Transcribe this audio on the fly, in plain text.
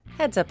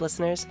Heads up,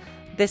 listeners.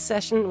 This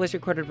session was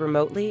recorded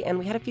remotely, and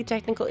we had a few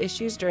technical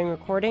issues during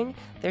recording.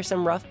 There's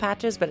some rough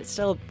patches, but it's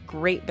still a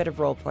great bit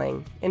of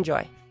role-playing.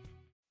 Enjoy.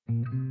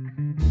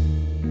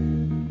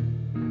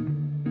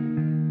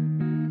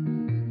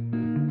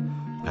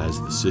 As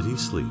the city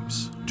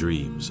sleeps,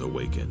 dreams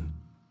awaken.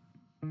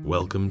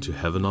 Welcome to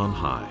Heaven on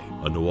High,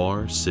 a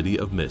noir City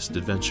of Mist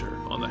adventure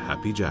on the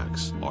Happy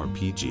Jacks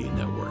RPG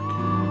Network.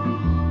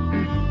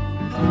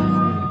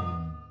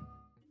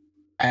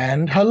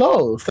 And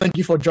hello, thank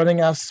you for joining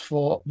us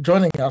for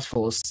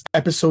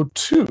episode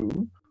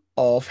 2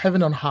 of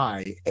Heaven on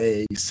High,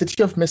 a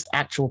City of Mist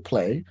actual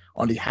play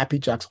on the Happy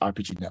Jacks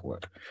RPG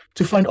Network.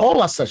 To find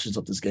all our sessions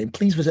of this game,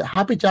 please visit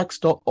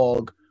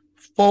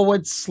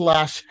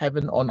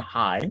happyjacks.org/Heaven on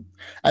High.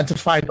 And to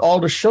find all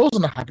the shows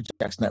on the Happy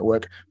Jacks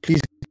Network,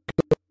 please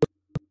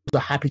go to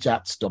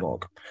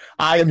happyjacks.org.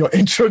 I am your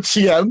intro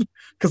GM,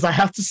 because I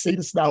have to say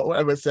this now,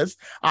 whatever it says.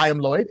 I am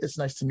Lloyd. It's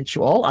nice to meet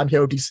you all. I'm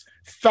here with these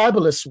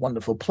fabulous,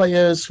 wonderful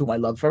players whom I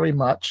love very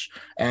much,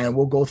 and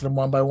we'll go through them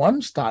one by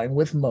one, starting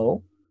with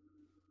Mo.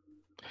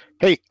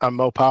 Hey, I'm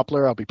Mo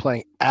Poplar. I'll be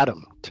playing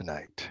Adam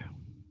tonight.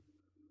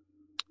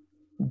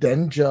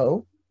 Then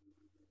Joe.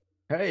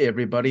 Hey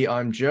everybody,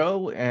 I'm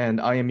Joe, and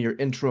I am your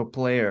intro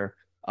player.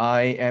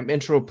 I am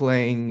intro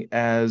playing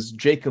as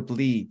Jacob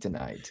Lee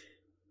tonight.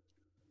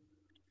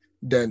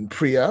 Then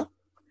Priya.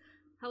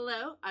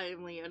 Hello, I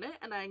am Leona,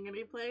 and I'm going to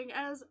be playing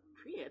as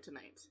Priya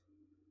tonight.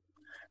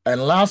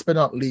 And last but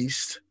not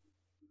least,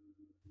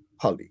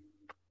 Holly.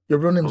 Your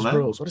real name is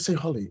Rose. Why do you say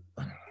Holly?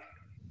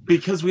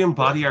 Because we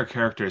embody our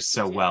characters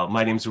so well.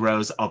 My name's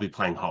Rose. I'll be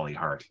playing Holly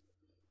Hart.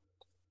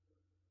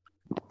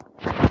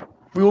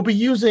 We will be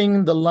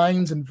using the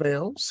lines and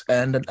veils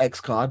and an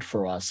X card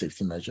for our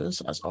safety measures,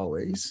 as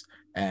always.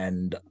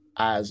 And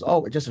as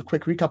always, just a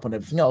quick recap on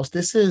everything else.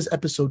 This is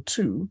episode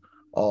 2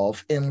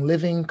 of In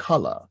Living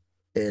Color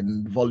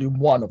in Volume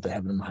 1 of the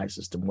Heaven and High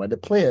system, where the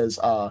players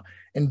are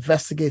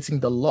investigating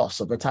the loss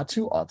of a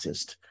tattoo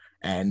artist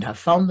and have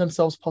found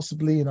themselves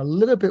possibly in a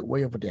little bit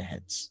way over their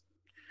heads.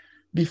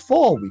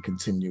 Before we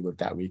continue with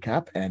that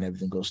recap and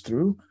everything goes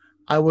through,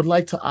 I would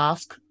like to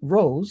ask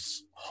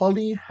Rose,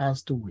 Holly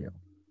has the wheel.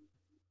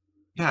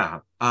 Yeah,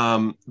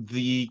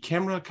 the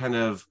camera kind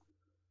of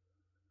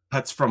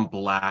cuts from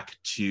black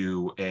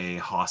to a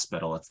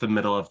hospital. It's the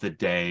middle of the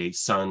day.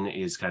 Sun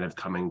is kind of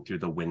coming through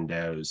the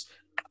windows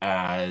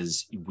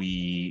as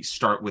we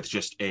start with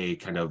just a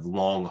kind of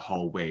long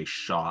hallway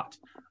shot.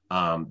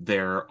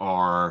 There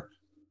are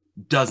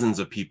dozens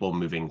of people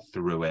moving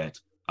through it.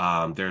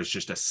 There's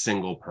just a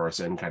single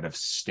person kind of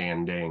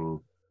standing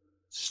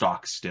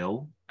stock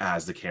still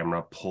as the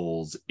camera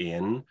pulls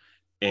in,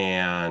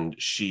 and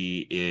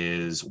she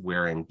is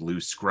wearing blue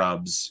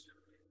scrubs,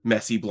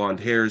 messy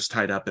blonde hairs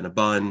tied up in a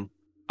bun,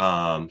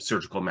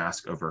 surgical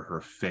mask over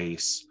her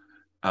face.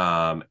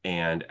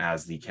 And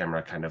as the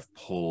camera kind of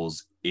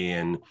pulls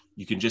in,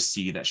 you can just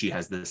see that she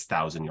has this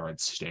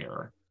 1,000-yard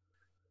stare.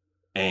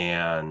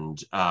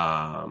 And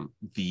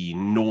the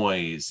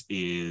noise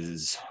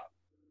is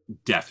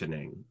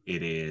deafening.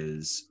 It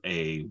is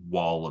a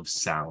wall of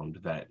sound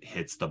that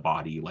hits the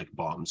body like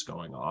bombs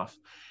going off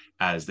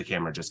as the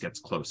camera just gets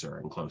closer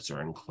and closer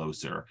and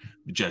closer.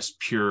 Just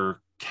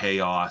pure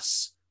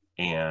chaos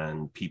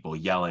and people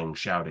yelling,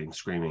 shouting,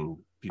 screaming,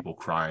 people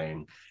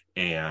crying.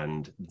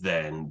 And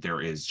then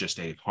there is just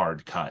a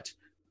hard cut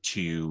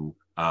to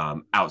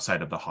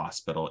outside of the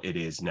hospital. It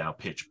is now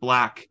pitch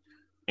black,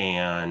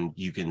 and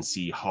you can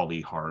see Holly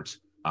Hart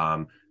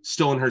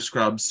still in her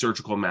scrubs,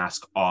 surgical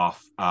mask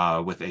off,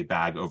 with a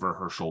bag over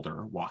her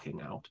shoulder,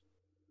 walking out.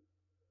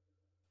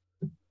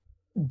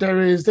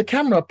 There is the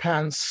camera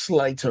pans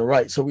slighter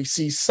right, so we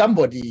see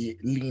somebody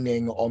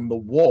leaning on the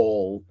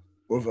wall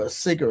with a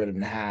cigarette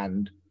in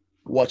hand,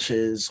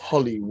 watches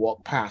Holly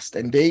walk past,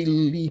 and they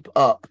leap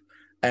up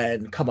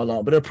and come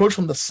along, but approach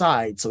from the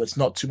side, so it's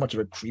not too much of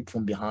a creep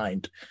from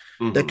behind.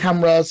 Mm-hmm. The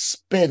camera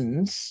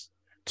spins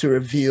to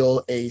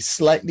reveal a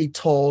slightly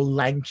tall,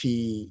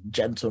 lanky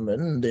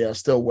gentleman. They are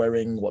still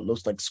wearing what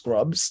looks like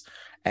scrubs,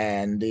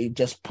 and they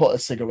just put a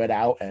cigarette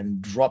out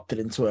and dropped it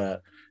into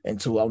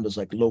one of those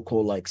like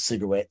local like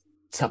cigarette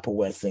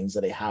Tupperware things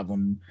that they have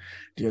on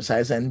the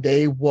sides, and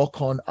they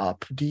walk on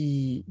up.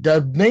 The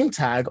name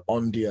tag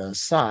on their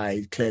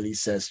side clearly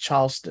says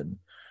Charleston,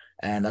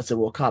 and as they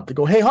walk up, they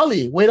go, "Hey,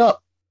 Holly, wait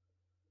up!"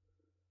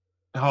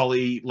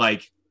 Holly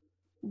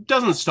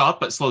doesn't stop,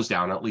 but slows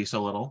down at least a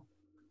little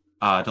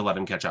to let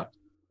him catch up.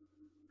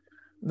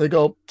 They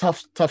go,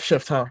 tough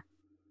shift, huh?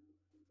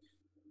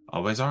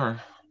 Always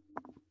are.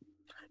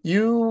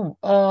 You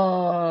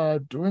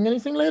doing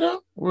anything later?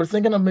 We're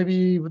thinking of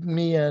maybe with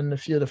me and a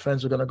few of the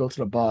friends, we're gonna go to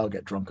the bar,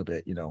 get drunk a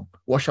bit,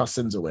 wash our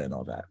sins away and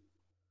all that.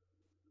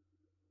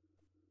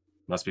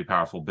 Must be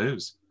powerful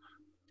booze.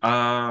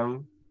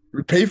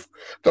 We pay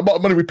the amount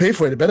of money we pay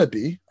for it. It better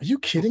be. Are you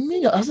kidding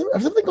me? Has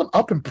everything gone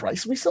up in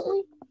price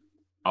recently?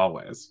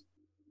 Always.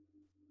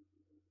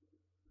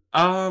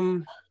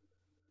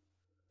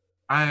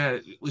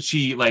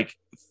 She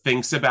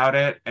thinks about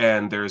it,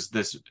 and there's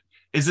this.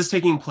 Is this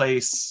taking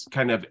place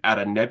kind of at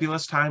a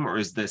nebulous time, or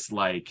is this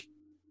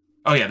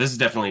Oh yeah, this is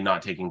definitely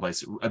not taking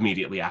place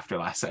immediately after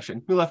last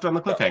session. We left on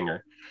the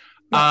cliffhanger.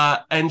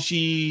 And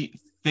she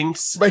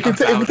thinks But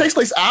if it takes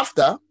place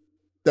after,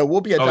 there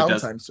will be a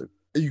downtime. So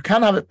you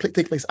can have it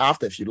take place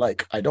after if you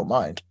like. I don't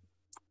mind.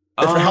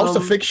 If it helps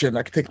the fiction,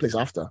 that can take place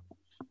after.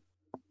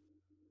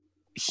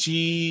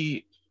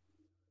 She,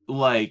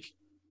 like,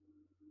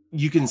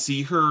 you can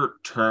see her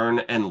turn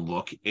and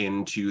look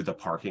into the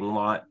parking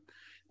lot.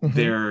 Mm-hmm.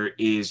 There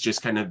is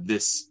just kind of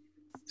this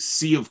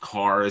sea of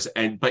cars,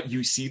 but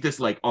you see this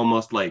like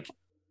almost like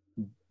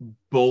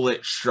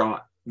bullet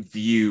shot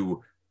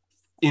view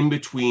in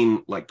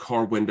between like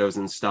car windows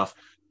and stuff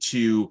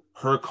to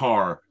her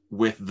car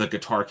with the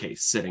guitar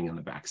case sitting in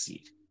the back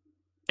seat.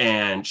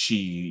 And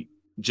she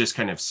just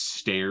kind of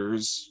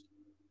stares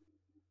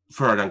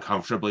for an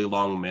uncomfortably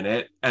long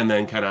minute and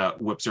then kind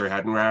of whips her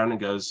head around and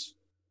goes,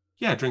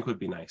 yeah, a drink would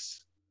be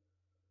nice.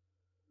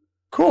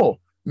 Cool.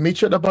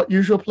 Meet you at about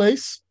usual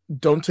place.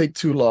 Don't take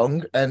too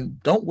long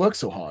and don't work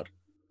so hard.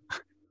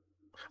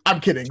 I'm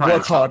kidding.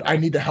 Work hard. I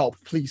need the help.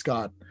 Please,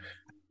 God.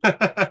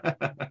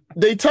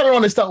 They turn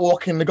around and start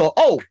walking and they go,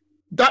 oh,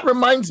 that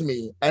reminds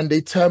me. And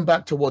they turn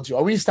back towards you.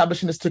 Are we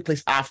establishing this took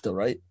place after,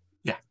 right?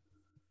 Yeah.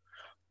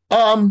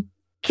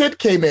 Kid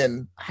came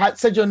in,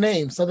 said your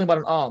name, something about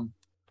an arm.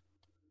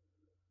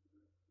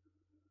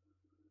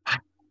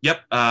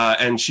 Yep.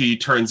 And she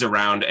turns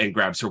around and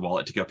grabs her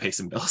wallet to go pay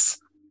some bills.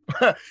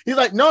 He's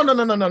like, no.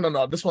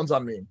 This one's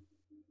on me.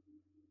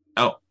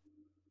 Oh.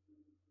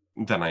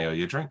 Then I owe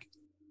you a drink.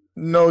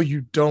 No,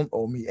 you don't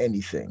owe me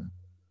anything.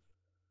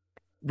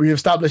 We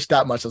established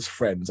that much as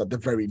friends at the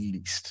very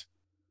least.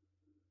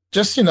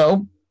 Just,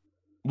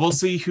 We'll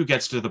see who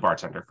gets to the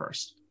bartender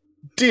first.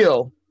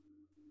 Deal.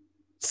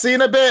 See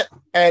in a bit.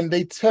 And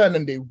they turn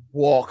and they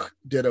walk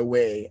the other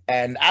way.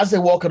 And as they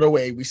walk the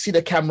way, we see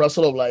the camera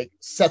sort of like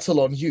settle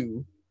on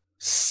you,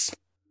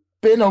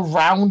 spin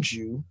around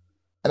you.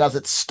 And as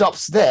it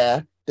stops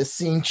there, the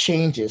scene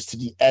changes to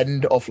the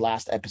end of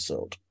last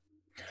episode.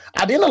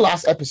 At the end of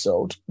last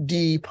episode,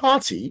 the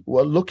party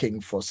were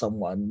looking for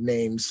someone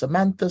named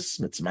Samantha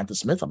Smith. Samantha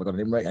Smith? Have I got her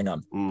name right? Hang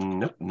on.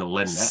 No,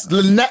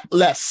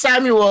 Lynette.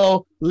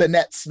 Samuel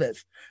Lynette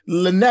Smith.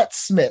 Lynette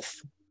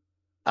Smith.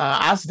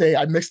 I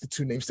mixed the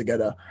two names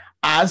together.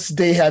 As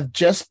they have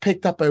just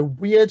picked up a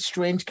weird,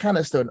 strange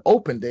canister and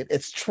opened it,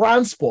 it's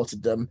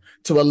transported them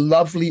to a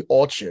lovely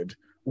orchard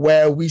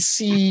where we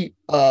see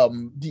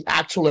the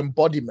actual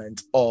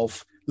embodiment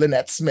of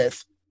Lynette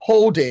Smith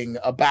holding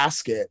a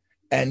basket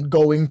and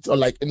going to,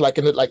 in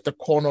the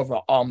corner of her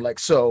arm, like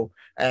so,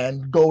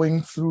 and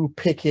going through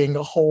picking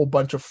a whole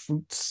bunch of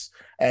fruits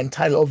and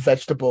tiny little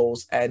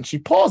vegetables. And she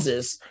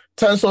pauses,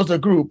 turns towards the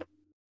group.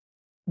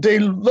 They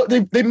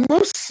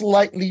move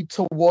slightly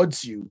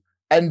towards you,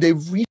 and they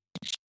reach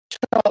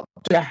out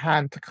their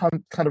hand to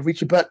kind of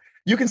reach you. But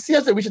you can see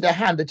as they reach their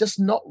hand, they're just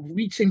not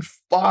reaching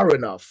far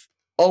enough.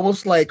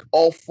 Almost like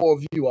all four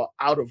of you are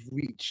out of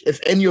reach. If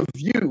any of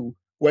you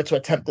were to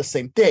attempt the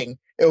same thing,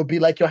 it would be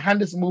like your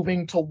hand is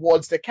moving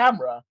towards the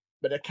camera,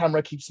 but the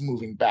camera keeps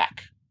moving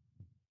back.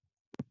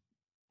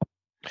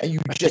 And you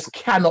just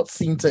cannot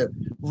seem to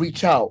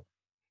reach out.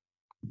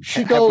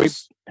 She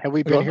goes... Have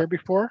we been here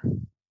before?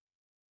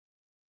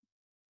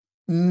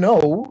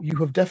 No, you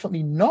have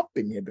definitely not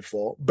been here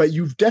before, but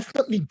you've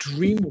definitely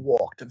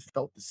dream-walked and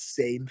felt the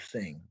same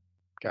thing.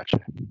 Gotcha.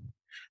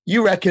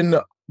 You reckon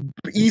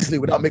easily,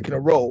 without making a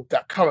roll,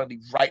 that currently,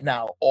 right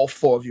now, all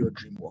four of you are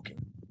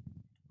dream-walking.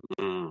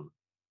 Mm.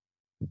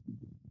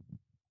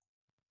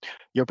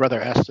 Your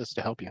brother asked us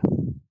to help you.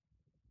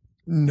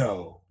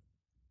 No.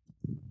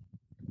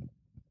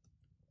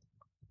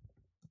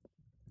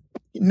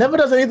 He never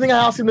does anything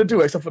I ask him to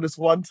do except for this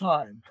one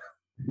time.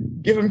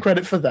 Give him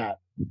credit for that.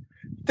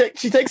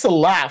 She takes a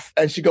laugh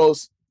and she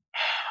goes,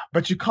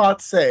 but you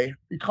can't stay.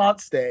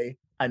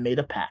 I made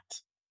a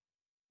pact.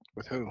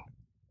 With who?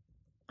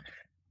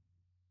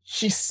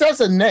 She says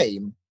a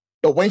name,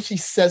 but when she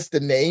says the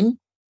name,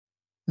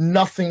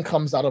 nothing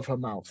comes out of her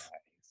mouth.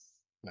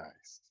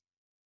 Nice.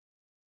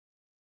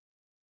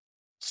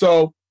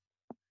 So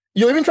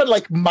you even try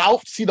to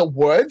mouth see the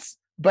words,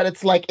 but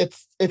it's like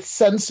it's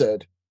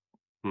censored.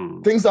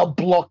 Things are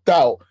blocked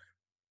out,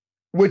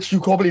 which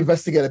you probably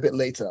investigate a bit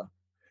later.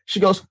 She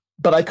goes,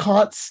 but I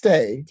can't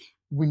stay.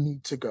 We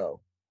need to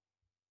go.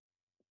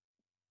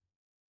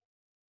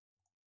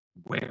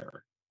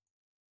 Where?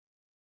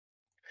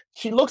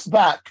 She looks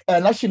back,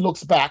 and as she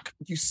looks back,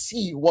 you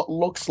see what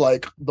looks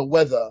like the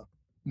weather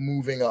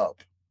moving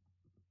up.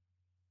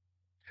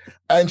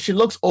 And she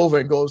looks over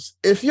and goes,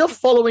 if you're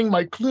following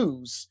my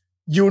clues,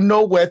 you'll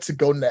know where to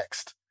go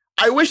next.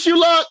 I wish you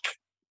luck!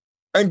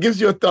 And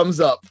gives you a thumbs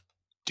up.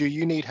 Do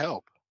you need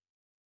help?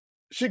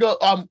 She goes,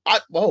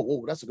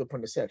 that's a good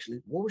point to say,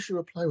 actually. What would she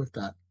reply with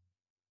that?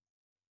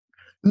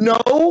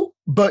 No,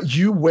 but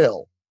you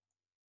will.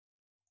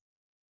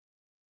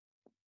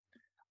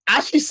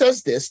 As she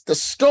says this, the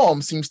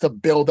storm seems to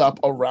build up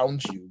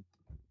around you.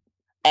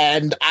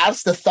 And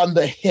as the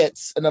thunder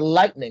hits and the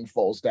lightning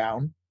falls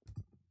down,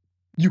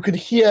 you can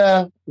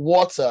hear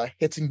water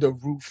hitting the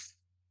roof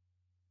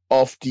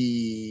of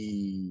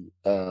the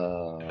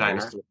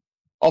diner.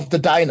 of the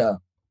diner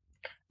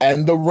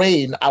and the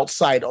rain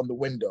outside on the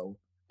window.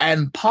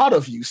 And part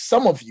of you,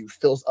 some of you,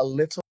 feels a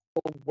little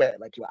wet,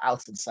 like you were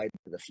out inside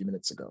a few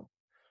minutes ago.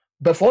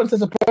 But for all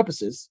intents and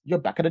purposes, you're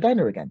back at the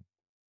diner again.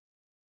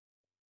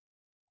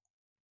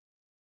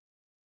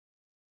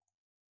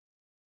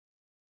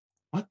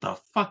 What the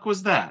fuck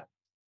was that?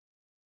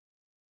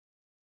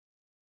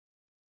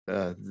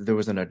 There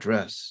was an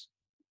address.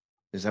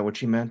 Is that what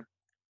she meant?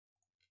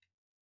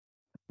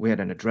 We had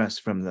an address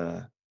from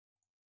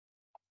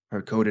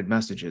her coded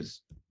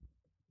messages.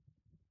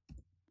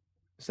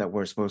 Is that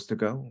where we're supposed to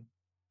go?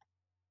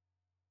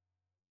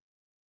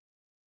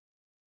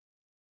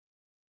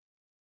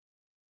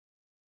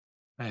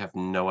 I have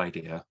no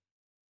idea.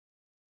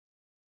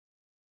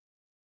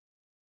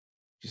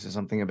 She said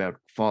something about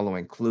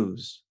following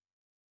clues.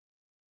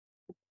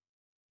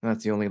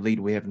 That's the only lead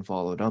we haven't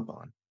followed up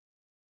on.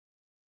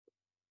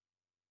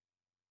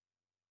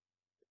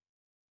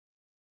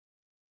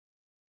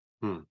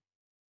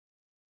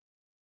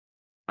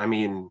 I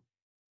mean,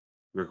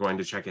 we're going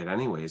to check it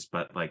anyways,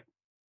 but like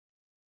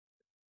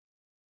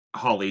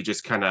Holly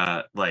just kind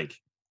of like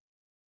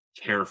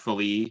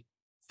carefully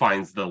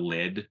finds the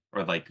lid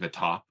or like the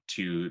top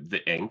to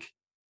the ink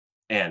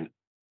and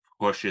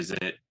pushes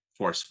it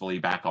forcefully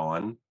back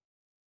on.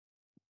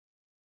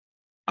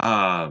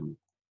 I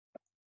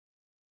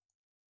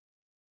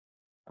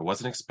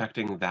wasn't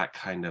expecting that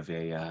kind of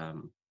a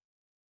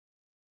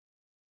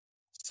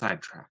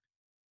sidetrack.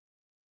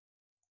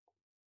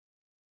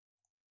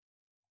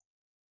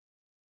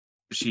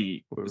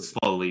 She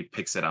slowly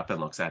picks it up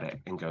and looks at it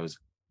and goes,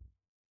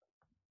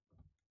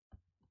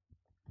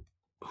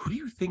 "Who do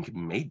you think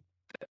made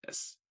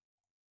this?"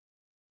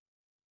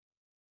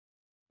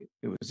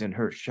 It was in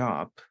her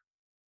shop.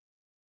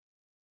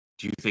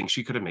 Do you think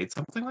she could have made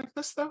something like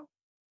this, though?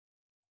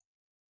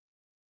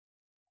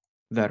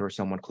 That or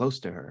someone close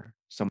to her,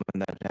 someone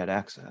that had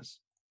access.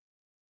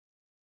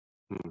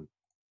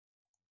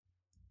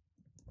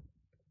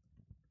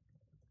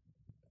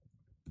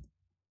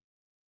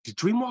 Did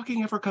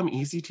dreamwalking ever come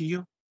easy to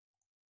you?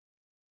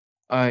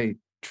 I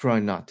try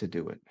not to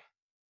do it.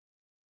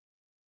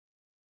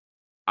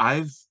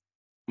 I've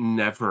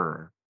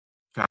never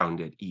found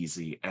it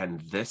easy,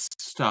 and this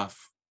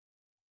stuff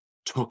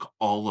took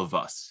all of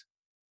us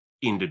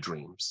into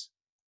dreams.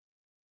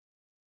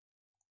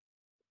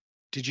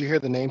 Did you hear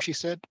the name she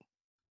said?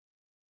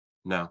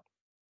 No,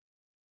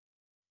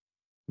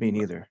 Me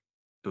neither.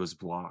 it was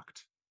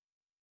blocked.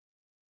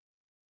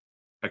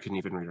 I couldn't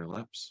even read her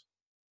lips.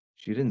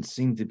 She didn't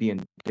seem to be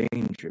in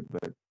danger,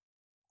 but it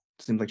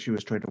seemed like she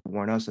was trying to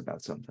warn us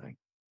about something.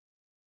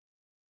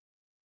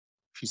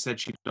 She said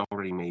she'd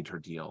already made her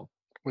deal.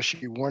 Was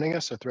she warning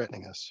us or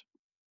threatening us?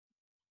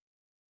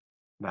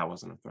 That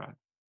wasn't a threat.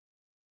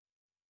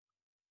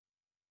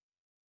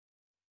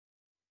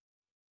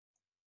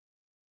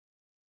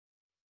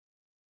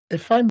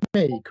 If I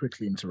may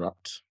quickly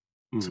interrupt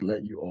to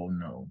let you all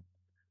know,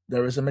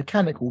 there is a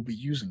mechanic we'll be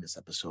using this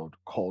episode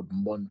called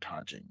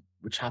montaging,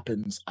 which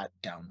happens at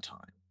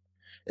downtime.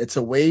 It's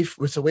a way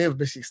of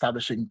basically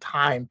establishing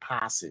time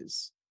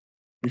passes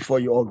before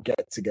you all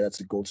get together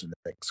to go to the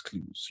next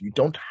clues. You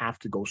don't have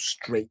to go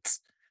straight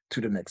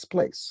to the next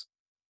place.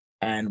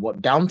 And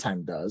what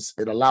downtime does,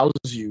 it allows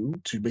you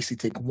to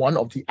basically take one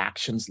of the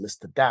actions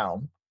listed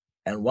down.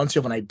 And once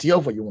you have an idea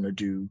of what you want to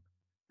do,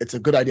 it's a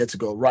good idea to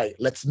go, right,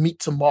 let's meet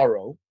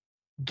tomorrow,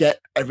 get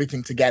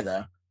everything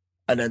together,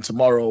 and then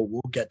tomorrow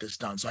we'll get this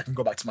done. So I can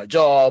go back to my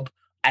job.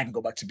 I can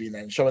go back to being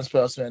an insurance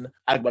person.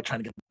 I can go back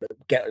trying to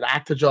get an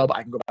actor job.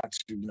 I can go back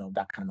to,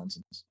 that kind of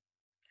nonsense.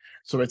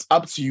 So it's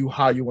up to you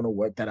how you want to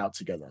work that out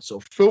together.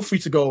 So feel free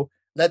to go,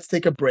 let's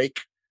take a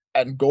break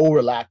and go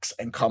relax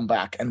and come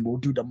back. And we'll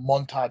do the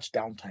montage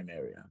downtime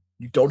area.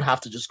 You don't have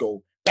to just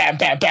go bam,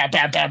 bam, bam,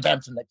 bam, bam, bam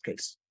to the next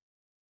case.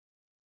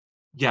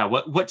 Yeah,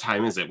 what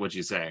time is it, would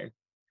you say?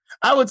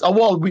 Last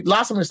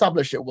time we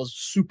established it was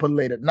super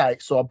late at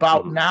night. So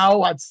about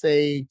now, I'd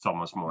say it's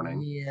almost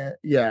morning.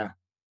 Yeah.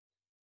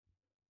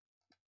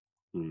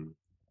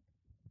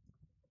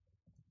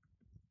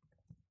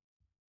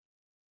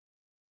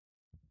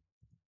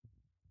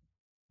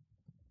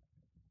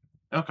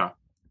 Okay.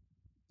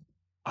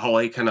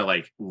 Holly kind of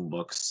like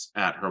looks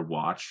at her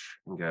watch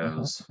and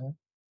goes,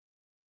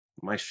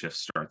 my shift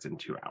starts in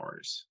 2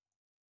 hours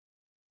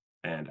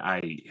and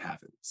I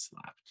haven't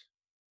slept.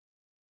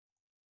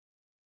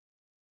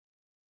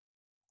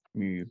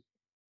 You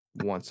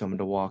want someone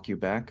to walk you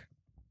back?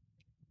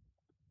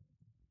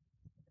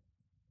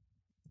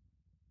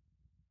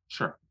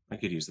 Sure, I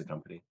could use the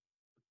company.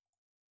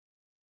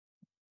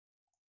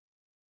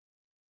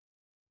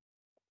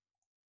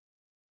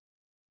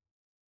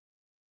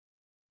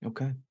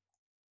 Okay.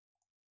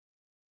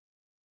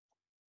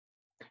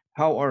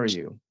 How are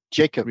you?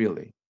 Jacob.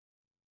 Really?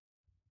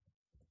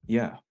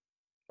 Yeah.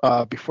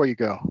 Before you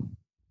go,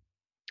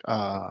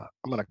 I'm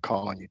gonna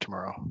call on you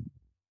tomorrow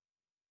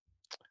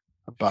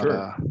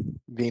about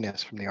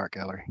Venus from the art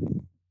gallery.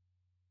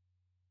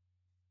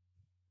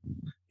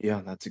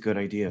 Yeah, that's a good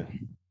idea.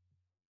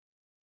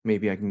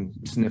 Maybe I can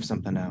sniff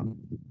something out.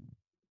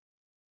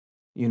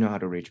 You know how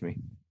to reach me.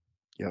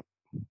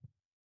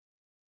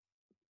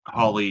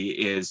 Holly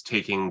is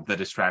taking the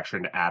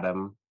distraction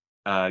Adam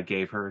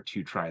gave her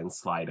to try and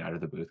slide out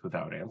of the booth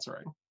without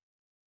answering.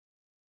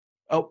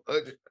 Oh,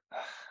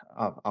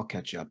 I'll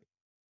catch up.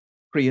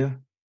 Priya,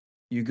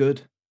 you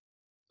good?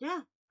 Yeah,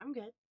 I'm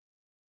good.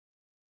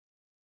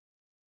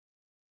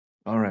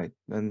 All right,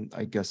 then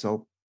I guess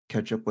I'll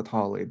catch up with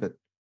Holly, but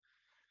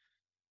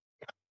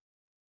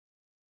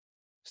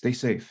stay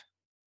safe.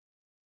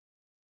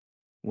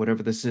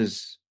 Whatever this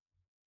is,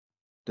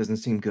 doesn't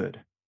seem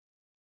good.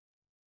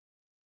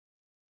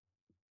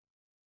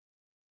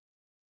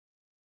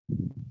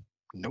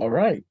 Nope. All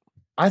right.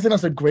 I think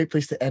that's a great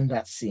place to end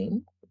that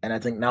scene. And I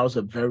think now is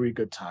a very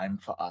good time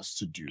for us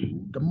to do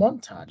the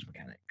montage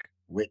mechanic,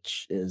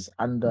 which is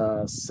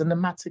under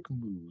cinematic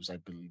moves, I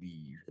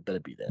believe. It better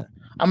be there.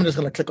 I'm just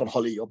going to click on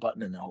Holly, your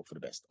button, and then hope for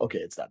the best. Okay,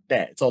 it's that.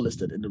 There. It's all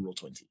listed in the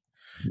Roll20.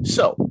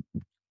 So,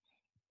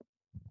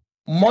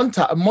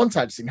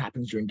 montage scene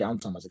happens during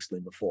downtime, as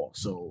explained before.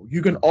 So,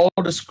 you can all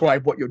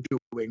describe what you're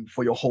doing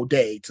for your whole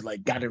day to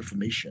like gather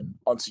information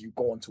until you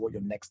go on to what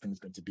your next thing is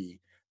going to be.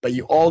 But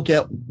you all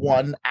get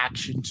one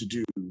action to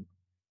do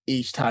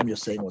each time you're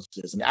saying what's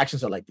this. And the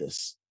actions are like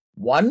this.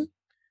 One,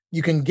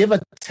 you can give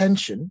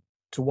attention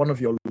to one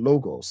of your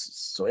logos.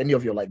 So any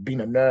of your like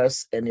being a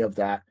nurse, any of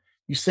that,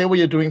 you say what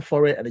you're doing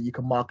for it, and then you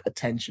can mark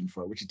attention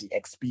for it, which is the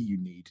XP you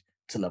need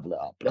to level it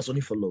up. But that's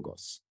only for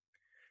logos.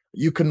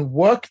 You can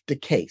work the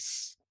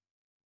case.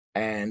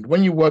 And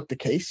when you work the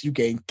case, you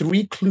gain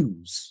 3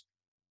 clues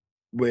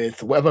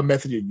with whatever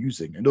method you're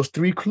using. And those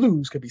 3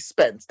 clues can be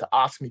spent to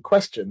ask me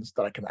questions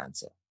that I can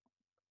answer.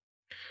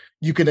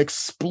 You can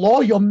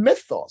explore your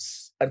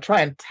mythos and try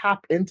and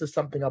tap into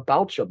something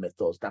about your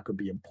mythos that could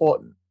be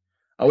important.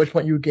 At which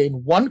point you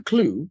gain 1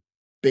 clue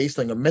based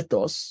on your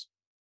mythos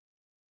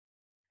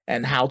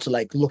and how to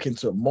like look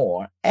into it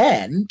more,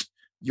 and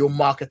you'll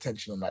mark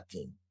attention on that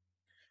theme.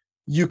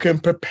 You can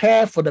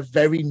prepare for the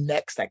very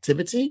next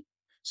activity.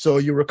 So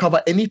you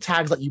recover any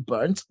tags that you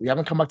burnt. We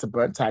haven't come back to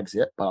burnt tags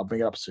yet, but I'll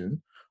bring it up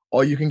soon.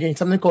 Or you can gain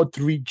something called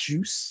 3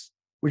 juice,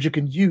 which you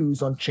can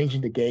use on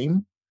changing the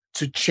game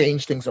to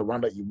change things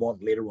around that you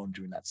want later on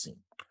during that scene.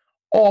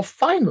 Or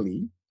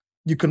finally,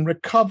 you can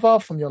recover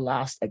from your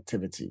last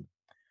activity.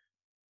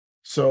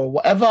 So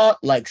whatever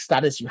like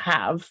status you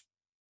have,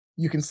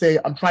 you can say,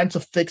 I'm trying to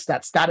fix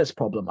that status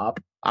problem up.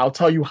 I'll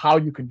tell you how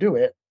you can do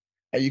it,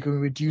 and you can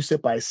reduce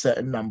it by a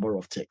certain number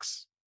of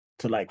ticks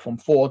to like from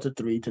 4 to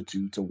 3 to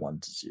 2 to 1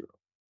 to 0.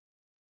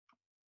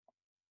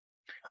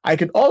 I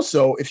can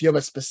also, if you have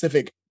a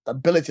specific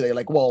ability that you're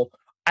like, well,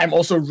 I'm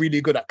also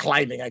really good at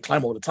climbing. I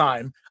climb all the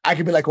time. I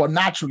can be like, well,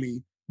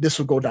 naturally, this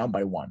will go down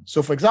by 1.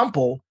 So, for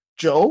example,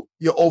 Joe,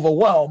 you're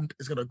overwhelmed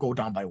is going to go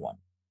down by 1.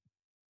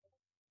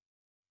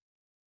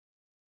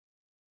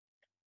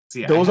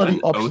 See, Those I are have the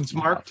an options oath you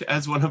marked have.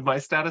 as one of my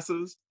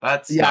statuses.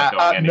 That's Yeah, not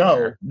going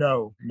anywhere.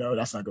 no,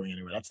 that's not going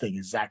anywhere. That's staying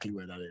exactly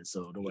where that is.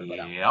 So don't worry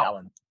about Yep. that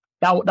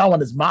one. That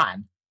one is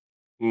mine.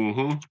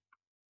 Mm-hmm.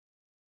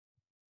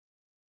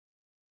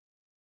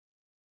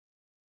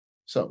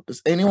 So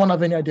does anyone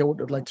have any idea what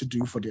they'd like to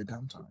do for their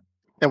downtime?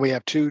 And we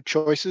have 2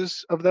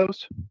 choices of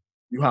those.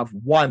 You have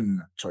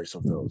 1 choice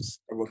of those.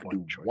 Everyone can One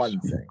do choice. one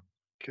thing.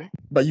 Okay.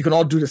 But you can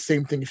all do the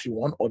same thing if you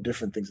want, or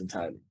different things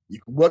entirely.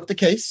 You can work the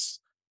case,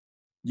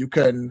 you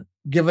can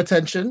give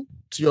attention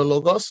to your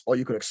logos, or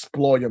you can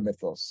explore your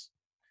mythos.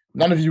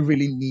 None of you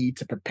really need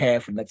to prepare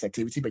for the next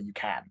activity, but you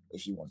can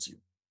if you want to.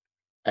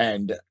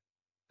 And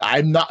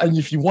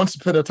if you want to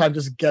spend the time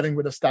just getting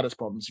rid of status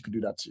problems, you can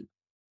do that too.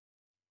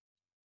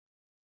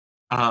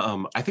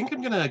 I think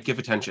I'm gonna give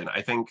attention.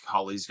 I think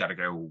Holly's got to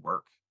go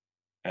work,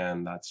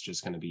 and that's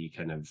just gonna be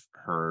kind of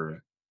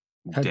her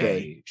Her day.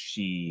 day.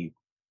 She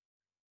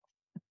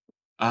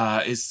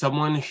is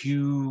someone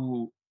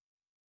who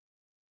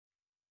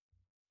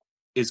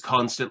is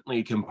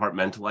constantly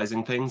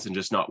compartmentalizing things and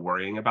just not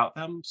worrying about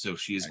them. So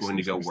she is going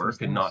to go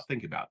work and not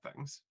think about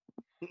things.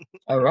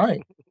 All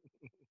right.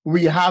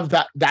 We have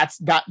that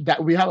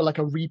we have like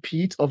a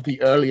repeat of the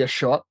earlier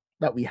shot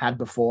that we had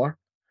before.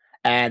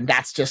 And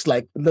that's just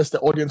like, unless the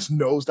audience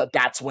knows that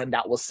that's when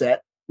that was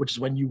set, which is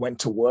when you went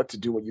to work to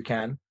do what you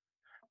can.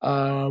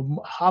 How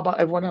about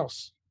everyone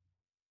else?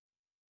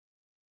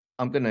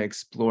 I'm going to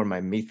explore my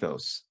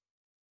mythos.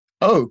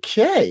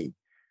 Okay.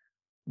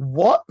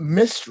 What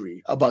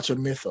mystery about your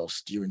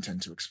mythos do you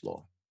intend to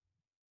explore?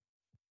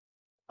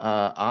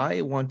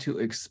 I want to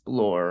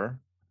explore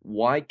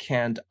why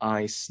can't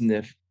I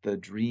sniff the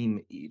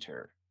Dream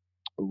Eater?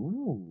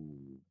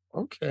 Ooh,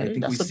 okay. I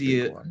think that's we a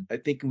see big it. one. I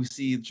think we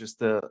see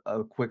just a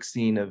quick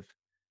scene of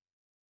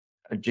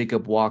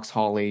Jacob walks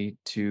Holly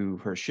to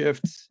her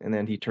shift, and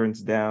then he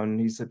turns down.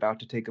 He's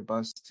about to take a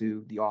bus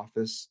to the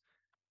office,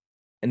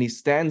 and he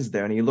stands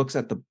there and he looks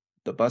at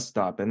the bus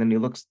stop, and then he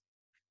looks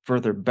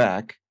further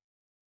back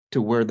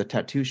to where the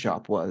tattoo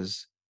shop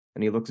was,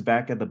 and he looks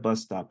back at the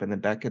bus stop and then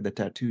back at the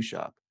tattoo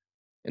shop,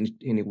 and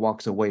he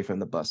walks away from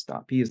the bus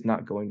stop. He is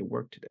not going to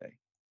work today.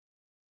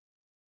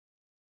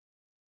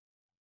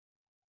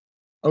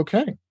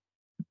 Okay.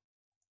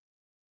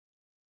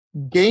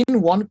 Gain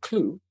 1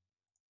 clue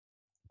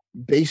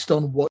Based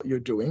on what you're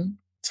doing,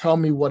 tell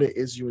me what it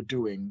is you're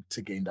doing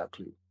to gain that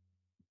clue.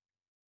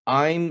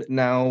 I'm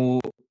now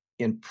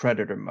in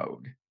predator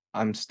mode.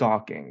 I'm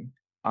stalking.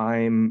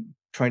 I'm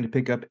trying to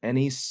pick up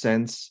any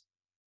sense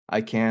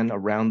I can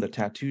around the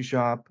tattoo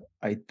shop.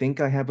 I think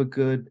I have a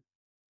good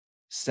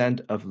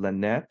scent of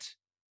Lynette,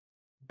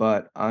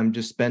 but I'm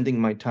just spending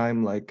my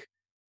time like,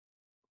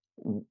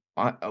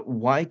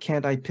 why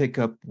can't I pick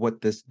up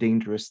what this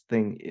dangerous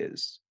thing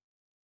is?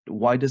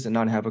 Why does it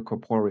not have a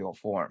corporeal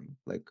form?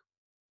 Like,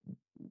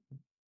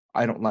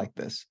 I don't like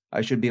this.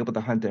 I should be able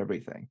to hunt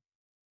everything.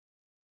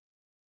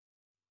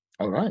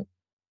 All right.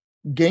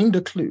 Gain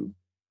the clue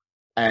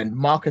and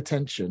mark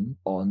attention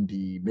on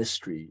the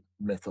mystery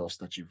mythos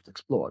that you've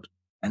explored.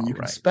 And you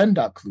can Alright. spend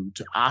that clue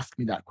to ask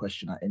me that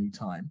question at any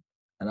time,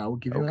 and I will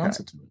give you an Okay.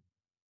 answer to it.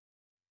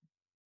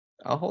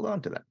 I'll hold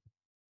on to that.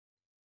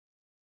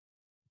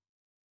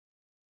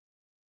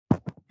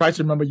 Try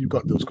to remember you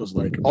got those because,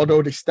 like,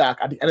 although they stack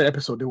at the end of the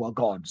episode, they were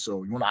gone.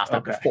 So you want to ask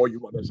that Okay. before you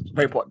got those.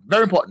 Very important.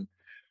 Very important.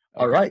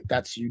 All Okay. right,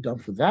 that's you done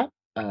for that.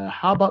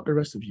 How about the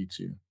rest of you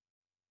two?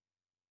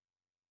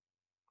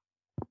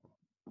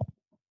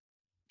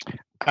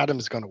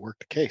 Adam's going to work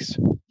the case.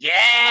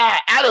 Yeah,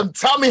 Adam,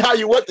 tell me how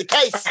you work the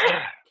case.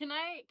 Can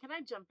I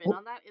jump in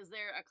on that? Is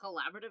there a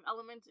collaborative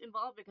element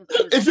involved? Because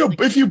it was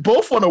If you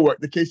both want to work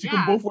the case, you can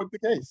Yeah. both work the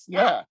case.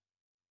 Yeah.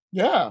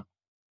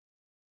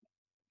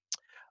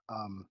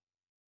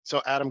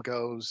 So Adam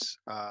goes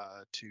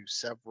to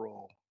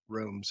several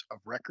rooms of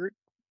record.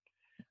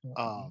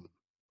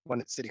 One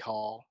at City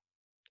Hall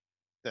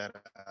that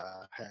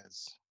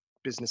has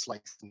business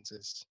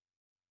licenses,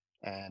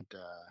 and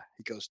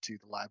he goes to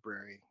the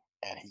library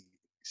and he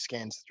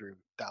scans through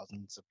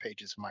thousands of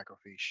pages of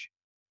microfiche.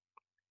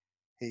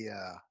 He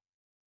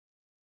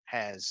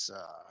has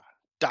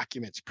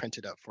documents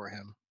printed up for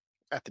him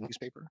at the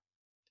newspaper,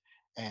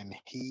 and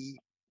he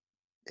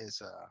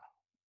is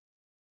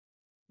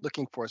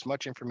looking for as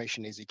much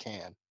information as he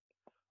can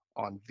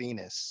on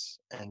Venus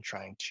and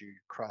trying to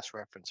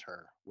cross-reference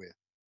her with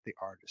the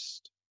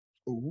artist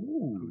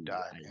Ooh, who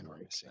died I in like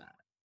Odyssey. that.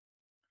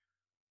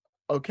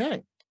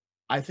 Okay.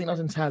 I think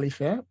that's entirely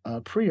fair.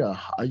 Priya,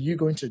 are you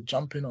going to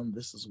jump in on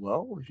this as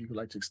well? If you would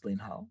like to explain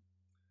how.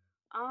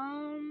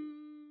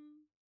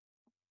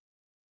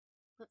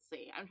 Let's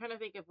see. I'm trying to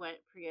think of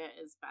what Priya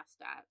is best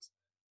at.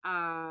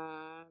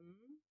 I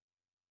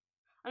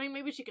mean,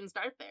 maybe she can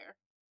start there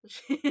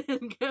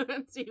and go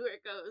and see where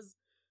it goes.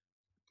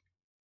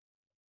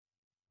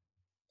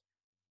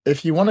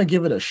 If you want to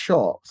give it a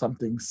shot,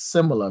 something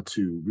similar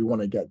to we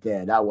want to get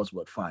there, that was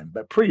what fine.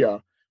 But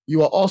Priya,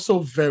 you are also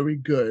very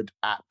good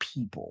at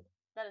people.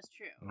 That is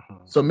true.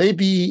 So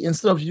maybe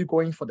instead of you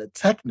going for the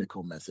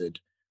technical method,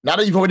 now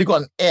that you've already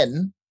got an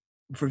N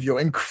for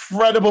your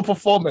incredible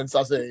performance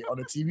as on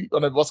a TV,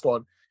 on a what's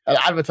called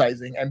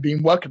advertising and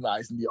being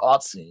recognized in the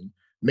art scene,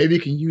 maybe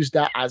you can use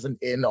that as an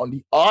in on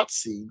the art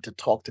scene to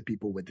talk to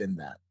people within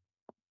that.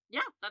 Yeah,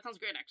 that sounds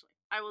great, actually.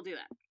 I will do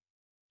that.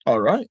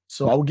 All right.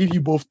 So I will give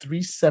you both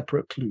 3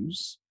 separate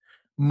clues.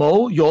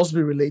 Mo, yours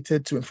will be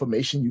related to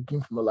information you gain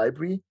from the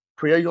library.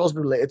 Priya, yours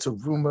will be related to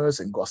rumors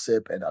and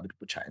gossip and other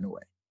people chatting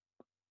away.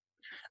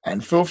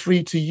 And feel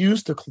free to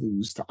use the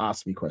clues to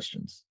ask me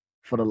questions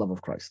for the love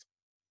of Christ.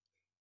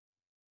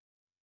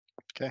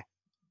 Okay.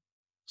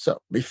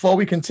 So before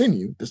we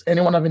continue, does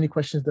anyone have any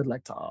questions they'd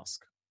like to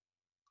ask?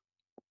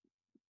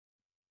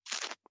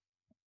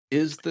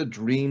 Is the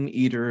Dream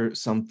Eater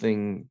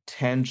something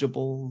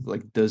tangible?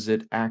 Like, does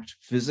it act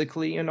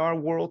physically in our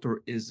world,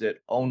 or is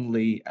it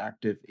only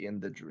active in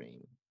the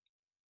dream?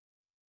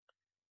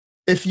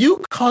 If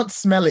you can't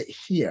smell it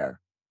here,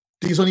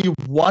 there's only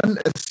one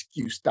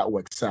excuse that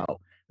works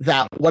out.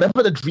 That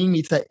whatever the Dream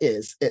Eater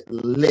is, it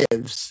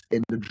lives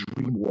in the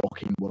dream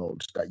walking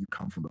world that you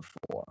come from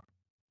before.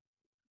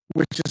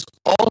 Which is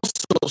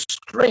also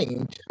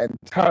strange and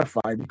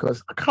terrifying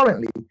because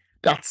currently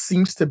that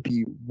seems to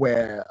be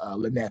where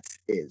Lynette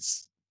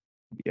is.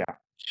 Yeah.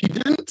 She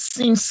didn't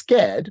seem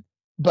scared,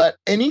 but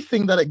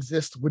anything that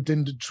exists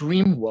within the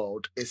dream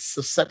world is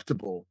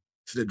susceptible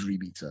to the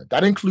Dream Eater.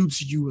 That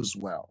includes you as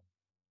well.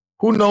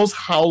 Who knows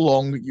how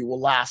long you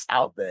will last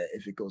out there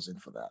if it goes in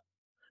for that.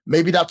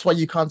 Maybe that's why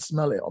you can't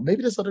smell it, or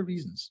maybe there's other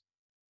reasons.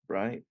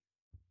 Right.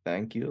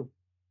 Thank you.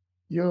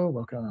 You're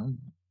welcome.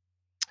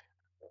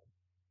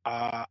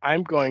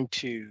 I'm going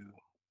to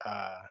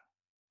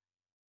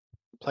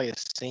play a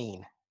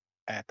scene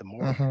at the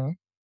morgue.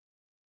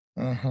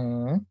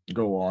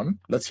 Go on.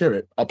 Let's hear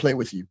it. I'll play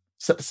with you.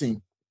 Set the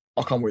scene.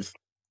 I'll come with.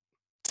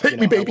 Take You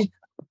me, know, baby.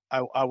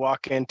 I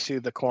walk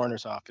into the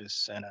coroner's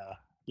office and,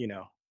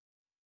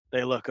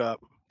 they look up.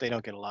 They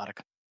don't get a lot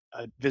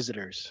of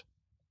visitors,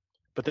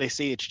 but they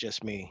see it's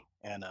just me.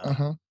 And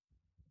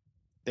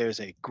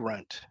there's a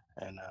grunt,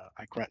 and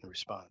I grunt in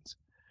response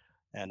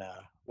and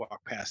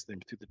walk past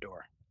them through the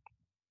door.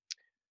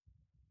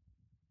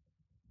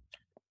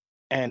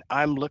 And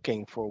I'm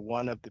looking for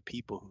one of the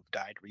people who've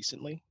died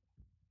recently.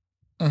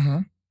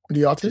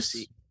 The artist?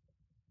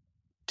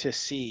 To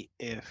see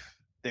if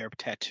their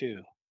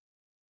tattoo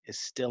is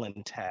still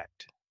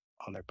intact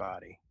on their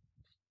body.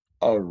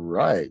 All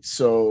right.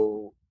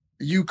 So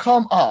you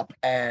come up,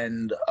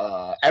 and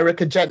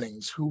Erica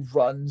Jennings, who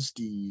runs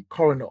the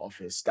coroner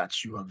office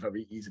that you have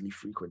very easily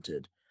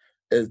frequented,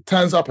 it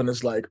turns up and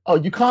is like, "Oh,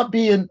 you can't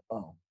be in."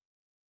 Oh,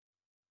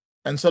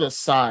 and sort of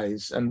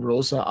sighs and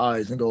rolls her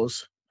eyes and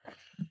goes,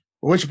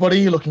 "Which body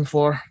are you looking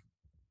for?"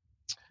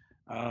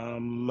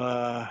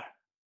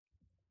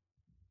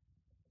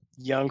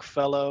 Young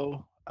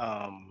fellow,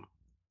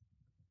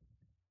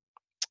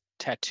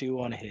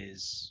 tattoo on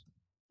his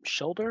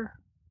shoulder.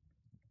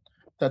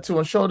 Tattoo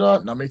on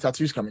shoulder. Not many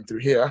tattoos coming through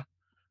here.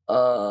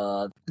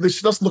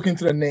 She's just looking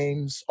through the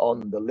names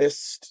on the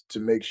list to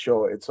make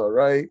sure it's all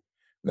right.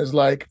 And it's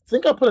like, I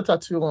think I put a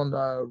tattoo on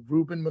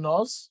Ruben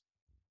Munoz.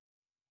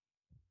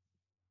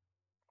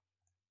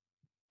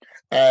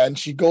 And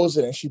she goes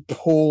in and she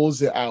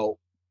pulls it out,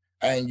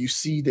 and you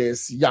see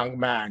this young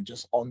man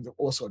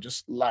also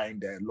just lying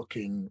there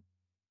looking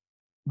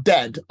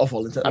dead of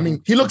all intent. I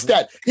mean, he looks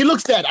dead. He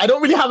looks dead. I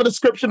don't really have a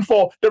description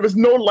for there is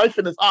no life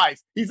in his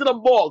eyes. He's in a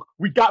morgue.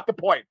 We got the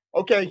point.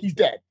 Okay, he's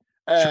dead.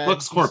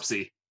 Looks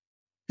corpsey.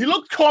 He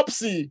looks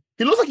corpsey.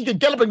 He looks like he could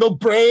get up and go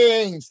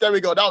brains. There we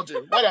go. That'll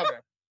do.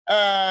 Whatever.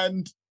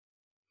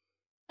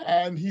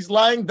 and he's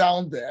lying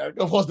down there.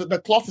 Of course, the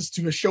cloth is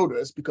to his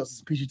shoulders because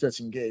it's a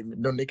PG-13 game.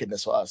 No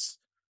nakedness for us.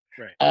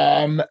 Right.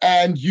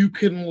 And you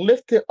can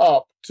lift it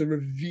up to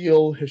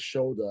reveal his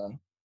shoulder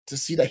to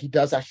see that he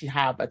does actually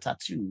have a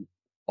tattoo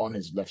on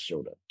his left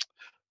shoulder.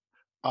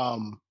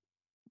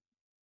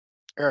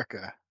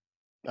 Erica,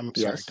 I'm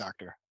sorry, Yes.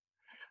 doctor.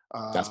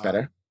 That's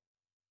better.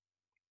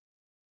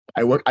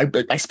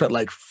 I spent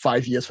like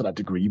 5 years for that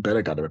degree. You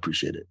better gotta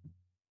appreciate it.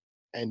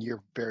 And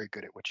you're very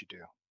good at what you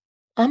do.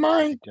 Am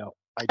I?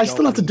 I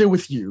still have to deal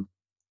with you.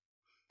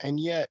 And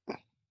yet,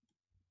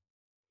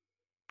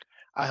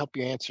 I help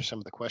you answer some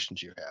of the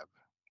questions you have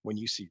when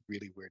you see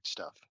really weird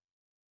stuff.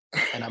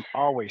 And I'm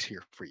always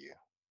here for you.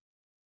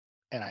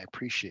 And I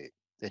appreciate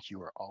that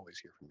you are always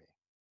here for me.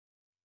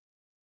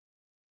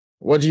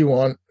 What do you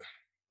want?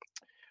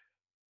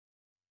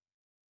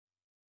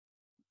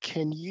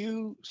 Can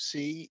you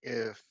see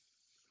if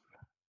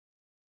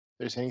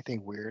there's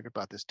anything weird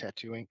about this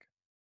tattoo ink?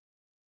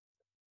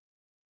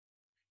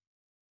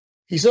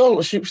 She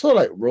sort of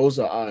like rolls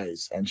her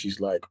eyes and she's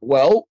like,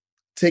 well,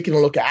 taking a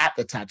look at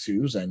the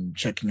tattoos and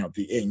checking out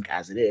the ink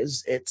as it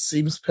is, it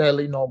seems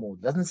fairly normal.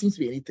 Doesn't seem to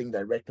be anything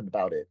directed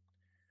about it.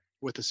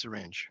 With a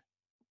syringe.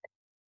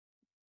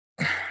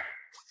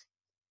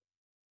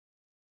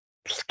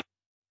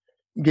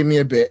 Give me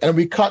a bit. And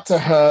we cut to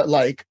her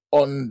like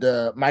on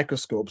the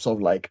microscope, sort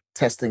of like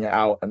testing it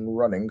out and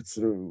running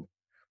through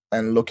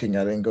and looking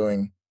at it and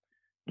going,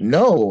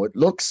 no, it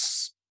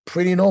looks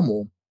pretty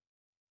normal.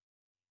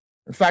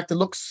 In fact, it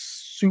looks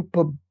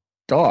super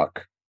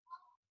dark.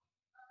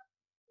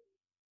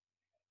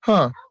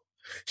 Huh.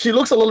 She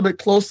looks a little bit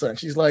closer and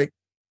she's like,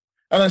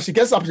 and then she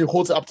gets up and she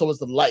holds it up towards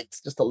the light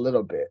just a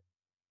little bit.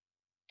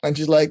 And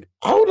she's like,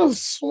 I would have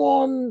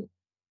sworn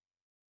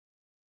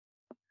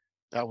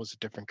that was a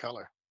different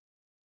color.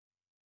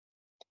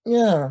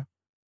 Yeah.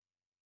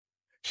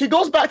 She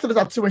goes back to the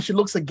tattoo and she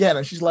looks again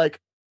and she's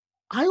like,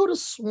 I would have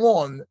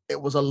sworn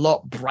it was a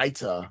lot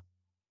brighter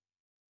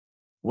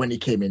when he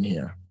came in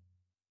here.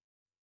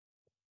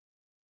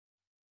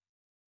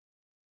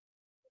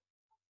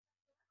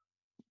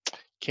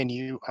 Can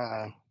you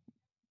I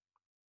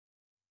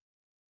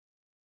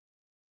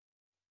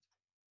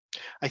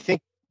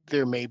think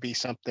there may be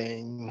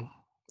something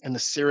in the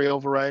cereal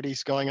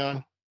varieties going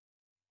on,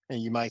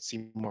 and you might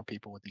see more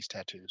people with these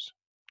tattoos.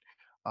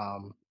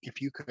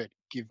 If you could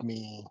give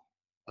me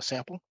a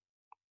sample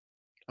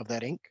of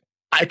that ink.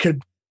 I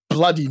could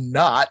bloody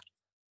not.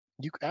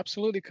 You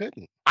absolutely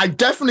couldn't. I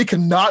definitely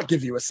cannot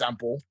give you a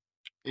sample.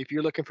 If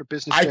you're looking for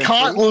business, I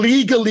can't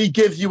legally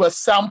give you a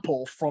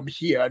sample from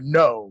here.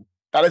 No,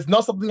 that is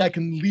not something I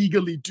can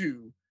legally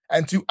do.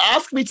 And to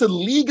ask me to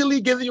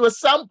legally give you a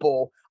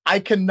sample, I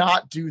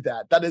cannot do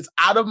that. That is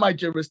out of my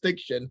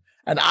jurisdiction.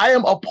 And I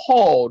am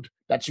appalled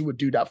that you would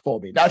do that for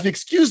me. Now, if you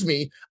excuse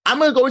me, I'm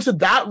going to go into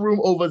that room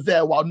over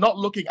there while not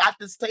looking at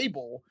this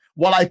table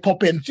while I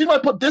pop in. You know, I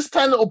put this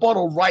tiny little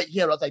bottle right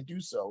here as I do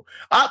so.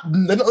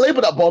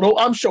 Label that bottle.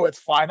 I'm sure it's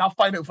fine. I'll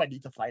find it if I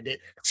need to find it.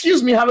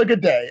 Excuse me. Have a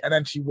good day. And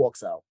then she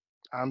walks out.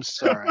 I'm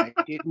sorry.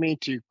 I didn't mean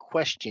to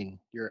question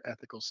your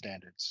ethical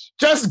standards.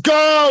 Just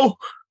go!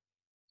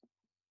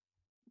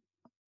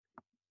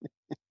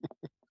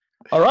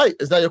 All right.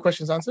 Is that your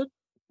questions answered?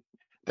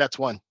 That's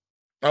one.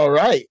 All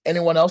right.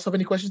 Anyone else have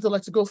any questions they'd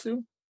like to go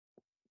through?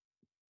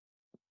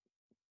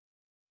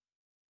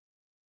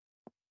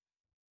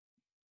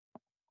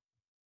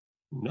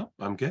 No,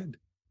 I'm good.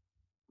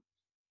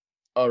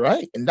 All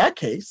right. In that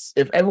case,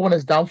 if everyone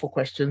is down for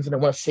questions and they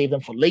want to save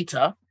them for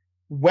later,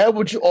 where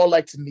would you all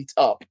like to meet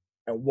up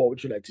and what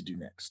would you like to do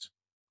next?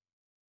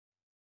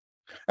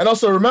 And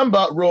also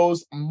remember,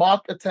 Rose,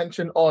 mark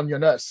attention on your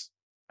nurse.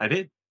 I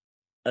did.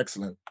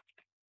 Excellent.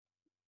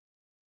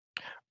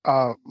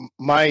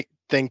 My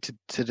thing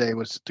today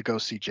was to go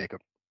see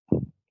Jacob.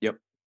 Yep.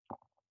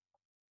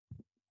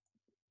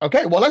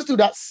 Okay, well, let's do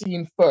that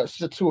scene first,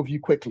 the two of you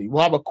quickly.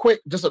 We'll have a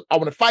quick, I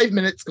want 5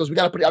 minutes because we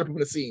got to put the other people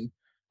in the scene.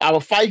 I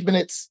have 5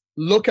 minutes,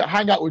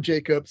 hang out with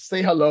Jacob,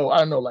 say hello, I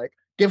don't know, like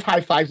give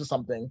high fives or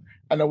something,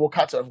 and then we'll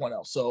cut to everyone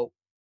else. So,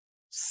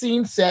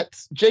 scene set.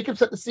 Jacob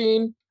set the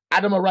scene,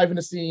 Adam arrive in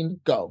the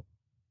scene, go.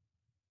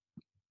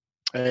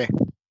 Hey,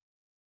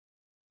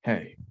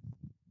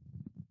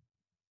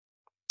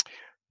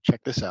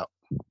 check this out.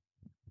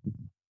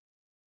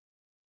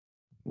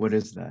 What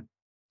is that?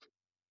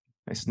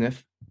 I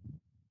sniff.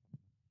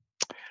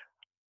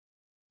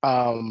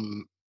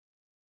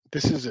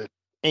 This is a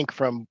ink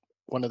from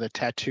one of the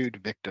tattooed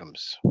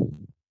victims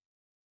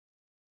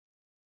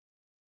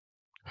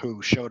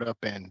who showed up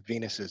in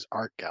Venus's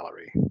art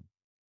gallery.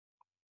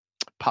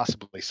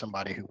 Possibly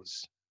somebody who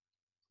was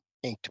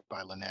inked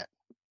by Lynette.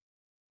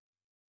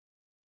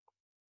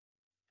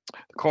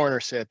 The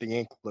coroner said the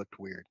ink looked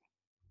weird.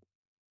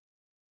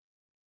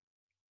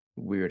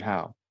 Weird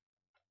how?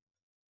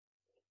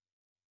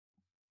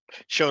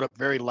 Showed up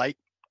very light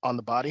on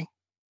the body,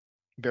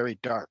 very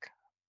dark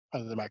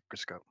under the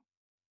microscope.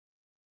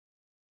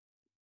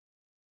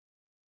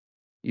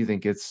 You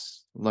think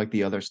it's like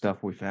the other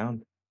stuff we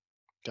found?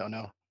 Don't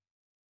know.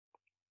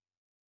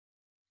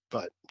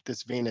 But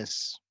this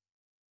Venus,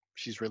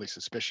 she's really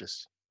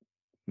suspicious.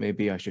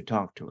 Maybe I should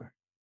talk to her.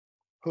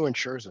 Who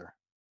insures her?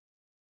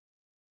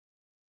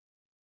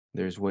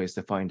 There's ways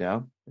to find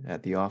out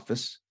at the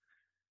office.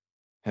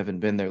 Haven't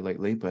been there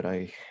lately, but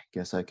I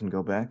guess I can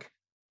go back.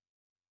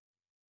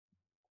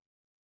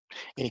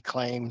 Any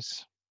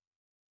claims?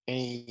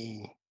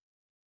 Any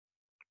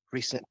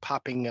recent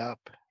popping up?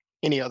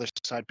 Any other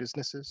side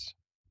businesses?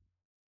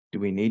 Do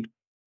we need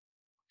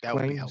That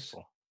would be claims?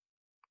 helpful.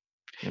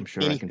 I'm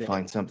sure I can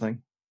find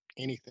something.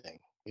 Anything.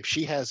 If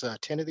she has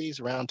 10 of these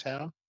around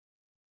town,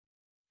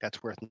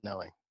 that's worth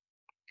knowing.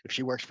 If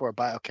she works for a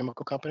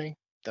biochemical company,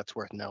 that's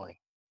worth knowing.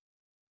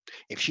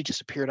 If she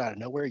just appeared out of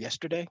nowhere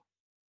yesterday,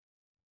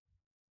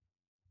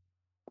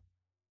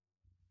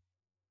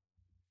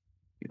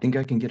 You think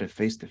I can get a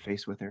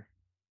face-to-face with her?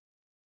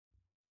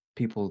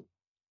 People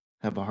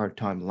have a hard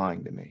time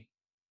lying to me.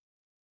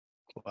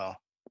 well,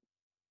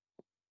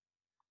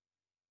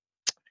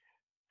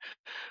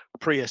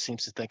 Priya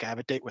seems to think I have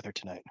a date with her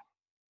tonight.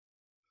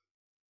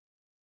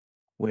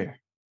 Where?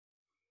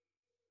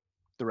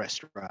 The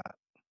restaurant.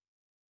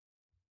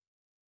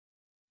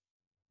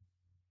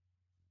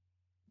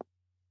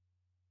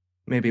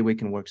 Maybe we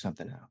can work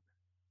something out.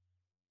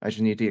 I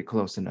just need to get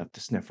close enough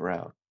to sniff her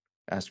out.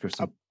 Ask her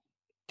some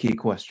key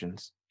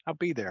questions. I'll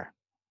be there.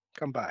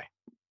 Come by.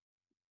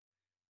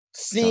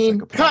 Scene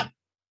like a plan. cut.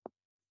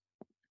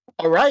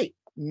 All right,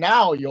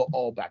 now you're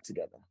all back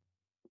together.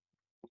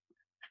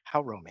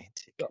 How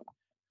romantic.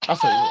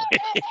 That's what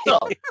it is. So,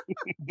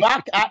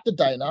 back at the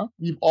diner,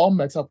 you've all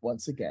met up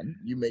once again.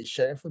 You may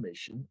share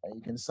information and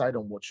you can decide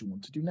on what you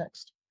want to do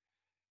next.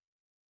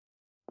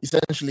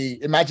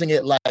 Essentially, imagine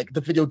it like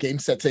the video game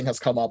setting has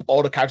come up,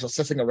 all the characters are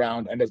sitting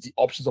around, and there's the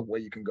options of where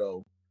you can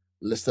go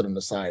listed on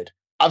the side.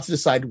 I have to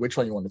decide which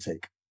one you want to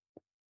take.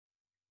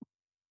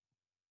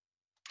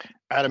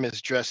 Adam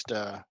is dressed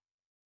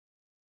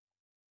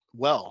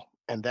well,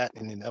 and that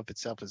in and of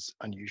itself is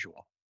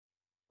unusual.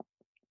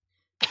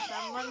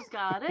 Someone's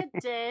got a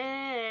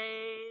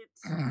date.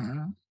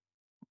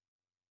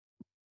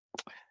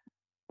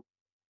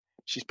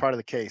 She's part of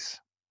the case.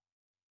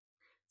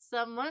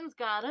 Someone's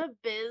got a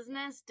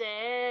business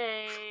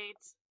date.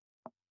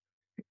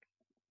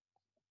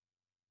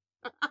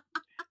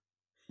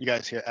 You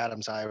guys hear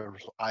Adam's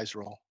eyes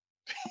roll.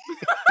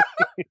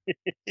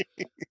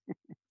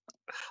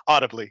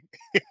 Audibly.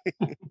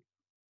 The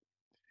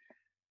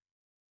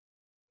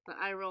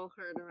eye roll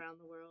heard around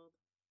the world.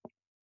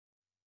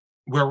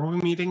 Where were we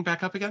meeting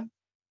back up again?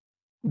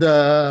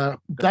 The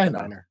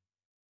diner.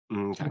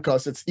 Okay.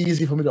 Because it's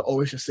easy for me to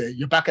always just say,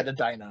 you're back at the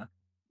diner.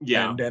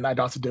 Yeah. And then I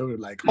don't have to do it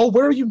like, oh,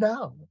 where are you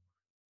now?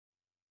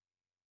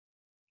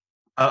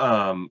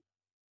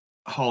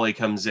 Holly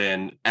comes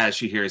in as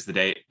she hears the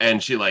date,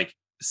 and she like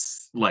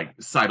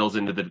sidles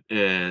into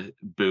the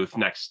booth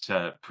next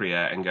to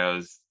Priya and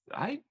goes,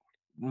 I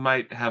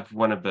might have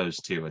one of those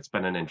too. It's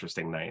been an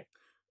interesting night.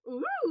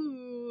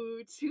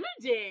 Ooh, 2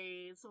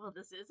 days. Well,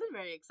 this is a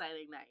very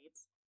exciting night.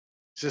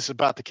 Is this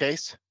about the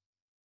case?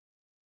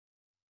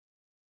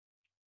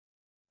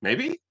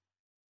 Maybe?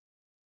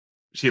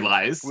 She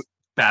lies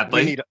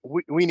badly.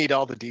 We need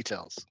all the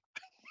details.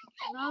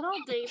 Not all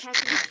dates have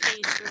to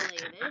be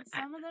case-related.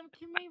 Some of them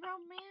can be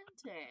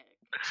romantic.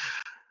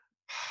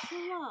 For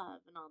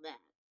love and all that.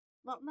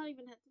 Well, not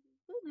even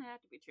doesn't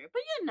have to be true,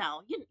 but you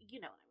know what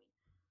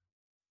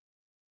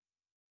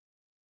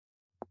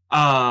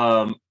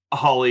I mean.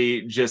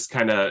 Holly just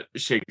kind of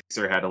shakes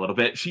her head a little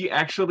bit. She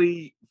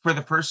actually, for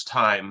the first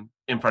time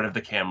in front of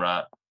the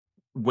camera,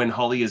 when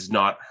Holly is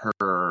not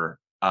her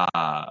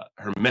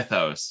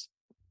mythos,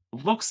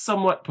 looks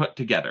somewhat put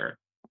together.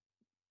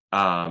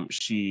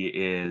 She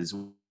is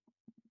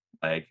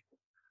like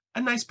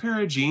a nice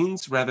pair of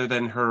jeans rather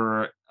than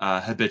her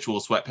habitual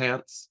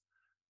sweatpants,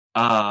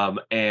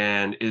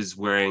 and is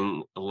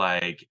wearing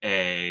like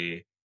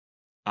a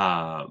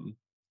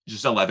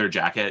just a leather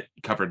jacket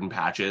covered in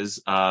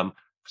patches. For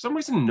some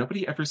reason,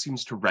 nobody ever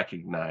seems to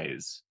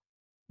recognize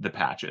the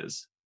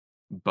patches,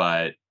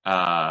 but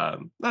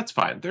that's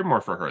fine. They're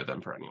more for her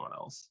than for anyone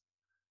else.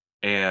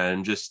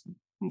 And just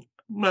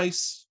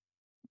nice,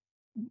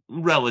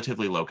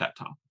 relatively low-cut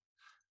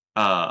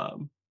top.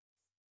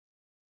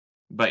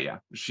 But yeah,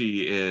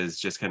 she is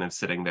just kind of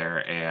sitting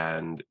there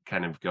and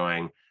kind of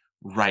going,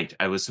 right,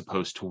 I was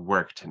supposed to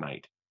work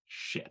tonight.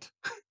 Shit.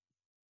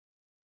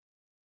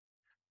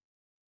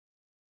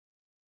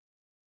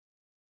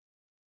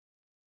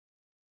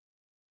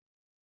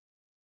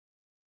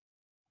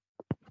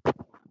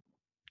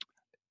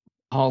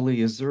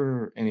 Holly, is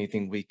there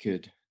anything we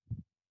could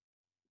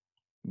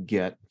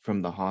get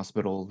from the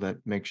hospital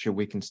that makes sure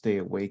we can stay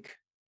awake?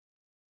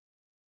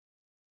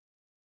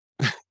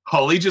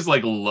 Holly just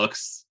like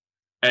looks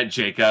at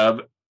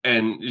Jacob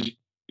and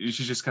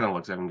she just kind of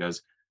looks at him and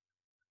goes,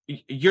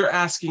 you're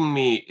asking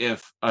me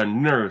if a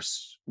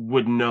nurse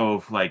would know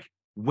of like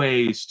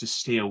ways to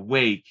stay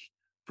awake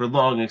for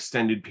long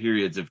extended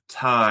periods of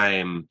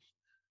time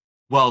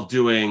while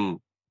doing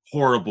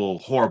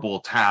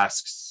horrible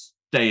tasks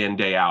day in,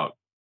 day out.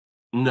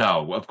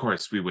 No, of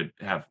course we would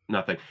have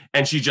nothing.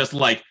 And she just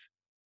like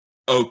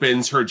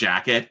opens her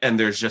jacket and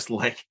there's just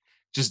like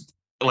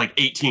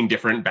 18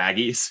 different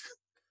baggies.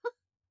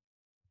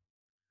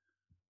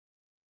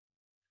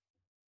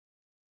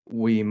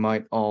 We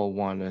might all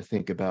want to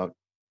think about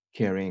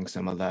carrying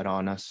some of that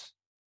on us.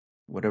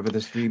 Whatever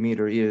this dream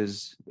eater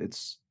is,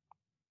 it's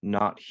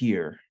not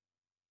here.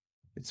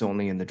 It's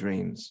only in the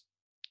dreams.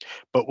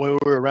 But when we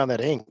were around that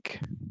ink,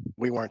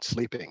 we weren't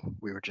sleeping.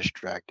 We were just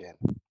dragged in.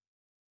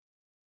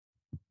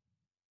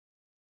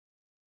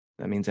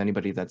 That means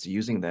anybody that's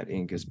using that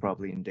ink is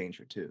probably in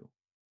danger too.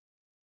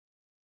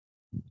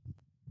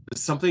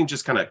 Something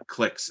just kind of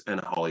clicks in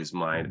Holly's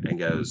mind and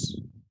goes,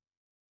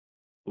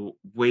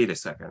 wait a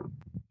second.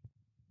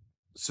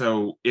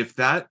 So if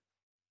that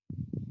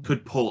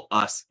could pull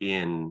us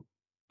in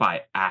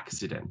by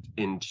accident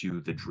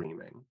into the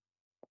dreaming,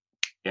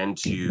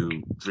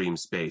 into dream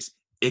space,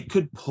 it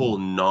could pull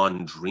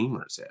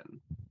non-dreamers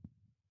in.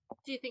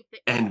 Do you think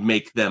that and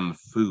make them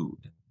food?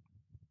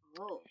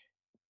 Oh.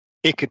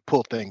 It could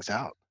pull things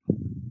out.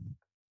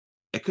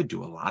 It could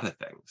do a lot of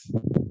things.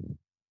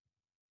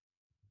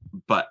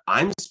 But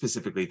I'm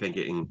specifically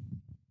thinking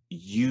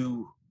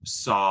you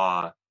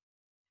saw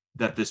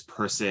that this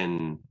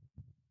person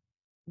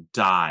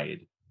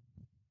died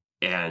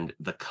and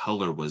the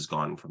color was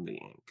gone from the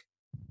ink.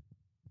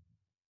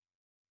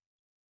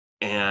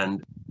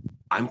 And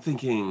I'm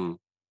thinking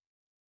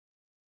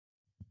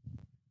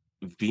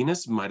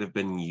Venus might have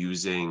been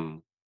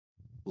using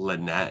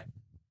Lynette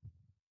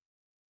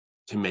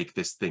to make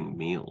this thing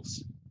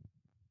meals.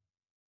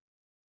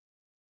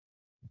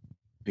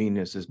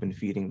 Venus has been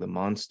feeding the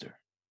monster.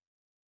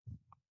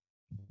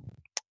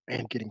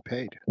 And getting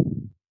paid.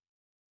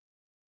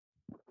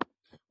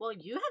 Well,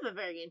 you have a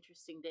very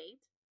interesting date.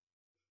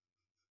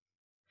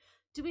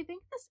 Do we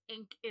think this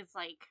ink is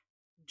like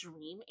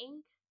dream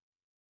ink?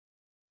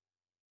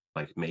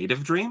 Like made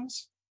of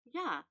dreams?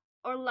 Yeah.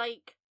 Or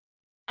like,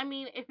 I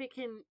mean, if it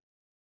can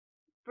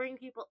bring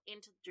people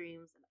into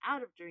dreams and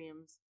out of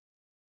dreams,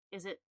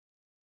 is it,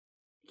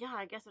 yeah,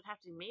 I guess it would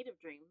have to be made of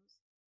dreams.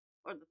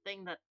 Or the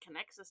thing that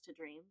connects us to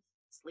dreams.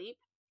 Sleep?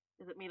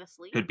 Is it made of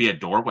sleep? Could be a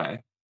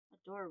doorway.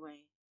 A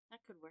doorway. That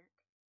could work.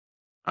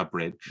 A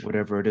bridge.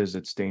 Whatever it is,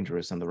 it's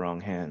dangerous in the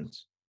wrong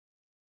hands.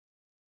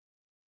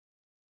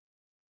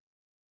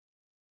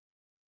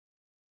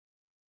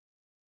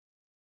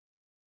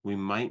 We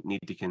might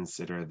need to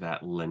consider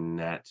that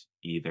Lynette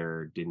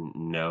either didn't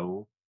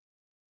know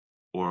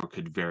or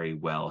could very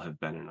well have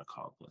been an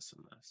accomplice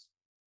in this.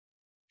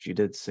 She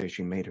did say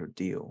she made her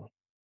deal.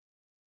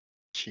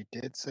 She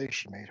did say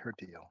she made her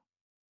deal.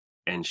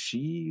 And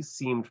she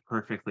seemed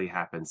perfectly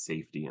happy and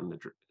safe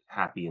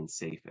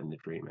in the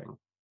dreaming.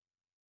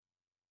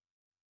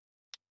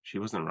 She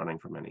wasn't running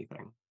from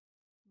anything.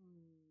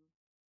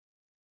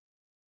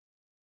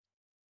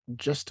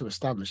 Just to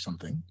establish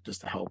something,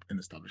 just to help in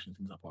establishing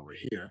things up while we're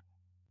here,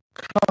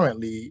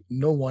 currently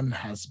no one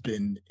has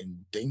been in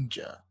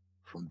danger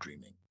from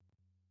dreaming.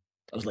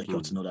 I was like, you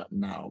ought to know that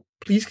now.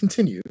 Please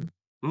continue,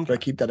 but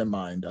keep that in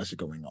mind as you're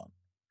going on.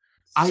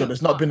 So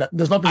there's not been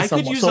I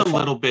could use so a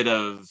little bit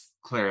of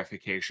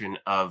clarification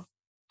of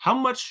how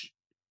much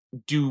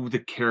do the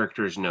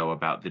characters know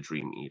about the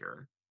Dream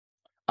Eater?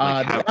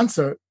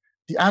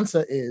 The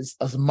answer is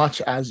as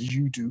much as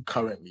you do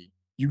currently.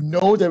 You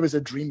know there is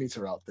a Dream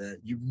Eater out there.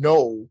 You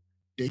know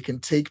they can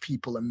take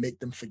people and make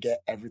them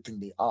forget everything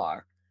they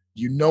are.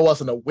 You know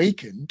as an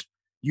awakened,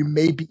 you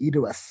may be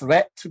either a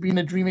threat to being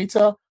a Dream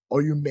Eater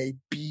or you may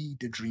be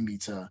the Dream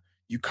Eater.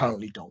 You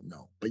currently don't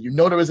know. But you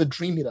know there is a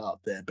Dream Eater out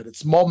there, but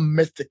it's more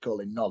mythical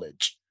in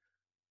knowledge.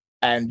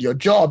 And your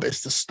job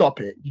is to stop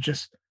it.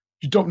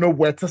 You don't know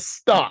where to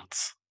start,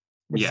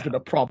 which has been a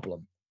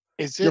problem.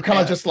 You're kind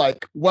of just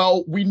like,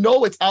 well, we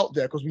know it's out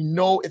there because we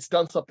know it's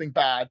done something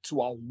bad to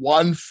our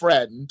one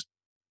friend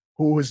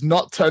who has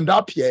not turned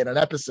up yet in an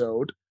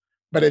episode,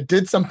 but it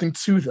did something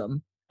to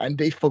them and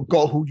they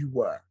forgot who you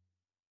were.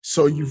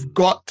 So you've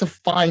got to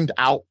find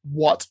out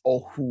what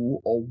or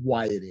who or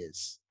why it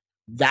is.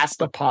 That's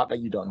the part that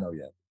you don't know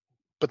yet.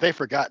 But they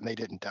forgot and they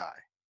didn't die.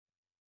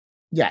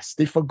 Yes,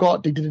 they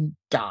forgot they didn't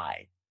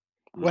die.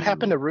 What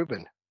happened to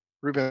Reuben?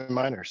 Reuben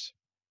Minor.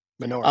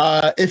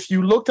 If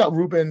you looked at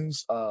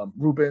Ruben's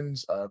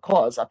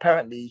cause,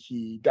 apparently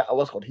he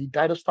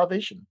died of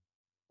starvation.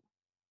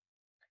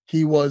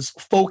 He was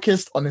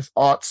focused on his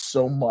art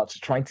so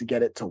much, trying to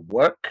get it to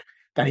work,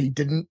 that he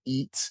didn't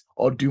eat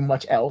or do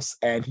much else,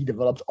 and he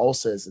developed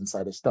ulcers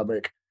inside his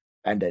stomach,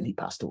 and then he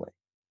passed away.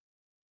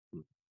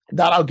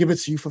 That I'll give it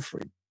to you for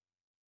free.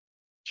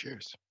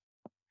 Cheers.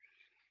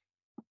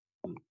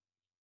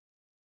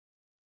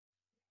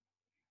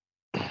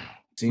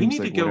 Seems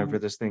like whatever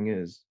this thing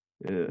is.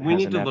 We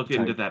need to look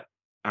into that.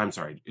 I'm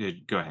sorry.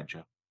 Go ahead,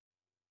 Joe.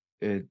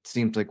 It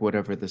seems like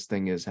whatever this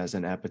thing is has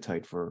an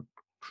appetite for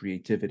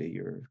creativity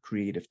or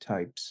creative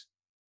types.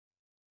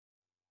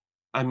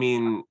 I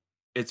mean,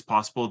 it's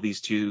possible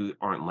these two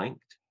aren't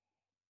linked.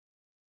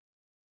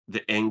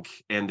 The ink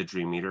and the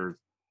Dream Eater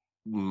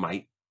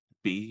might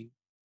be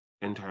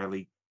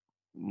entirely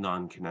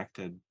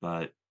non-connected,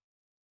 but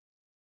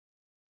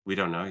we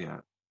don't know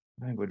yet.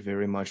 I would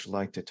very much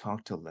like to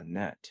talk to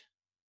Lynette.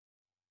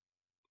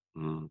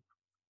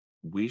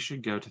 We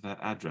should go to that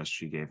address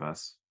she gave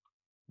us,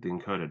 the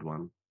encoded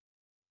one.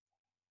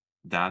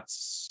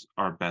 That's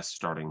our best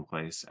starting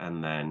place,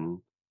 and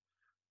then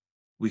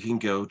we can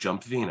go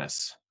jump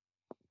Venus.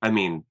 I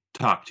mean,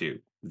 talk to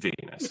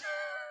Venus.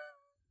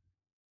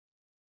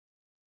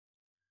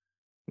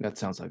 That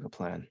sounds like a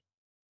plan.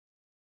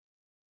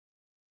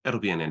 It'll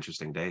be an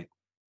interesting date.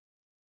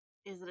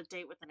 Is it a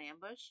date with an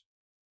ambush?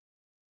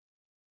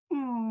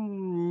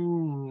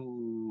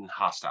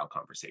 Hostile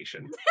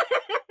conversation.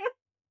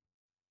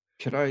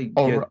 Could I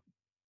get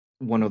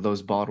one of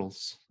those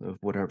bottles of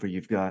whatever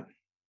you've got?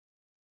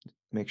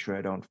 Make sure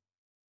I don't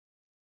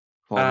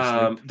fall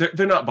asleep.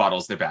 They're not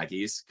bottles, they're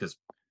baggies, because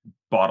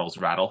bottles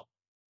rattle.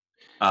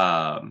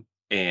 Oh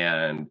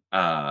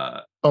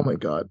my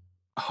God.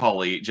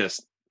 Holly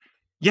just,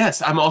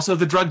 yes, I'm also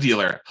the drug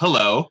dealer.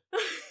 Hello.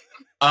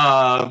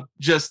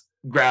 Just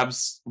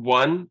grabs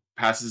one,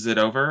 passes it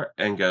over,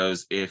 and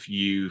goes, if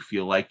you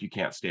feel like you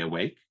can't stay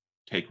awake,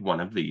 take one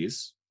of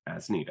these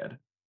as needed.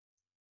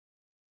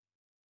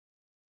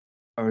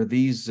 Are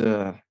these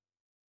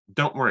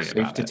don't worry safe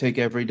about to it. Take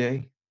every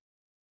day?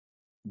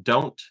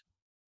 Don't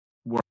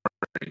worry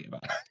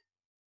about it.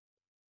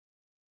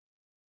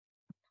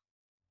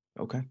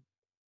 Okay.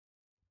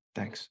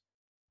 Thanks.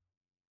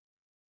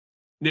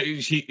 No,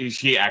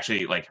 she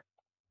actually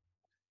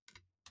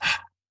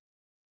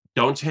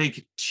don't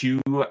take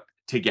two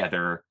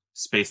together,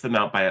 space them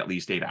out by at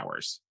least 8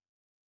 hours.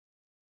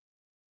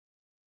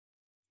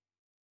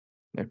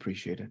 I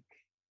appreciate it.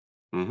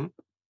 Mm-hmm.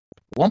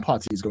 One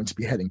party is going to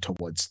be heading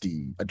towards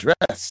the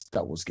address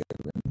that was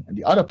given, and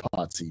the other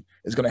party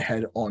is going to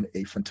head on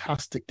a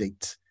fantastic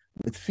date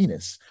with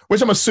Venus,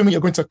 which I'm assuming you're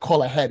going to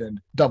call ahead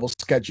and double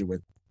schedule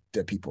with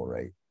the people,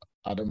 right?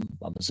 Adam,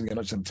 I'm assuming you're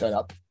not just going to turn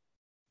up.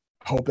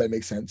 Hope that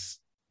makes sense.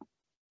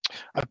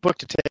 I've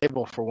booked a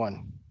table for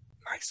one.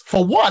 Nice.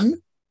 For one?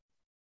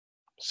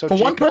 So for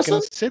one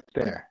person? Can sit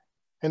there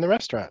in the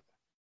restaurant.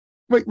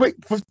 Wait,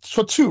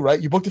 for two,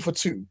 right? You booked it for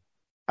two.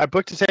 I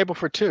booked a table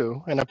for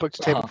two, and I booked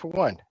a table for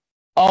one.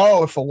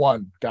 Oh, for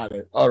one. Got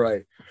it. All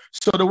right.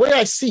 So the way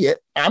I see it,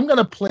 I'm going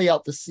to play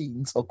out the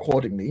scenes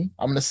accordingly.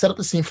 I'm going to set up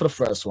the scene for the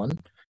first one,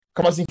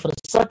 come out scene for the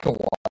second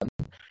one,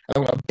 and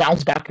I'm going to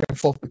bounce back and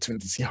forth between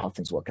to see how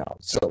things work out.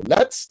 So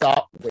let's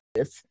start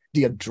with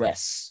the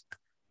address.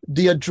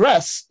 The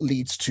address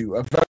leads to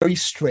a very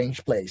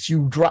strange place.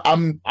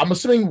 I'm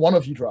assuming one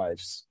of you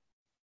drives.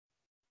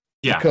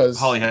 Yeah, because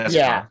Holly has a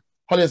car.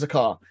 Holly has a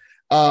car.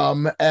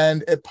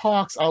 And it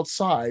parks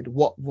outside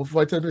what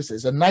this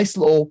is, a nice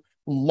little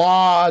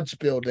large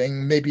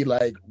building, maybe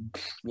like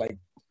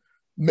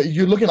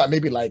you're looking at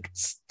maybe like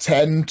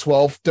 10,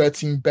 12,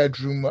 13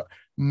 bedroom,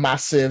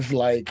 massive,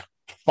 like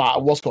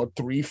what's called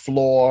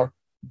 3-floor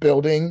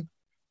building.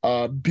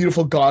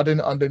 Beautiful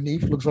garden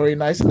underneath, looks very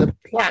nice. And the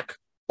plaque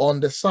on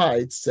the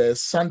side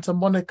says Santa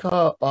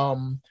Monica, not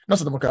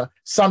Santa Monica,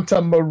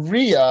 Santa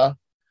Maria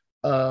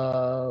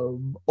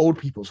Old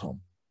People's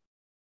Home.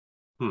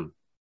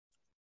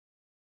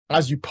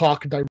 As you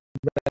park directly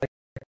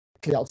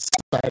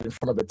outside in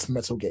front of its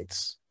metal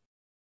gates.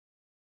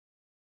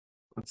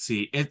 Let's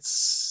see.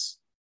 It's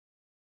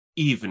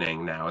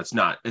evening now. It's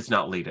not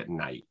late at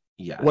night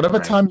yet. Whatever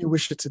time you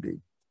wish it to be.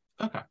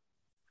 Okay.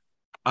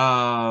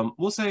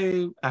 We'll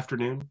say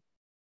afternoon.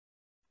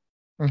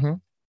 Mm-hmm.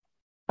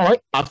 All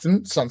right.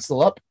 Afternoon. Sun's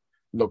still up.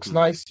 Looks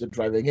nice. You're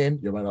driving in.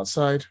 You're right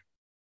outside.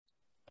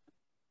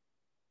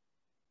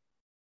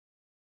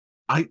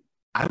 I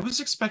was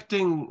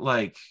expecting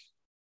like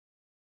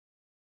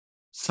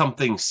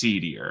something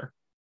seedier,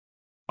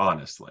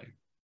 honestly.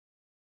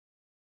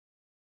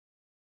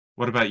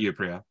 What about you,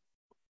 Priya?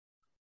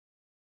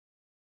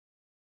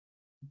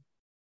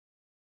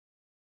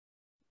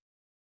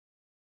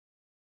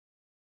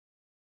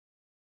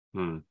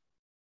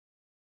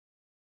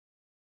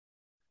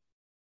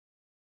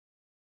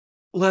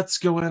 let's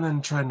go in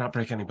and try and not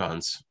break any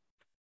bones.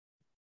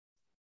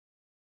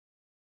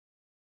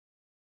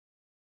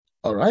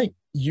 All right.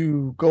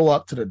 You go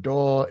up to the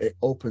door, it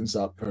opens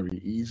up very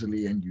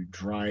easily, and you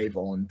drive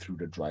on through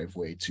the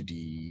driveway to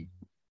the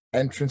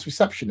entrance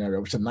reception area,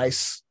 which is a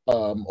nice,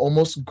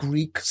 almost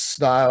Greek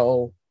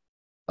style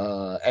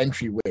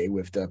entryway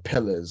with the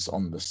pillars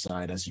on the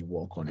side as you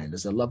walk on in.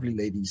 There's a lovely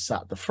lady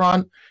sat at the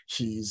front.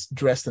 She's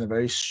dressed in a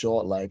very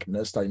short, like,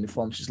 nurse style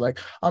uniform. She's like,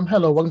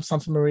 hello, welcome to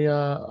Santa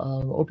Maria.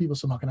 Old people,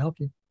 so how can I help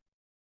you?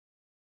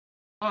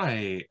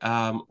 Hi,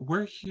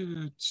 we're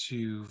here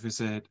to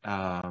visit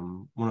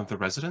one of the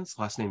residents,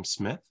 last name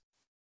Smith.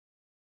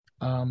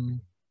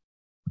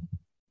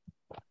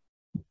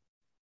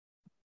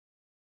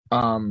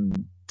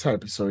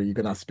 Terribly sorry, you're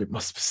gonna have to be more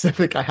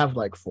specific. I have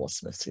like 4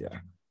 Smiths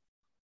here.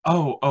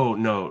 Oh,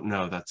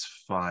 no, that's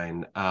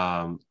fine.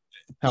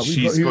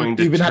 She's going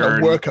to even had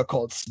a worker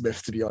called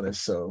Smith, to be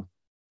honest, so.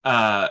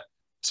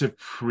 To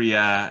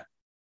Priya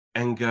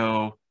and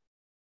go,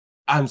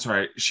 I'm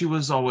sorry, she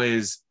was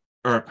always,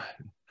 or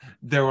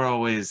there were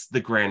always the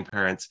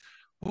grandparents.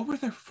 What were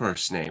their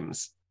first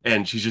names?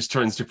 And she just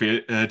turns to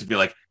be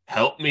like,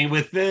 help me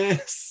with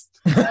this.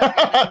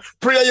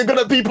 Priya, you're good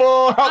at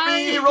people. Help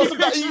me. Roll some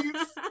dice.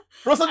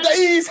 Roll some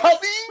dice.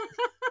 Help me.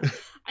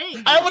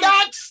 I have an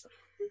axe.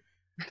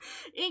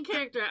 In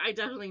character, I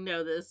definitely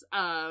know this.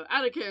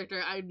 Out of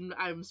character,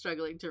 I'm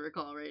struggling to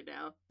recall right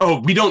now. Oh,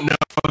 we don't know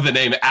the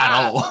name at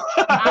all.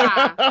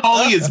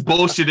 Holly is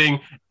bullshitting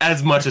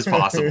as much as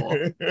possible.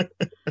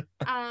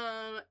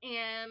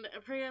 And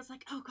Priya's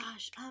like, oh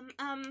gosh,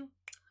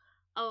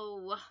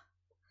 oh,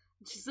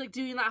 she's like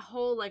doing that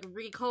whole like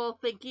recall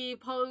thinky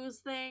pose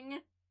thing.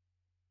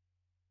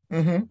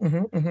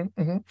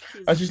 And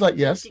she's like,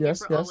 yes.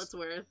 All it's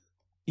worth.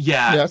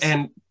 Yeah, yes.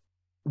 And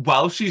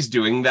while she's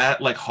doing that,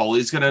 like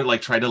Holly's gonna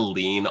like try to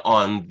lean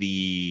on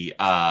the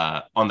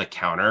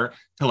counter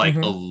to like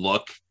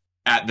look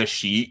at the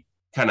sheet,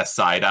 kind of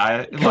side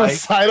eye,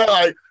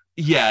 like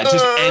yeah,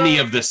 just any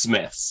of the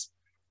Smiths.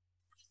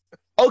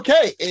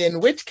 Okay, in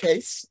which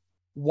case,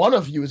 one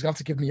of you is going to have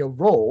to give me a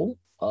roll.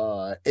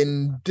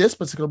 In this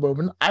particular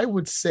moment, I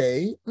would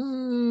say,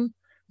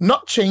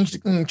 not change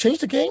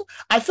the game.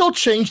 I feel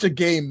change the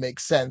game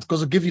makes sense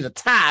because it'll give you the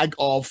tag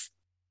of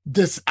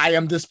this. I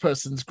am this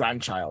person's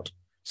grandchild.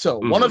 So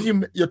one of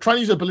you, you're trying to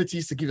use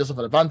abilities to give yourself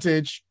an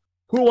advantage.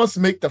 Who wants to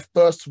make the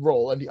first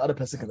roll, and the other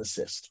person can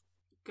assist?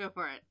 Go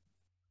for it.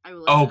 I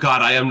will. Oh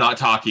God, I am not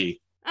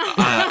talky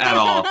at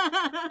all.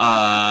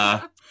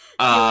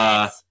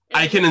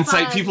 I can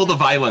incite people to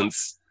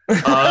violence.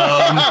 Look,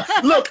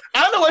 I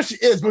don't know where she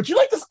is, but would you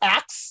like this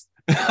axe?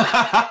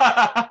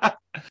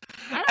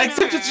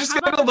 Except it's just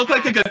gonna look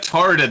like a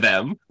guitar to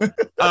them.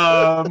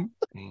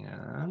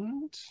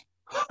 And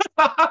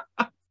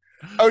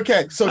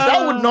okay, so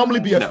that would normally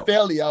be a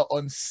failure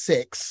on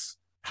 6.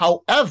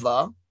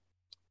 However,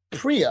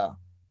 Priya,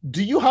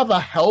 do you have a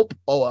help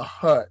or a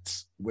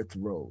hurt with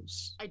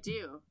Rose? I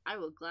do. I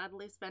will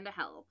gladly spend a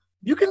help.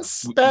 You can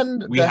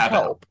spend the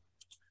help,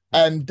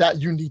 and that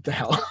you need the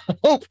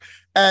help.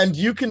 And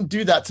you can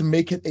do that to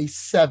make it a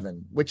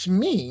 7, which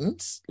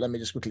means, let me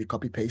just quickly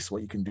copy paste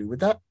what you can do with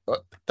that.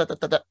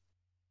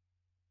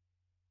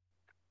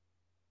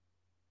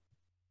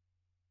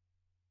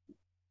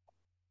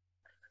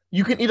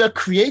 You can either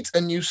create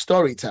a new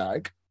story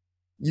tag,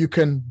 you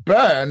can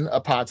burn a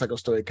power tag or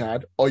story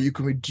card, or you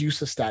can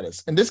reduce a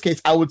status. In this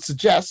case, I would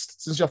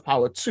suggest, since you have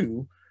power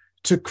 2,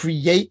 to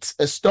create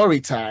a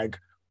story tag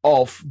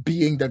of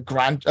being the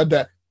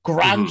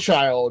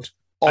grandchild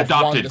of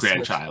adopted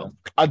grandchild.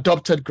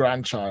 Adopted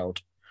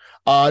grandchild.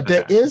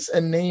 There is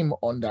a name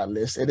on that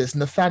list. It is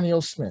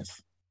Nathaniel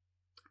Smith.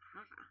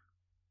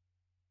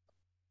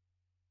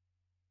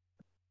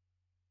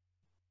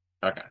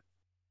 Okay.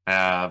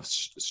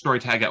 Story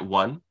tag at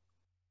 1.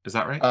 Is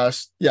that right?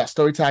 Yeah,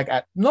 story tag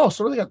at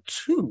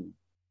 2.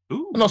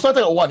 Ooh. No, story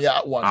tag at 1. Yeah,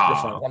 at 1. You're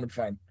fine. 1 is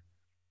fine.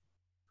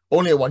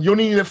 Only at 1. You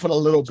only need it for a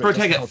little bit. Story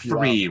tag at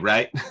 3,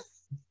 right?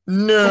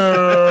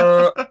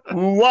 No,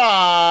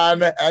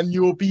 1, and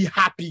you'll be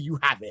happy you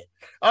have it.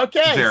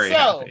 Okay, very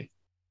happy.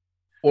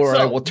 Or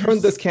I will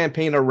turn this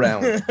campaign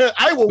around.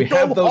 I will. We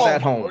have those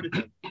at home.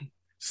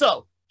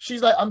 So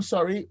she's like, "I'm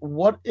sorry.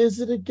 What is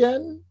it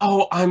again?"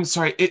 Oh, I'm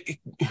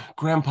sorry.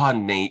 Grandpa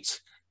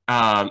Nate,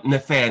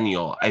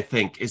 Nathaniel, I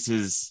think is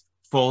his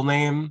full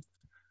name.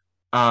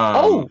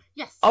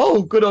 Yes.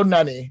 Oh, good old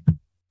nanny.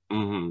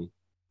 Mm-hmm.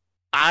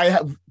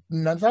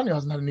 Nathaniel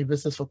hasn't had any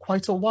visitors for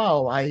quite a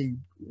while. I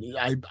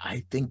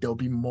think they'll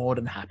be more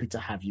than happy to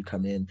have you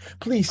come in.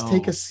 Please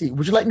take a seat.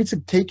 Would you like me to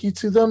take you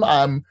to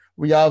them?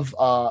 We have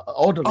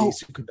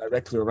orderlies who can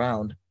direct you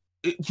around.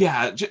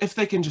 Yeah, if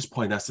they can just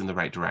point us in the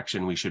right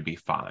direction, we should be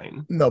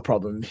fine. No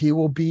problem. He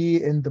will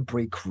be in the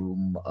break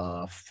room,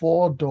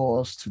 4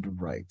 doors to the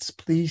right.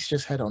 Please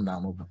just head on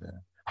down over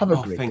there. Have a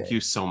great day. Thank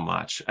you so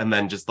much. And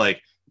then just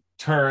like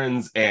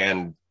turns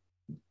and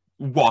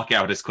walk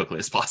out as quickly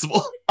as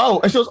possible.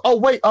 And she goes,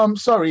 wait,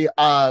 sorry,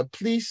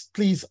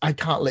 please, I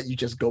can't let you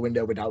just go in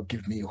there without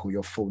giving me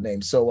your full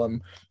name. So,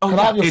 can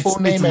I have your full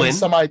name and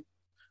some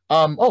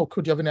Oh,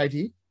 could you have an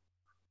ID?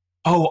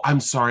 Oh, I'm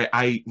sorry.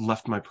 I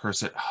left my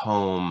purse at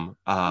home.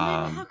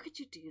 Man, how could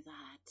you do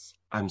that?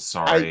 I'm I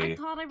sorry.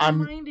 thought I I'm-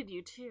 reminded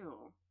you too.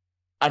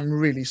 I'm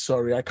really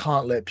sorry. I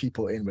can't let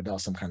people in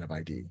without some kind of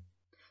ID.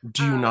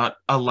 Do you not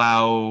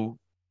allow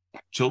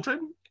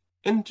children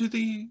into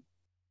the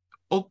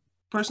old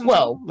person's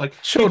Well, home? Like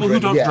people children, who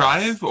don't yes.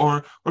 drive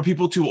or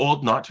people too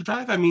old not to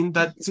drive? I mean,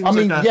 that seems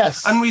like a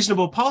yes.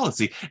 unreasonable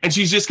policy. And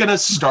she's just gonna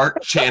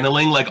start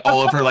channeling like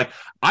all of her like,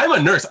 I'm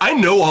a nurse. I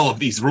know all of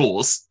these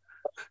rules.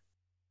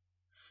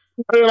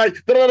 They're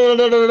like,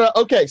 no.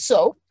 Okay,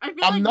 so I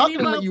feel I'm like not gonna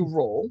meanwhile, let you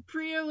roll.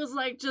 Priya was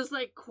like just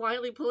like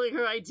quietly pulling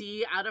her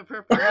ID out of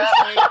her purse,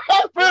 like,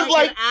 First,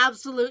 like an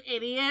absolute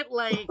idiot.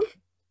 Like,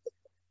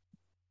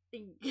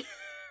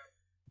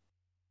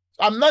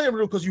 I'm not gonna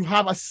roll because you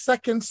have a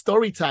second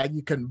story tag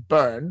you can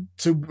burn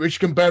which you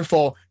can burn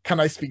for. Can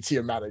I speak to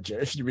your manager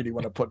if you really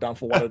want to put down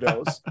for one of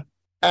those?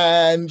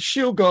 And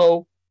she'll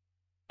go.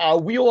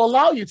 We will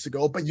allow you to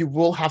go, but you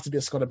will have to be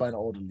escorted by an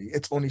orderly.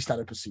 It's only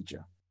standard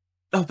procedure.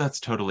 Oh, that's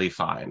totally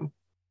fine.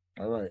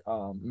 All right.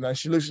 Now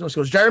she looks and she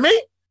goes, Jeremy,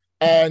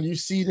 and you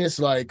see this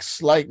like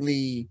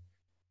slightly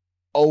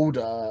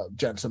older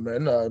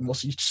gentleman,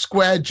 mostly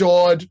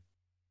square-jawed,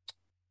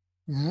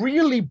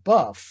 really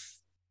buff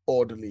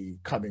orderly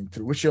coming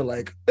through, which you're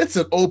like, it's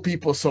an old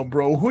people song,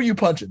 bro. Who you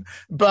punching?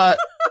 But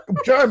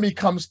Jeremy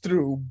comes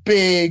through,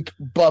 big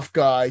buff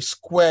guy,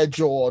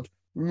 square-jawed,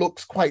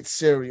 looks quite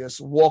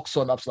serious, walks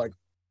on up, like,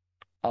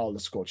 I'll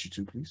escort you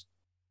too, please.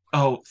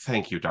 Oh,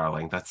 thank you,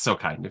 darling. That's so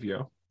kind of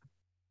you.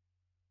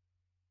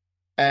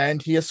 And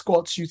he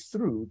escorts you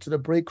through to the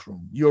break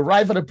room. You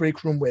arrive at a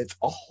break room with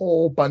a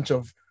whole bunch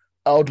of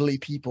elderly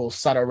people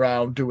sat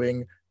around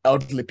doing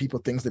elderly people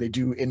things that they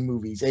do in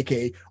movies,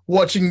 aka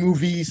watching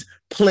movies,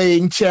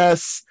 playing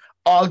chess,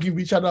 arguing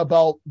with each other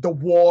about the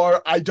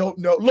war. I don't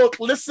know. Look,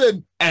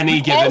 listen.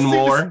 Any given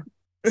war.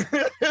 This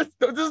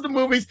is the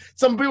movies.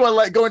 Some people are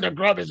like going to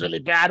grub is really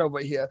bad over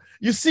here.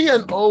 You see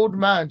an old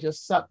man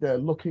just sat there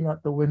looking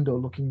at the window,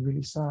 looking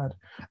really sad.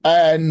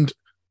 And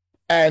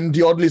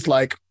the orderly's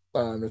like,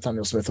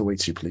 Nathaniel Smith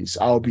awaits you, please.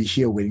 I'll be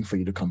here waiting for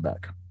you to come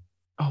back.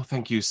 Oh,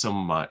 thank you so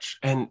much.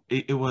 And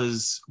it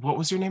was, what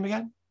was your name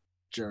again?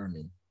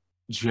 Jeremy.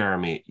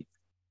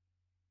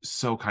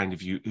 So kind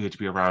of you to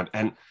be around.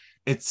 And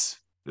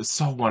it's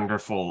so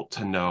wonderful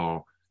to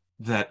know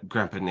that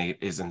Grandpa Nate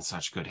is in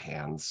such good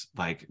hands.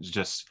 Like,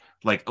 just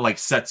like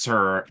sets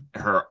her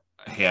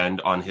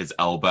hand on his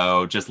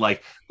elbow, just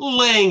like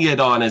laying it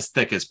on as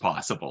thick as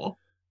possible.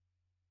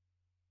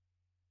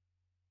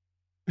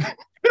 For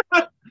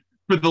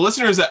the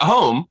listeners at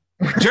home,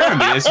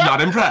 Jeremy is not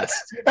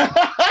impressed.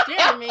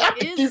 Jeremy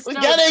is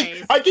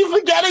I keep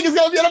forgetting it's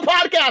gonna be on a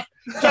podcast.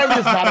 Jeremy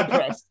is not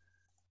impressed.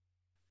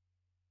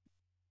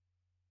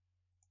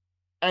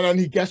 And then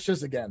he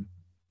gestures again.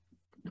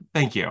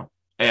 Thank you.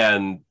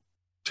 And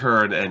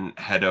turn and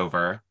head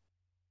over.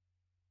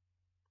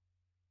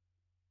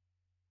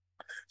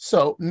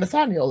 So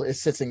Nathaniel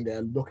is sitting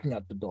there looking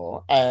at the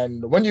door,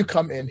 and when you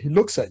come in, he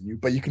looks at you,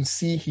 but you can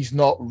see he's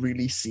not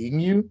really seeing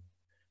you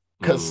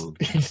because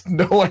he's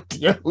no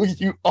idea who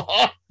you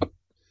are.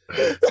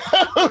 You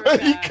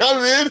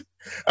come in,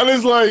 and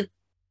it's like,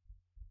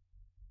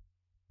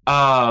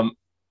 how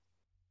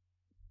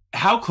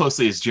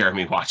closely is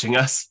Jeremy watching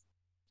us?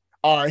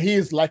 He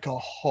is like a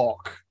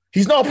hawk.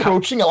 He's not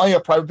approaching, allowing a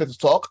private bit to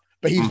talk,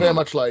 but he's very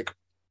much like,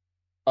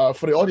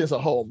 for the audience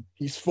at home,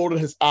 he's folded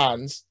his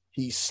hands,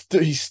 he's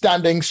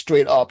standing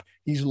straight up,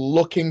 he's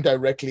looking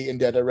directly in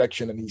their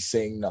direction, and he's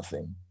saying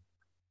nothing.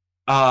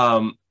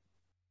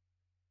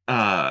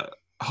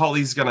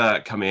 Holly's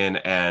gonna come in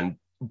and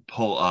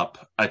pull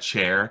up a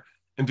chair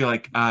and be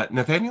like,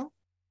 Nathaniel?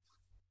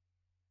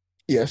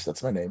 Yes,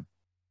 that's my name.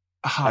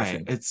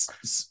 Hi, it's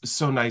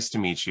so nice to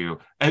meet you.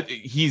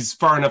 He's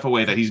far enough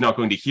away that he's not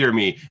going to hear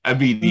me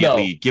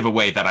immediately give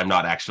away that I'm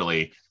not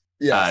actually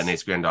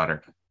Nate's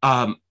granddaughter.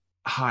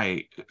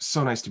 Hi,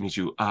 so nice to meet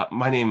you.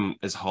 My name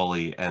is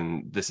Holly,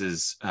 and this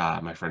is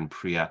my friend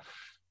Priya.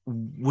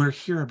 We're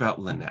here about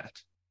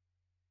Lynette.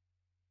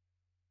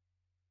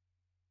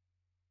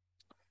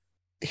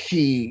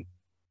 He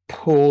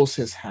pulls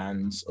his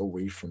hands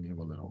away from you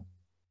a little,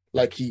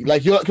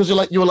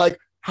 you're like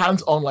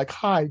hands on, like,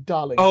 hi,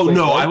 darling. Oh, wait,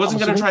 no, I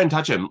wasn't going to try and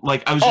touch him.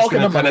 Like, I was just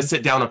going to kind of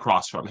sit down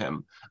across from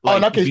him.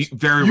 Like,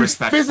 very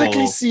respectful. You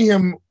physically see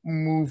him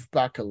move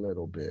back a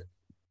little bit,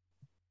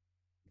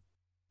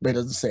 but he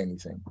doesn't say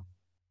anything.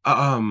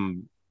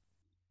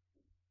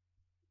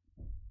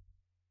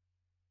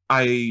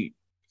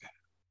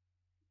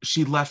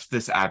 She left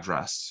this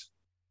address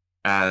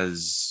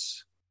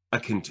as a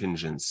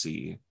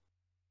contingency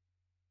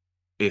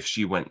if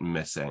she went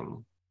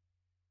missing,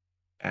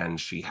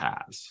 and she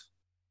has.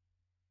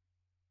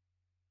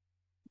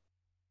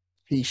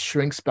 He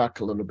shrinks back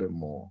a little bit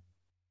more.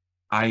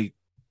 I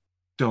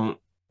don't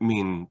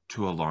mean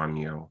to alarm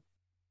you.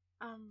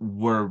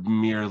 We're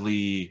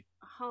merely...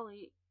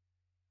 Holly,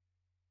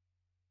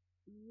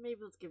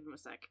 maybe let's give him a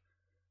sec.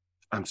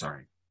 I'm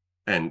sorry.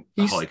 And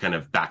Holly kind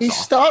of backs off. He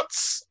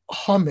starts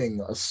humming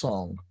a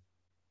song.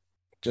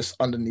 just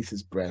underneath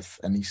his breath,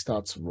 and he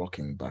starts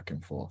rocking back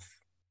and forth.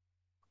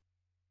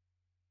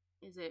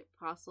 Is it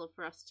possible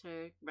for us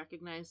to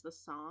recognize the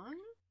song?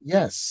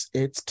 Yes,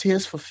 it's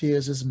Tears for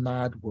Fears'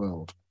 Mad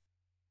World.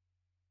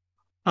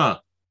 Huh.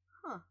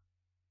 Huh.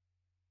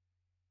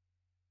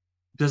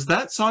 Does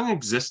that song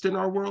exist in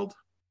our world?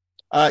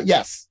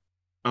 Yes,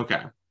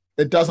 Okay.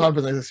 it does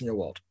 100% exist in your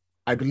world.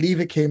 I believe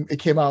it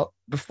came out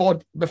before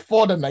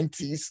the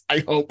 90s. I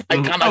hope. I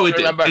cannot Oh, it did.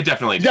 remember. It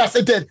definitely did. Yes,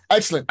 it did.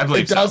 Excellent. I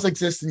believe it does so.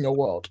 exist in your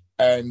world,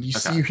 and you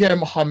Okay. you hear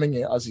him humming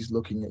it as he's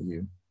looking at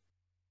you,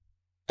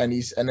 and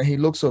then he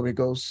looks over. He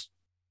goes,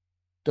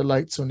 "The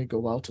lights only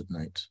go out at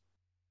night,"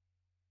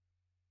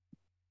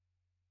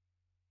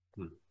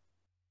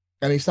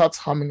 and he starts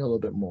humming a little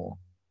bit more.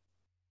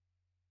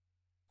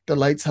 The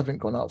lights haven't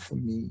gone out for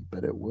me,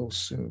 but it will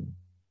soon.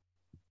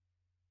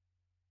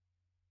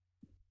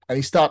 And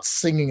he starts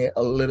singing it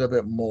a little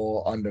bit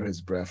more under his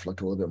breath,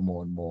 like a little bit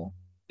more and more.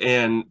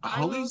 And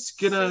I will Holly's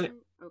gonna.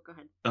 sing- Oh, go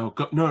ahead.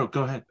 Oh, no,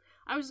 go ahead.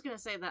 I was just gonna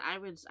say that I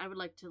would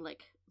like to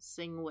like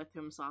sing with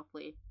him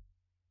softly.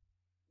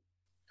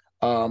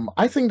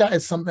 I think that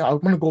is something I'm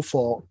going to go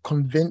for.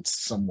 Convince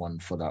someone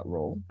for that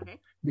role. Okay.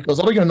 Because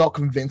although you're not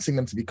convincing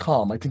him to be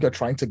calm, I think you're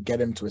trying to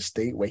get him to a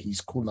state where he's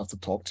cool enough to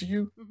talk to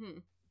you. Mm-hmm.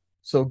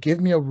 So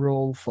give me a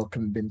role for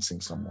convincing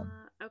someone.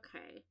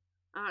 Okay.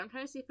 I'm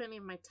trying to see if any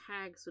of my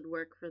tags would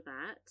work for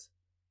that.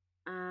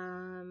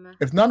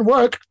 If none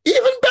work,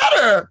 even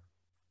better.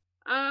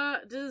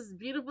 Does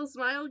Beautiful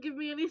Smile give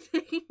me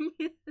anything?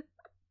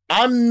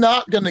 I'm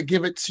not going to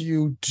give it to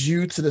you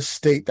due to the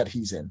state that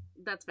he's in.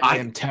 That's fair. I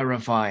am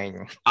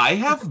terrifying. I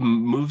have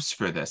moves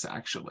for this,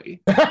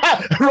 actually.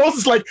 Rose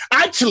is like,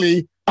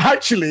 actually,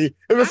 if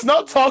it's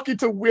not talking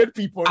to weird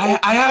people. I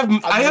have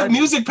ready.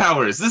 music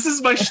powers. This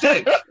is my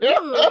shtick.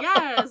 Ooh,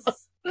 yes.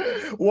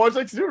 What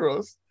would you do,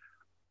 Rose?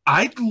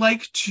 I'd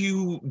like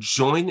to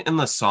join in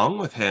the song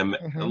with him,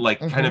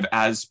 kind of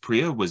as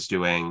Priya was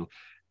doing.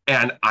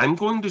 And I'm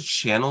going to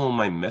channel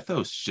my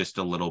mythos just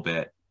a little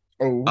bit.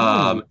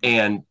 Oh.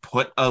 And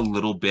put a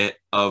little bit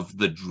of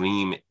the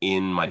dream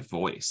in my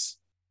voice.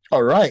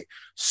 All right.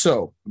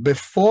 So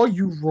before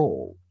you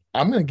roll,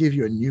 I'm going to give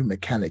you a new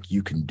mechanic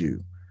you can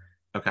do.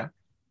 Okay.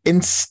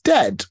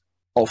 Instead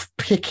of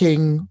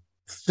picking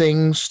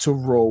things to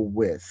roll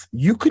with,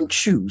 you can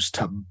choose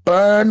to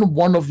burn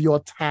one of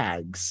your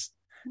tags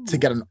to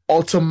get an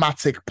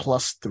automatic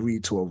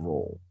 +3 to a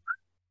roll.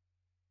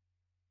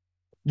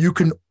 You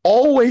can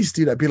always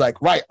do that. Be like,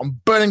 right,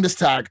 I'm burning this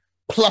tag,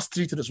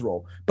 +3 to this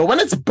roll. But when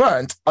it's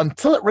burnt,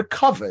 until it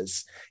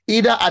recovers,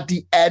 either at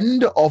the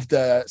end of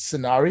the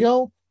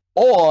scenario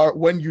or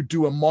when you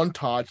do a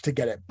montage to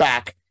get it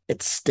back,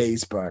 it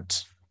stays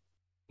burnt.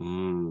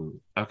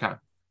 Okay.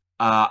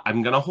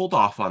 I'm going to hold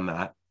off on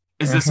that.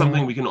 Is this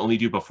something we can only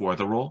do before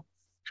the roll?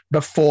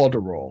 Before the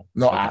roll,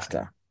 not Okay.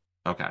 after.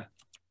 Okay.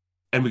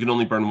 And we can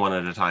only burn one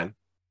at a time?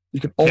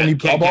 You can only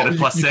Can't get a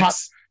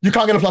 +6? You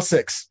can't get a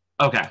 +6.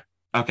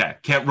 Okay.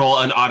 Can't roll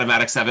an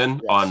automatic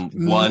 7 on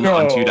 1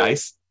 on 2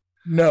 dice?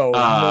 No.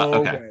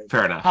 Okay. Way.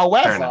 Fair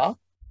enough.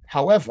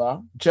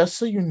 However, just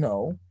so you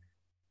know,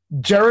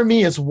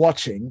 Jeremy is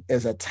watching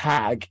as a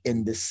tag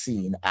in this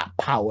scene at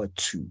power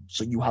 2.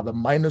 So you have a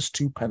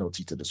 -2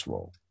 penalty to this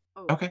roll.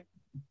 Oh. Okay.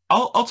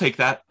 I'll take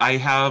that. I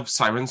have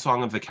Siren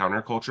Song of the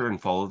Counterculture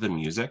and Follow the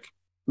Music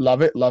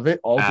Love it.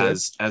 All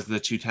as the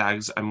 2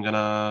 tags I'm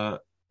gonna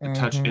good.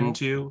 touch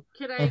into.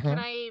 Can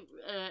I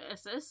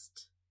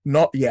assist?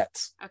 Not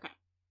yet. Okay.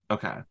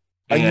 Okay.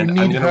 And you I'm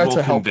need gonna her roll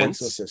to help convince.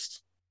 to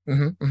assist.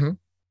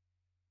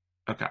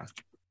 Okay.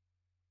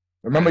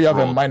 Remember, I've you have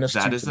a rolled- -2.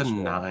 That to is a this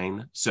roll.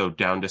 9, so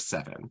down to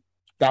 7.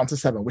 Down to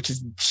 7, which is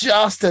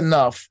just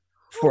enough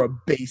for a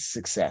base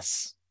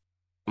success.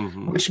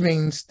 Mhm. Which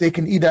means you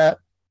can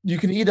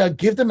either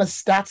give them a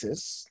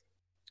status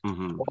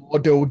Mhm. or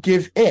they'll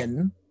give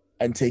in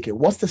and take it.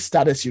 What's the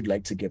status you'd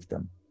like to give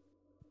them?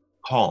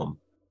 Calm.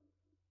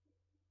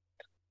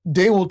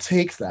 They will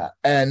take that.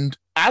 And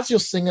as you're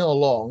singing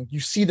along, you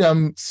see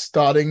them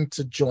starting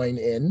to join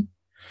in.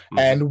 Mhm.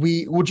 And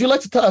would you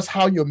like to tell us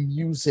how your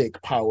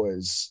music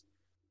powers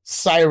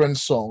Siren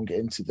Song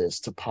into this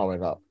to power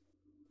it up?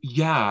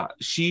 Yeah,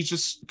 she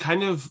just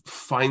kind of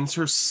finds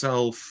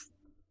herself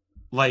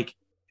like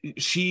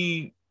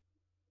she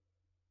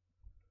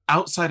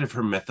outside of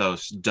her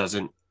mythos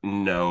doesn't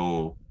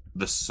know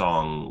the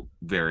song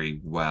very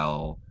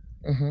well.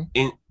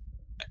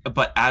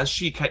 But as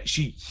she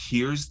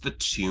hears the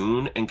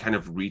tune and kind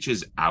of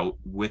reaches out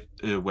with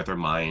her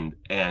mind,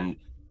 and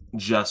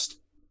just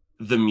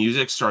the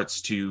music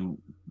starts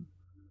to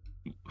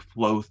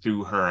flow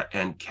through her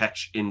and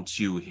catch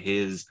into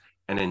his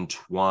and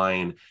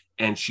entwine,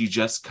 and she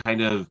just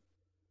kind of,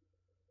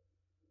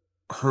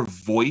 her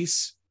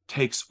voice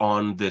takes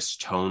on this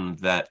tone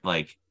that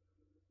like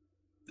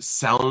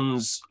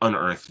sounds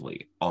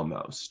unearthly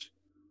almost,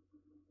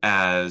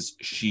 as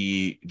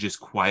she just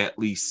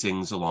quietly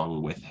sings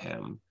along with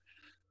him.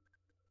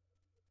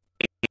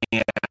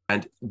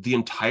 And the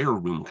entire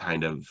room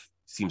kind of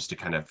seems to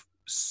kind of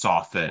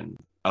soften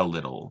a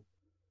little.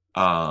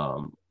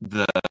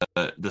 The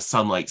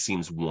sunlight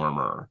seems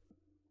warmer.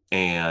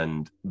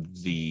 and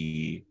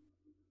the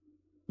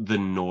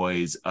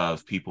noise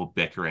of people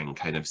bickering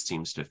kind of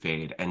seems to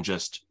fade, and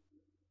just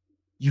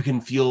you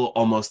can feel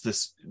almost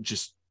this,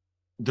 just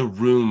the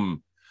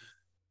room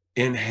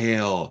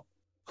inhale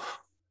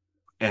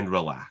and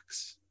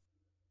relax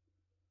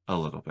a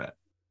little bit.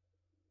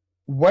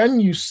 When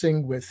you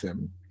sing with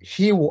him,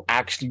 he will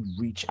actually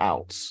reach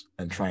out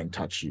and try and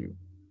touch you.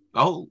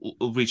 I'll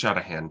reach out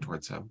a hand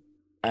towards him.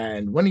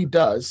 And when he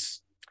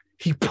does,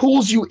 he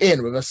pulls you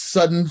in with a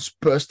sudden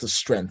burst of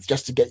strength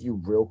just to get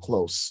you real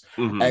close.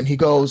 Mm-hmm. And he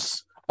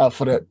goes,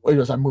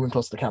 I'm moving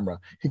close to the camera.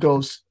 He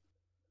goes,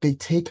 they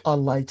take our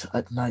light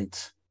at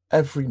night,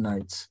 every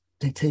night.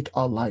 They take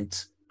our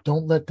light.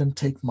 Don't let them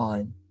take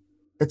mine.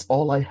 It's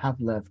all I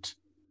have left.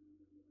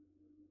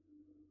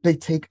 They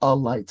take our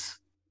light,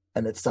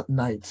 and it's at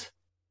night,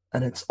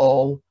 and it's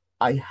all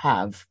I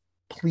have.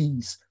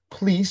 Please,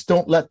 please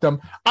don't let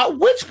them. At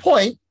which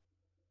point,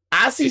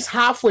 as he's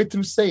halfway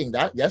through saying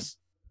that, yes?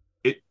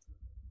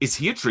 Is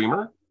he a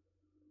dreamer?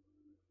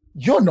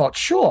 You're not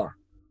sure.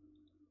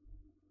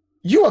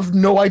 You have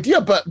no idea,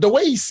 but the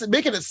way he's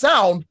making it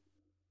sound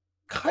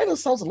kind of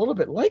sounds a little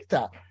bit like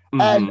that.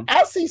 Mm-hmm. And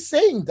as he's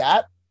saying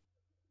that,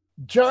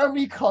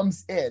 Jeremy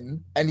comes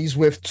in and he's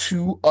with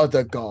two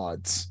other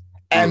guards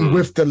and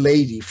with the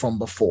lady from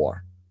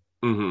before.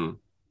 Mm-hmm.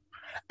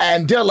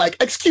 And they're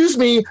like, excuse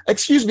me,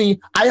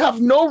 I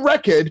have no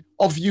record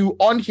of you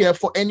on here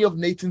for any of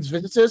Nathan's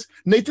visitors.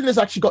 Nathan has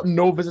actually got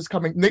no visits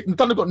coming. Nathan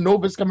got no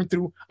visits coming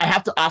through. I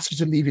have to ask you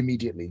to leave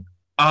immediately.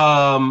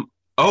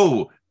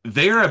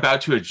 They're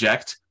about to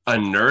eject a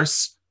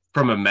nurse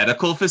from a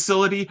medical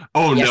facility?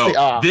 Oh, yes,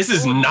 no, this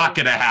is not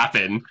going to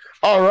happen.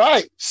 All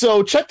right,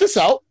 so check this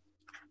out.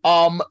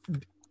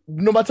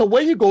 No matter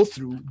where you go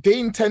through, they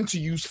intend to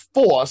use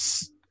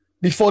force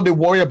before they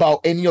worry about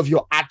any of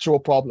your actual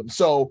problems.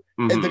 So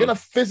they're going to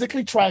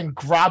physically try and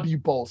grab you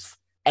both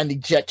and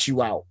eject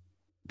you out.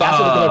 That's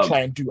what they're going to try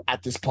and do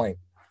at this point.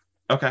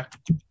 Okay.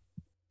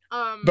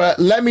 But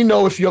let me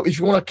know if you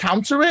want to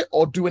counter it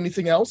or do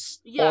anything else,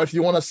 or if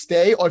you want to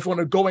stay, or if you want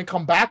to go and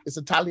come back. It's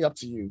entirely up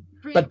to you.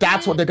 But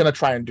that's what they're gonna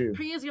try and do.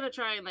 Priya's gonna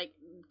try and like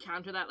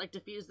counter that, like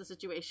diffuse the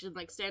situation,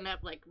 like stand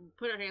up, like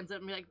put her hands up,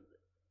 and be like,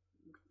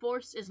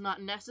 "Force is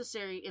not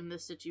necessary in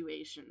this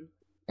situation.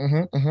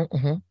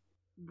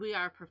 We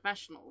are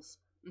professionals."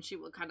 And she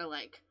will kind of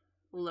like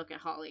look at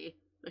Holly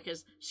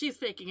because she's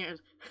faking it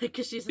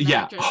because she's an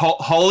actress.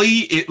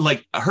 Holly,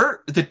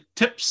 the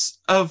tips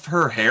of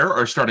her hair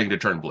are starting to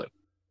turn blue.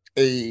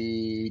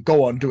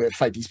 Go on, do it.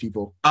 Fight these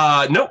people.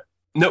 No.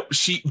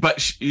 She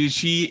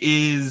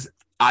is.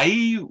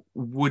 I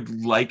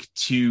would like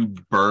to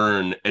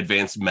burn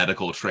advanced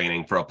medical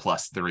training for a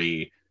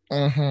 +3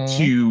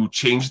 to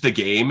change the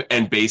game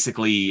and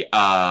basically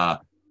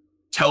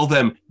tell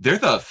them they're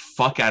the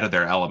fuck out of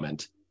their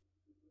element.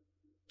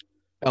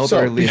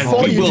 Elderly, and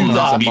we will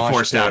not be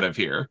forced out of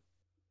here.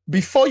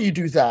 Before you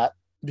do that,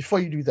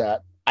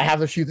 I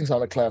have a few things I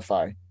want to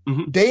clarify.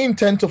 They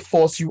intend to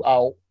force you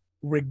out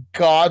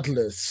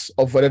regardless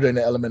of whether they're in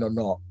the element or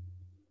not.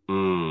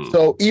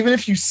 So even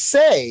if you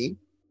say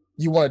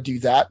you want to do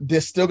that,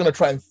 they're still going to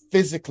try and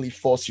physically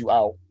force you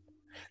out.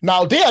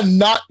 Now, they are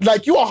not,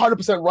 like, you are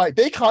 100% right.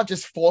 They can't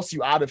just force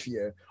you out of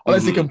here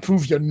unless they can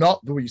prove you're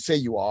not the way you say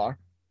you are.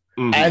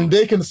 And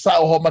they can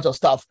cite a whole bunch of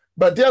stuff.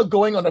 But they're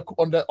going on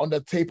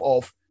the tape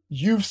of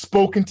you've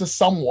spoken to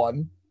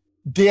someone,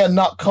 they are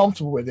not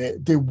comfortable with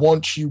it, they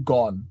want you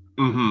gone.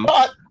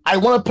 But I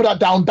want to put that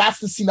down. That's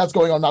the scene that's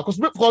going on now.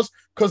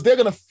 Because they're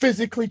going to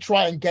physically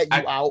try and get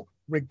you out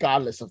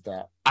regardless of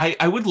that.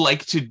 I would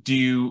like to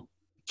do...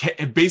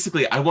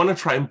 Basically, I want to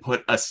try and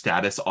put a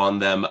status on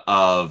them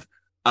of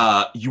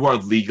you are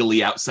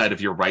legally outside of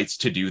your rights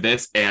to do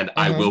this, and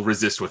I will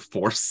resist with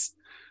force.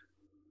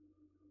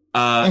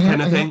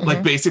 Kind of thing.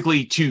 Like,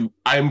 basically,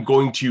 I'm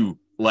going to,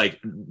 like,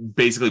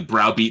 basically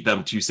browbeat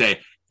them to say,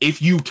 if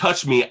you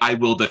touch me, I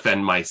will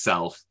defend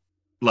myself.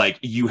 Like,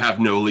 you have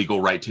no legal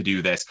right to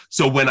do this.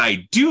 So when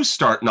I do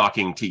start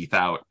knocking teeth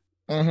out,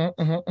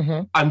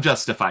 I'm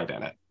justified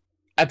in it.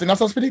 I think that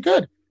sounds pretty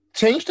good.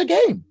 Change the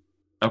game.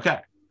 Okay.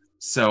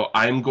 So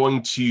I'm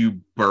going to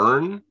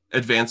burn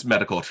advanced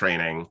medical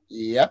training.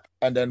 Yep.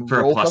 And then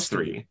for a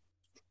 +3.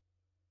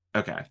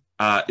 Okay.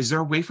 Is there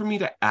a way for me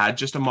to add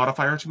just a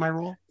modifier to my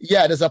roll?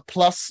 Yeah, there's a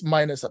plus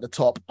minus at the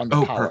top on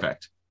the power.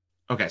 Perfect.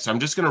 Okay, so I'm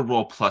just going to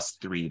roll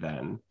 +3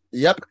 then.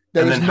 Yep.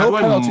 There is no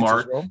penalty.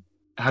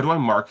 How do I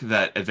mark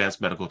that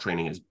advanced medical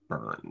training is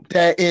burned?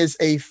 There is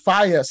a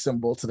fire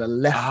symbol to the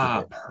left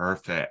of it.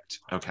 Perfect.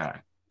 Okay,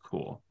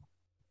 cool.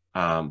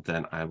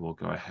 Then I will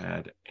go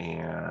ahead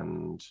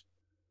and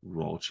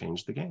roll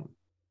change the game.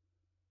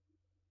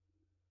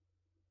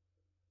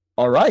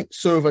 All right.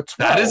 So over 12.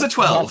 That is a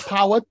 12.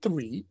 Power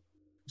 3.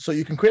 So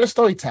you can create a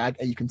story tag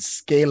and you can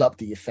scale up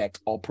the effect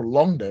or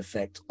prolong the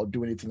effect or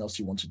do anything else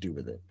you want to do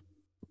with it.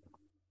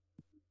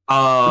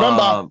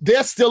 Remember,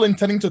 they're still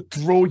intending to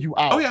throw you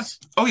out.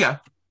 Oh, yeah.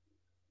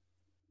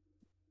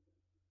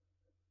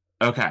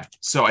 Okay.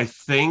 So I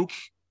think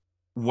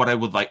what I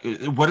would like,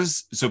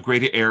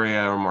 greater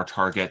area or more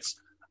targets.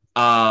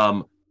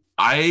 I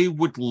I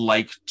would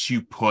like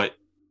to put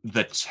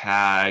the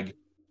tag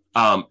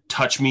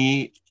touch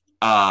me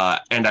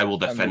and I will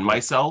defend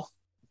myself,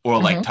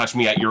 or like touch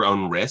me at your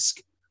own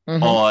risk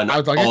on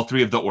all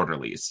three of the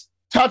orderlies.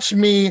 Touch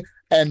me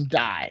and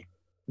die.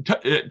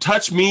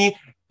 Touch me.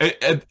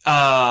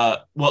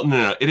 Well,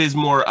 no. It is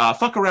more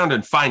fuck around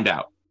and find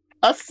out.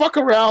 Fuck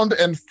around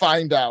and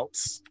find out.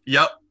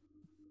 Yep.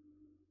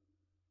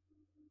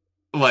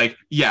 Like,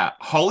 yeah,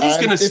 Holly's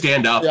going to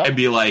stand up and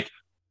be like,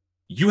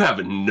 you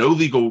have no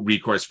legal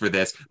recourse for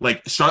this.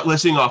 Like, start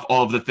listing off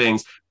all of the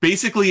things.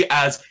 Basically,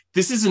 as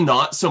this is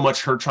not so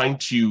much her trying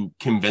to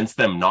convince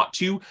them not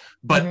to,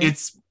 but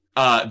it's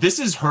this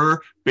is her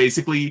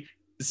basically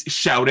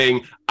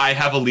shouting, I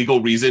have a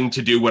legal reason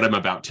to do what I'm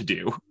about to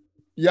do.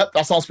 Yep,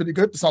 that sounds pretty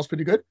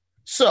good.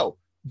 So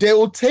they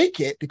will take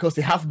it because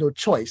they have no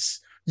choice.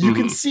 You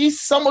can see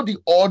some of the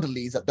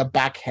orderlies at the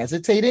back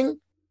hesitating,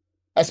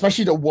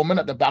 especially the woman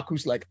at the back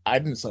who's like, I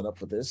didn't sign up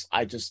for this.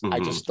 I just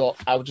thought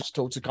I was just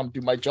told to come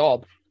do my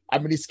job.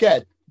 I'm really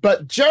scared.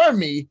 But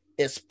Jeremy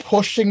is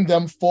pushing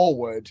them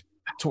forward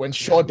to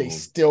ensure they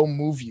still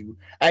move you.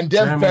 And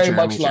they're very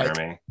much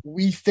like,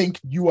 we think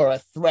you are a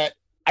threat.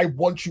 I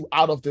want you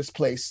out of this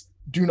place.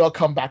 Do not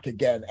come back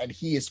again. And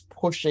he is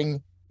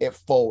pushing it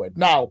forward.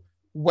 Now,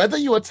 whether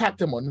you attack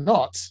them or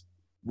not,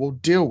 we'll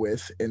deal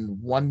with in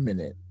 1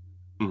 minute.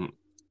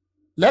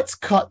 Let's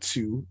cut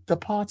to the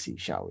party,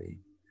 shall we?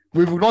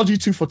 We've ignored you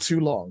two for too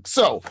long.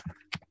 So,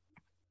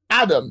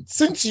 Adam,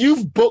 since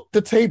you've booked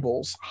the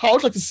tables, how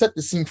would you like to set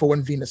the scene for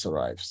when Venus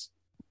arrives?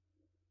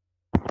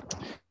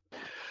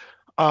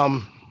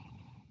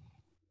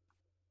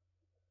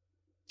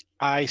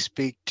 I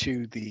speak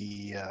to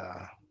the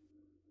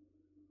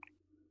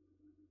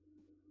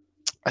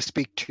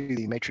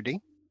maitre d',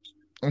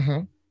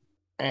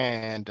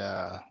 and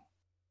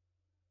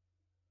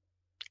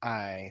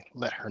I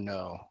let her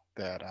know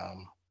that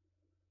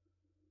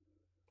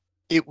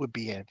it would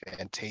be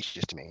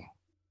advantageous to me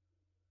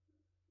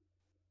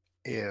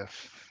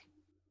if,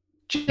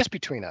 just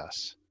between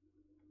us,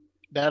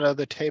 that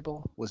other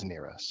table was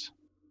near us.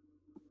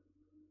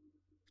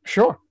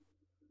 Sure.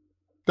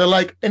 They're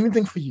like,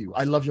 anything for you.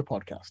 I love your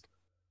podcast.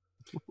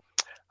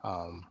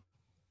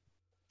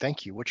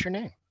 Thank you. What's your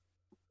name?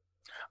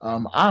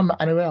 I'm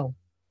Annawell.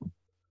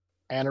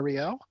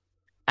 Annariel?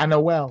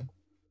 Annawell.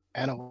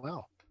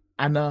 Annawell.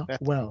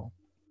 Annawell.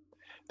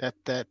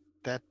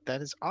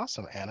 That is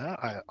awesome, Anna.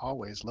 I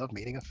always love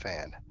meeting a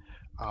fan.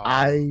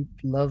 I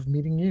love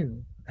meeting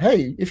you.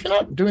 Hey, if you're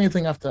not doing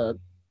anything after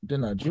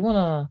dinner, do you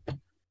want to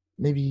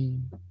maybe...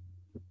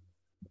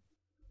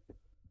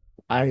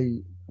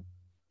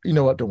 You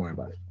know what? Don't worry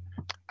about it.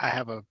 I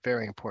have a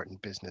very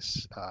important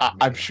business.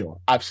 I'm sure.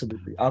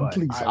 Absolutely.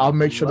 Please, I'll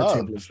make sure the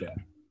table is there.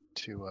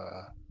 To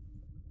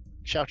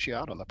shout you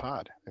out on the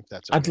pod, if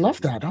that's okay. I'd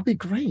love that. That'd be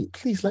great.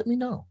 Please let me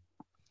know.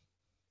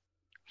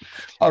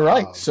 All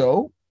right.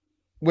 So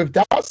with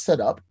that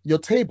set up, your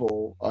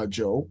table,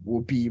 Joe,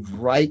 will be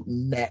right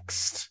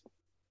next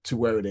to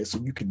where it is. So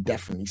you can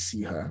definitely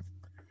see her.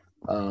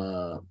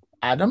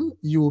 Adam,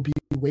 you will be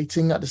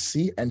waiting at the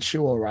seat and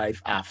she'll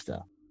arrive after,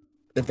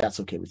 if that's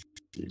okay with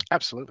you.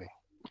 Absolutely.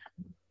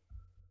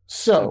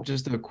 So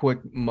just a quick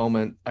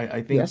moment.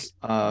 I think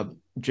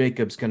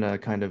Jacob's gonna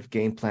kind of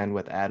game plan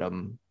with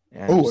Adam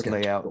and just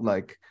lay out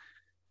like,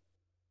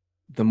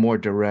 the more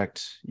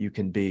direct you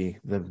can be,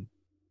 the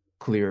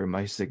clearer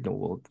my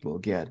signal will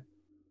get,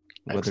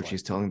 whether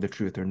she's telling the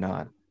truth or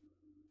not.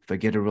 If I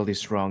get a really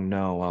strong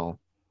no, I'll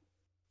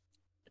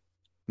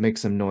make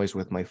some noise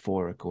with my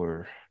fork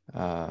or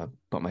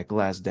put my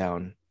glass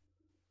down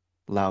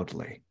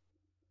loudly.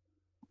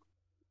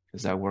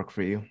 Does that work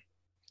for you?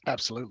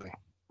 Absolutely.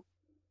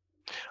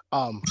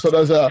 So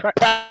there's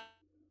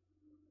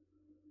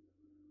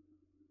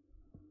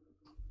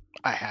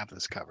I have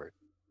this covered.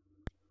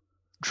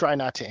 Try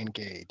not to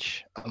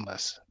engage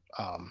unless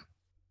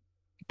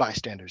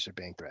bystanders are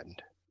being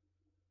threatened.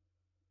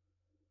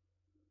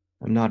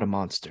 I'm not a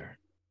monster.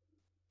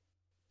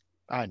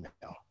 I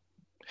know.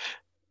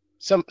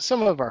 Some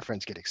of our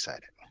friends get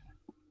excited.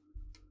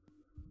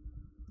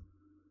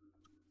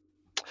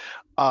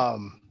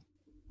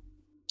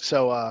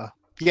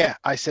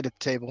 I sit at the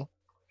table,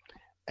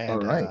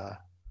 and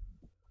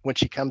when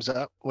she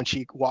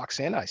walks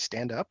in, I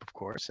stand up, of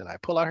course, and I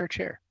pull out her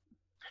chair.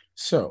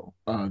 So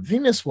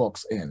Venus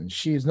walks in.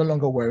 She is no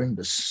longer wearing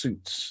the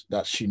suits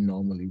that she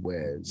normally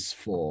wears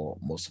for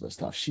most of her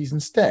stuff. She's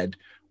instead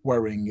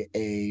wearing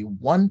a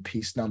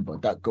one-piece number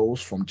that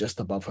goes from just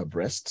above her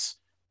breasts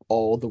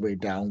all the way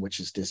down, which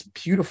is this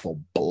beautiful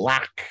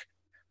black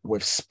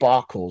with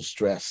sparkles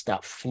dress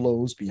that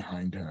flows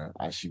behind her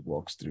as she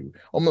walks through.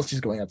 Almost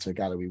she's going out to a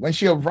gallery. When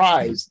she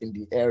arrives in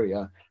the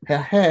area, her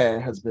hair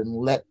has been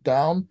let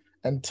down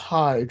and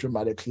tied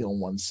dramatically on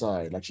one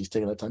side, like she's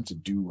taking the time to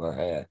do her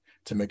hair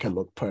to make her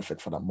look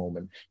perfect for that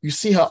moment. You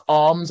see her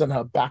arms and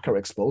her back are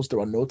exposed. There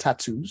are no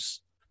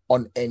tattoos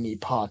on any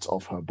part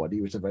of her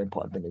body, which is a very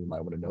important thing that you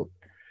might want to note.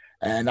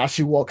 And as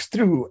she walks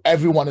through,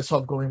 everyone is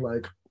sort of going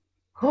like,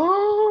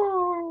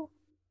 oh,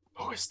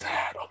 who is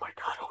that? Oh my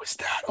God, who is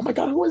that? Oh my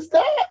God, who is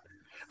that?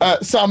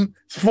 Some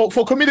for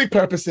comedic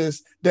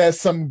purposes, there's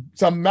some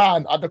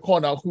man at the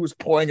corner who's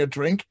pouring a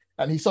drink,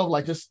 and he sort of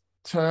like just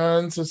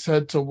turns his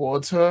head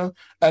towards her,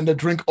 and the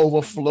drink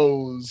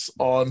overflows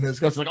on his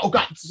guts. Like, oh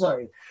God,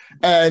 sorry.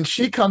 And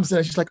she comes in,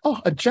 and she's like,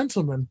 oh, a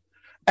gentleman,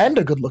 and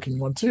a good-looking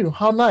one too.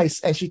 How nice.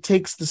 And she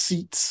takes the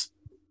seats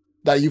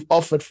that you've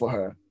offered for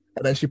her,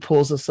 and then she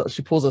pulls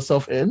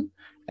herself in,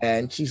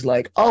 and she's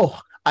like, oh,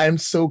 I am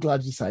so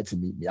glad you decided to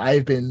meet me.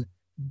 I've been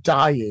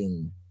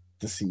dying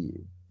to see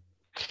you.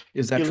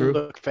 Is that You true?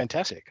 look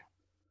fantastic.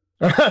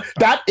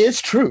 That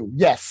is true.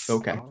 Yes.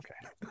 Okay. Oh, okay.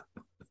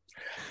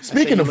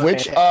 Speaking you of look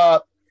which,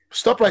 fantastic.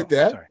 stop right Oh,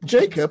 there. sorry.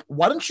 Jacob,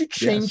 why don't you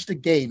change Yes. the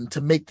game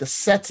to make the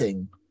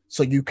setting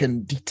so you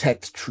can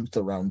detect truth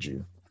around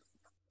you?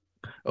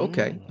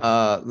 Okay.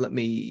 Let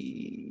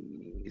me.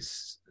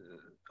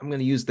 I'm going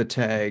to use the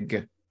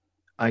tag.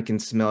 I can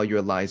smell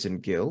your lies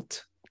and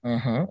guilt.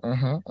 I'm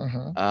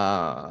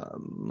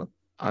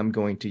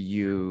going to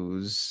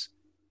use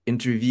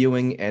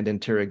interviewing and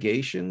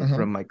interrogation Mhm.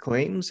 from my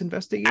claims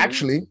investigator.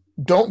 Actually,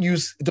 don't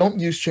use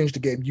change the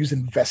game. Use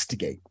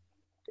investigate.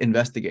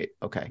 Investigate.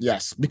 Okay.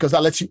 Yes, because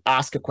that lets you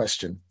ask a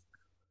question.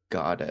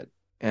 Got it.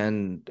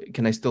 And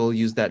can I still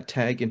use that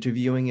tag,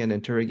 interviewing and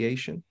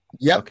interrogation?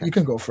 Yep, Okay. you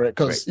can go for it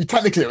because you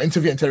technically are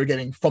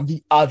interrogating from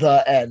the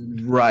other end.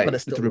 Right. But it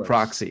still Through works.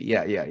 proxy.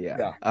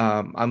 Yeah.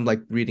 I'm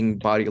like reading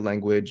body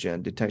language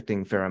and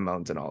detecting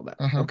pheromones and all that.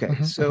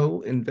 Okay.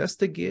 So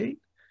investigate.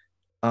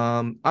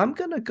 I'm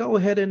gonna go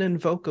ahead and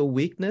invoke a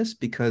weakness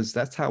because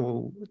that's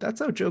how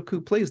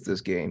Joku plays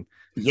this game.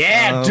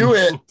 Yeah, do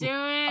it. Do it.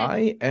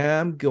 I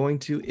am going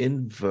to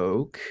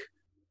invoke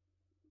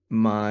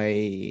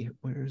my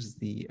where's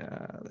the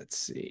let's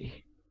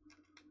see.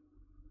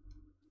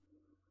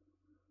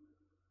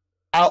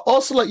 I'll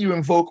also let you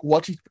invoke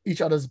watch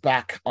each other's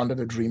back under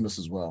the dreamers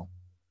as well.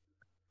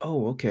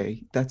 Oh,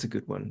 okay. That's a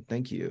good one.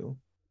 Thank you.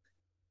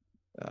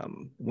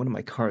 One of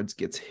my cards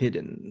gets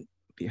hidden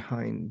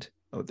behind.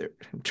 Oh, there.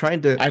 I'm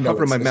trying to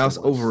hover my mouse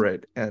over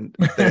it, and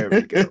there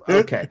we go.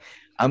 Okay.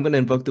 I'm going to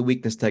invoke the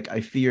weakness tech.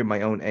 I fear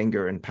my own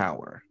anger and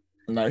power.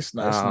 Nice.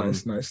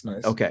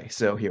 Okay,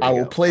 so here we go. I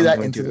will play I'm that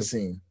going into to the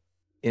scene.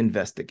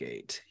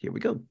 Investigate. Here we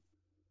go.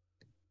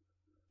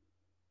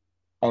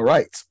 All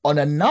right. On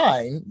a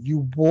 9,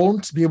 you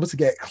won't be able to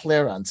get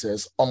clear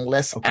answers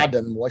unless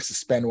Adam wants to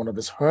spend one of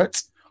his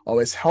hurt or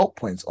his help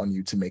points on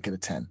you to make it a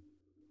 10.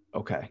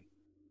 Okay.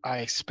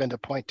 I spend a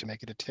point to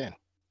make it a 10.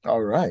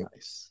 All right.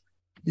 Nice.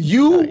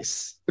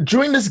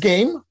 During this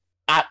game,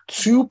 at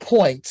 2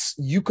 points,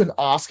 you can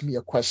ask me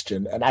a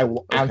question and I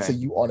will answer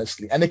you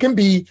honestly. And it can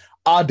be,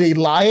 are they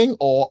lying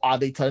or are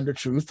they telling the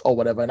truth or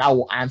whatever? And I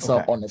will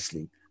answer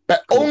honestly.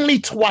 But only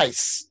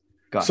twice.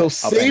 So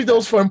save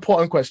those for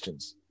important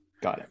questions.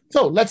 Got it.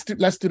 So let's do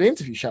the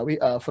interview, shall we?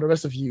 For the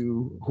rest of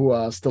you who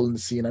are still in the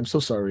scene, I'm so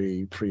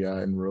sorry, Priya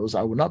and Rose.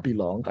 I will not be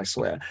long, I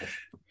swear.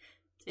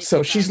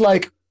 So she's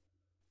like,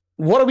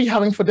 what are we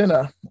having for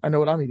dinner? I know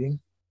what I'm eating.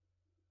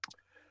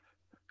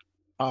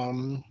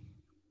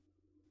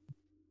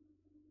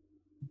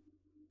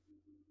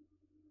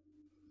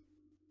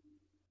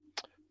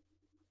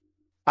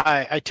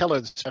 I tell her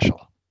the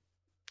special.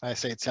 I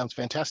say it sounds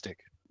fantastic.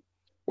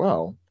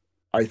 Well,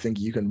 I think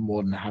you can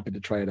more than happy to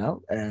try it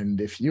out.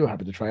 And if you're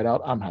happy to try it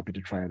out, I'm happy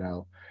to try it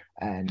out.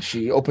 And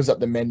she opens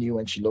up the menu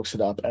and she looks it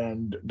up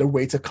and the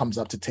waiter comes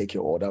up to take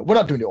your order. We're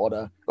not doing the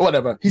order.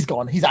 Whatever. He's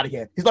gone. He's out of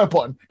here. He's not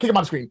important. Kick him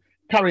out of the screen.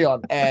 Carry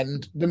on.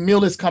 And the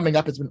meal is coming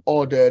up. It's been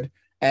ordered.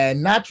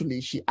 And naturally,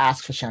 she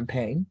asks for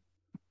champagne.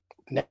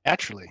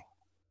 Naturally.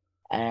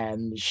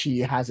 And she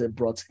has it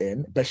brought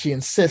in, but she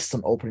insists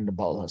on opening the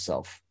bottle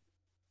herself.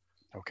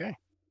 Okay.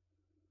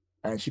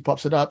 And she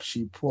pops it up.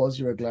 She pours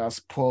you a glass,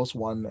 pours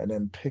one, and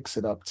then picks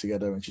it up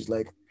together. And she's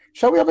like,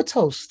 shall we have a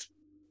toast?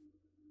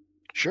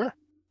 Sure.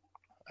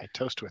 I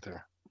toast with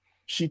her.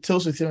 She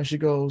toasts with you and she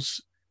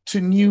goes,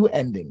 to new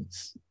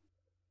endings.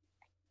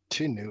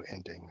 To new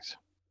endings.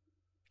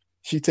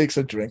 She takes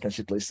a drink and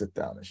she places it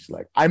down. And she's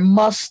like, I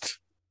must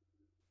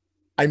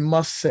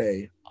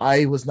say,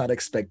 I was not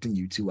expecting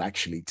you to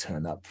actually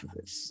turn up for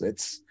this.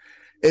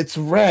 It's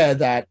rare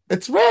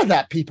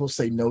that people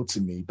say no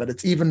to me, but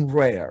it's even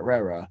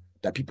rarer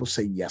that people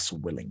say yes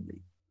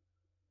willingly.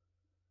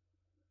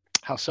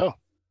 How so?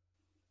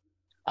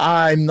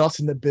 I'm not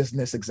in the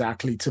business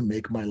exactly to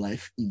make my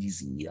life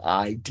easy.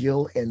 I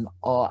deal in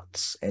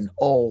arts and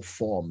all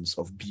forms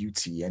of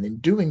beauty, and in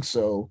doing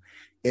so,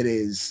 it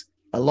is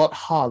a lot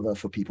harder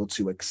for people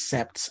to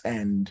accept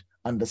and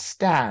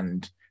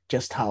understand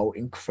just how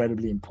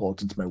incredibly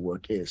important my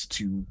work is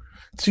to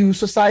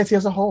society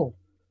as a whole.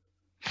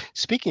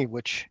 Speaking of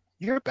which,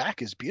 your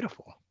back is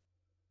beautiful.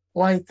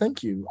 Why,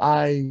 thank you.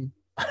 I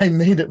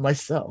made it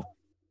myself.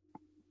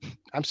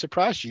 I'm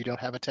surprised you don't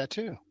have a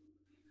tattoo.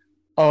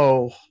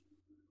 Oh,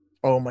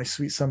 my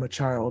sweet summer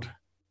child.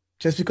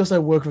 Just because I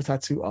work with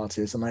tattoo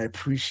artists and I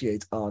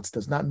appreciate art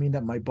does not mean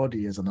that my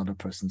body is another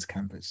person's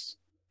canvas.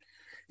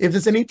 If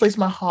there's any place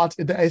my heart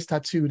is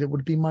tattooed, it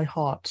would be my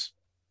heart,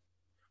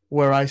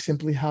 where I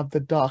simply have the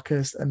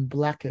darkest and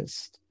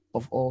blackest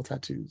of all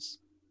tattoos.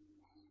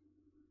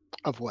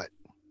 Of what?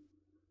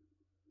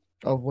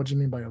 Oh, what do you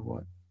mean by a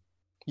what?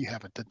 You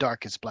have the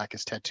darkest,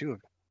 blackest tattoo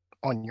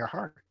on your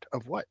heart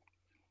of what?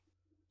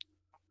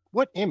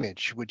 What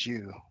image would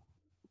you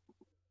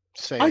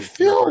say I your heart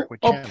feel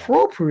would channel?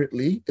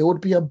 appropriately it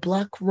would be a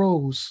black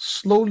rose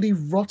slowly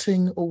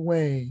rotting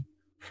away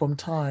from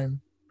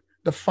time,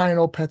 the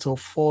final petal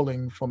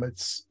falling from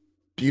its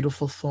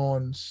beautiful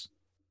thorns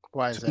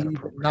Why is to that leave it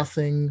appropriate?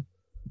 nothing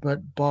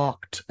but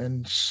barked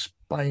and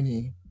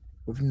spiny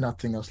with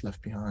nothing else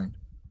left behind.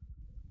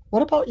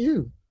 What about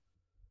you?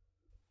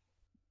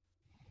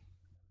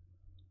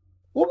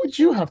 What would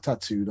you have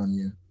tattooed on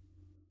you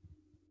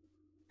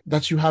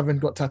that you haven't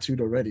got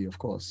tattooed already, of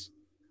course?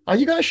 Are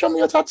you going to show me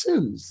your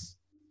tattoos,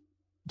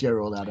 dear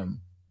old Adam?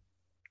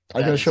 Are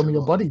you That going to is show a me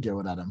your little. body, dear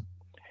old Adam?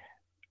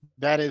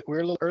 We're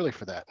a little early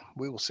for that.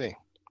 We will see.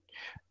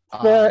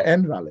 Fair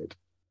and valid.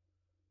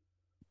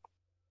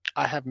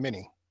 I have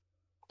many.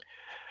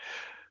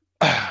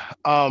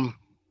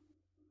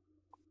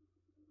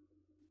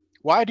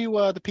 Why do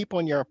the people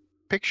in your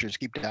pictures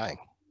keep dying?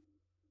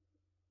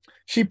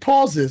 She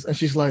pauses and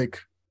she's like,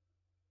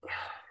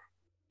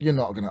 "You're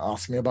not going to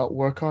ask me about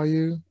work, are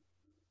you?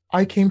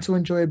 I came to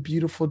enjoy a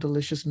beautiful,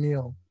 delicious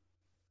meal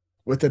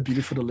with a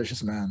beautiful,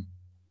 delicious man."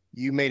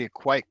 You made it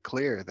quite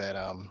clear that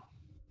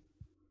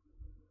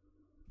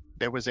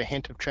there was a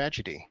hint of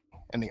tragedy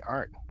in the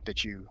art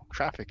that you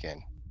traffic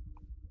in,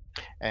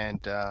 and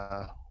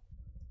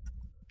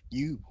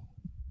you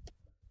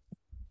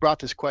brought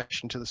this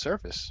question to the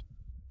surface.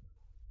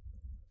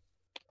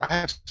 I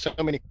have so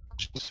many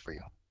questions for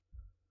you.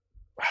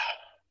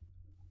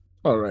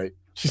 All right.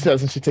 She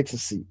says, and she takes a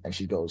seat and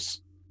she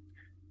goes,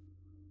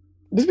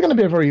 "This is going to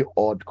be a very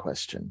odd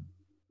question,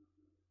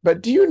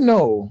 but do you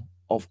know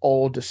of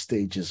all the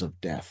stages of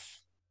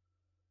death?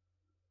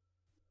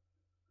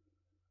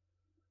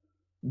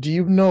 Do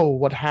you know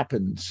what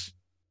happens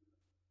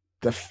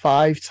the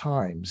 5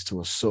 times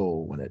to a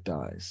soul when it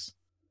dies?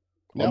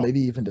 Or No.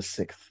 maybe even the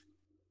 6th?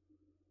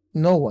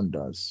 No one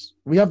does.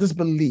 We have this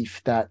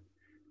belief that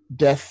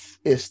death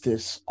is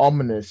this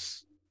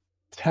ominous,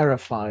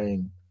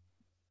 terrifying,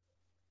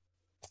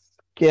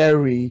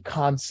 scary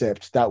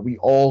concept that we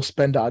all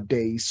spend our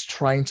days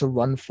trying to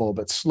run for,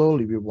 but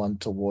slowly we run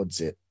towards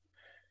it.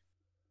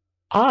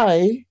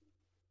 I,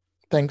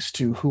 thanks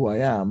to who I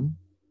am,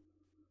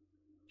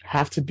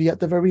 have to be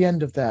at the very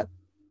end of that,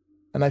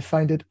 and I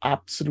find it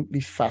absolutely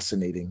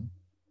fascinating.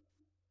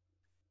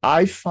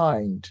 I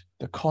find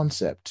the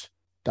concept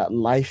that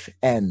life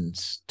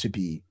ends to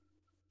be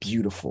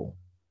beautiful.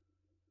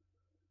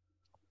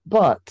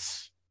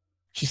 But,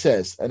 she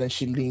says, and then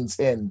she leans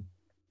in,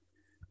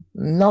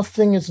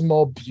 nothing is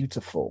more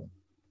beautiful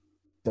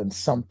than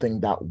something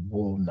that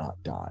will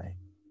not die.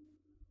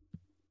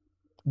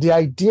 The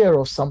idea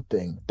of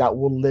something that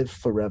will live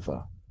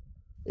forever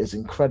is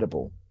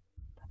incredible,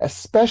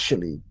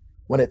 especially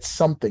when it's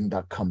something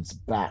that comes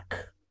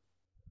back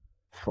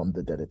from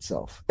the dead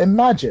itself.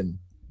 Imagine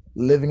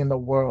living in a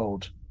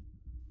world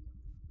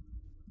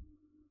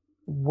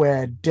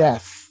where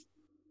death,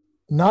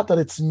 not that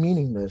it's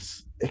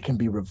meaningless, it can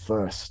be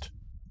reversed.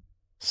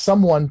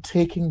 Someone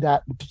taking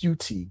that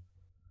beauty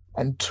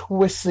and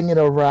twisting it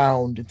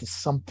around into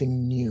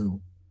something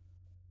new,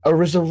 a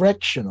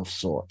resurrection of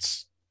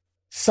sorts,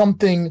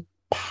 something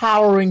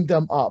powering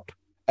them up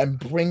and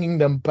bringing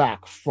them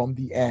back from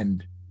the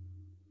end.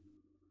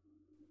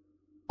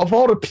 Of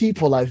all the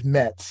people I've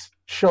met,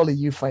 surely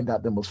you find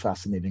that the most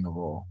fascinating of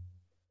all.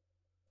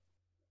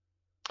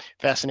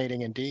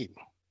 Fascinating indeed.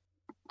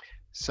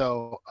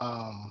 So,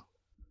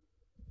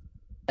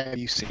 have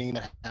you seen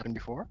that happen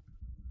before?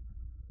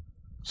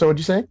 So what'd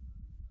you say?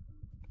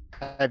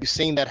 Have you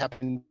seen that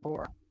happen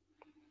before?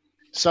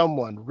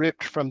 Someone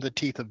ripped from the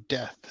teeth of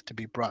death to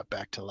be brought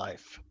back to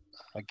life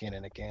again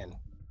and again.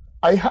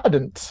 I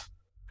hadn't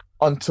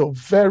until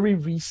very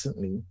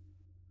recently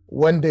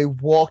when they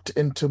walked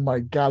into my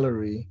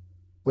gallery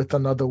with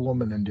another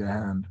woman in their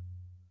hand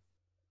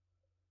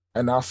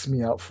and asked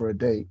me out for a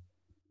date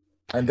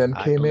and then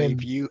I came in.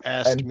 believe you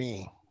asked and-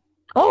 me.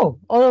 Oh,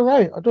 all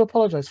right. I do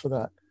apologize for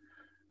that.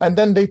 And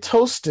then they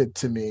toasted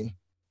to me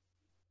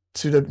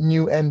to the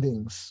new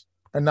endings.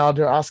 And now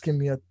they're asking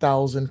me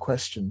 1,000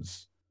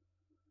 questions,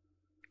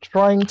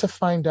 trying to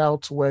find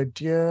out where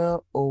dear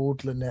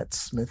old Lynette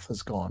Smith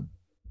has gone.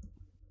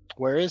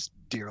 Where is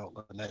dear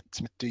old Lynette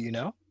Smith? Do you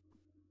know?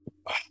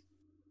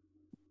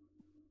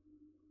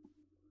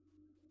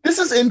 This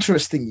is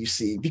interesting, you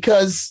see,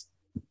 because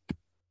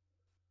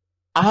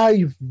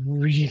I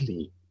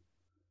really,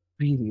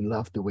 really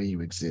love the way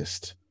you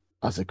exist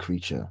as a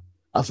creature,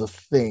 as a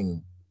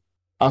thing,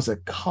 as a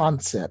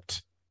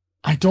concept.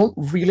 I don't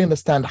really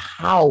understand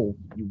how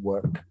you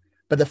work,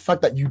 but the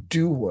fact that you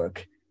do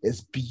work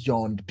is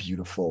beyond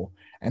beautiful.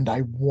 And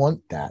I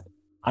want that.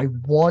 I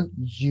want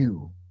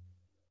you.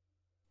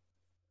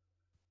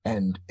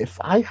 And if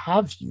I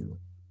have you,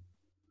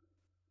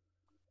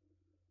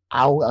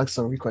 I'll ask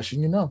every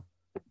question you know.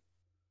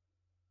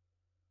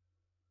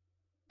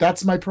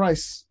 That's my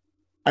price.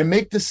 I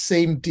make the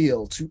same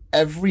deal to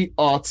every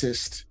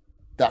artist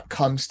that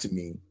comes to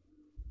me.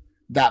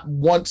 that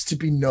wants to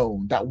be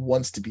known, that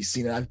wants to be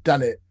seen. And I've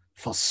done it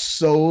for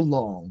so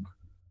long.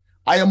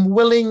 I am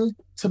willing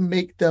to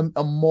make them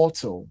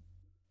immortal,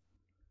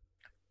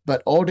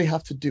 but all they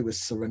have to do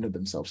is surrender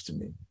themselves to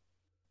me.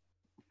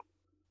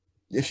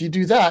 If you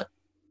do that,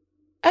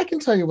 I can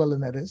tell you where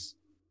Lynette is.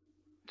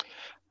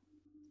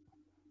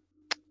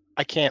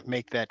 I can't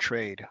make that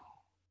trade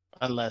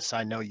unless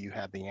I know you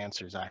have the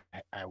answers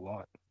I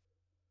want.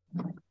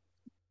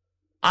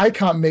 I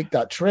can't make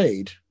that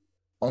trade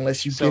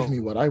unless you So- give me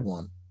what I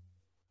want.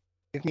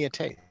 Give me a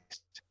taste.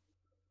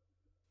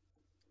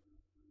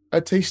 A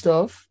taste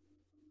of?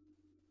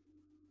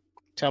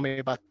 Tell me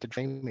about the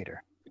Dream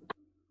Meter.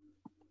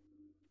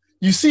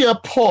 You see her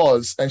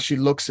pause and she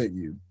looks at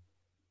you.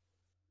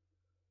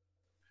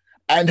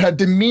 And her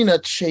demeanor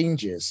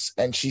changes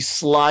and she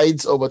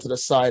slides over to the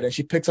side and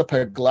she picks up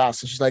her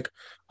glass and she's like,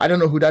 I don't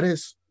know who that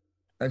is.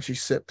 And she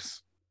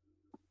sips.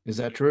 Is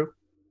that true?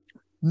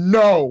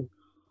 No.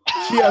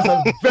 She has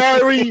a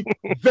very,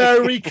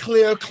 very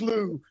clear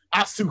clue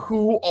as to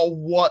who or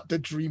what the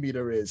Dream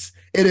Eater is.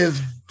 It is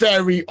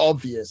very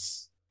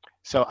obvious.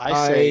 So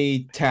I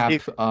say, tap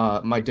if-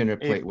 my dinner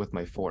plate with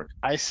my fork.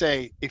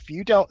 if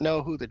you don't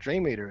know who the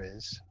Dream Eater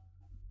is,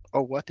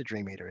 or what the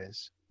Dream Eater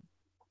is,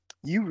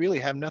 you really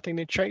have nothing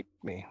to trade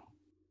me.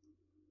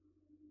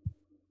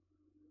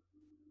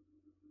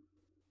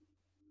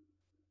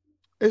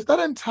 Is that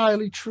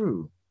entirely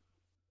true,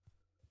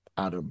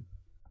 Adam?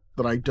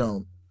 That I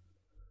don't.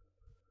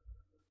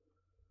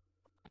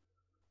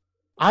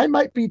 I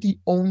might be the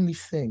only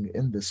thing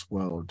in this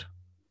world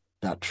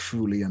that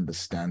truly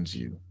understands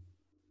you.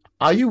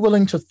 Are you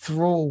willing to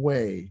throw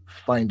away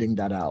finding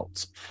that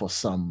out for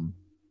some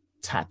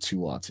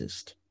tattoo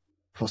artist,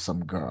 for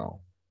some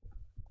girl?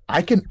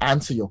 I can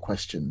answer your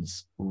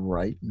questions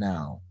right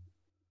now.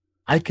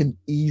 I can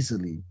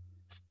easily,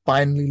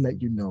 finally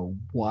let you know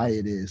why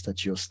it is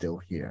that you're still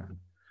here.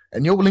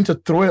 And you're willing to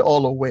throw it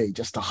all away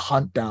just to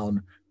hunt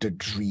down the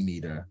Dream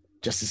Eater,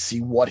 just to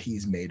see what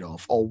he's made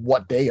of or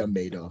what they are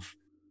made of.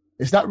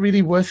 Is that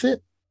really worth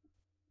it?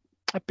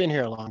 I've been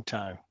here a long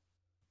time.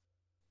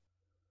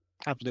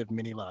 I've lived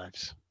many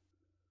lives.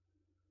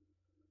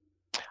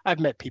 I've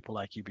met people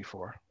like you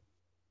before.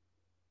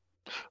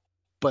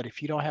 But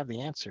if you don't have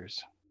the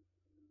answers,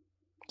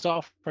 it's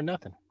all for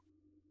nothing.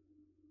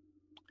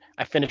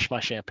 I finished my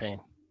champagne.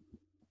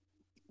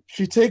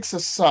 She takes a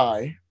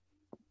sigh.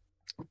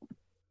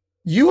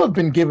 You have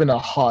been given a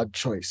hard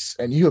choice,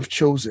 and you have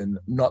chosen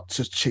not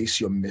to chase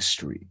your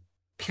mystery.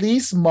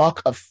 Please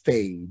mark a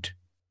fade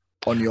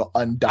on your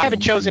undying. I haven't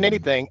chosen feeling.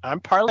 anything. I'm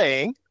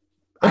parlaying.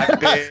 I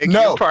beg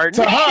No, your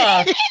pardon. to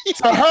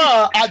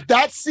her, at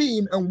that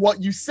scene and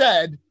what you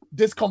said,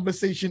 this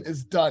conversation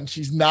is done.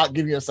 She's not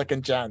giving you a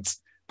second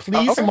chance.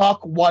 Please okay.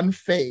 mark one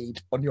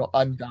fade on your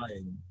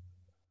undying.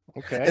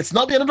 Okay. It's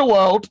not the end of the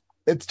world.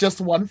 It's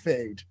just one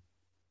fade.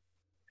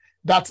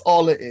 That's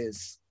all it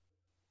is.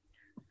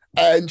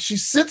 And she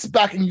sits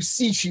back and you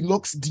see she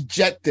looks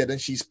dejected and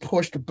she's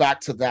pushed back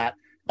to that.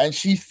 And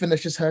she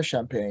finishes her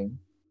champagne.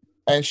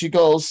 And she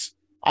goes,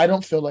 I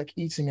don't feel like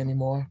eating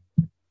anymore.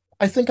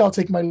 I think I'll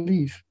take my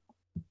leave.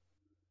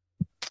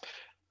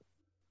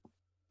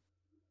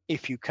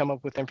 If you come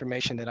up with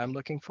information that I'm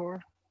looking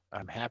for,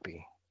 I'm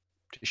happy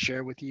to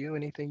share with you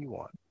anything you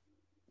want.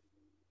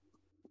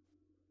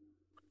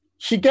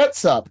 She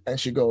gets up and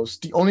she goes,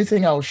 the only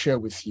thing I'll share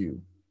with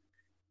you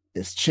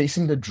is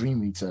chasing the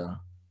Dream Eater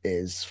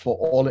is, for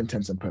all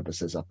intents and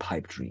purposes, a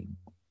pipe dream.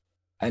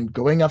 And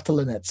going after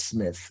Lynette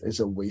Smith is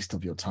a waste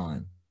of your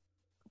time.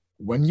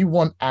 When you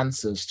want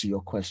answers to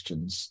your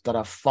questions that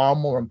are far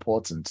more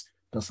important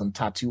than some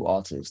tattoo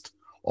artist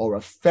or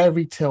a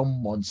fairy tale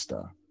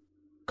monster,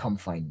 come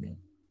find me.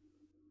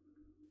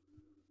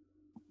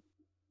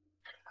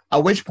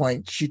 At which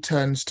point she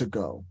turns to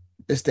go.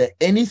 Is there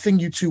anything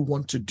you two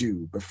want to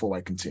do before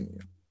I continue?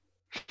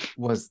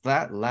 Was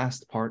that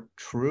last part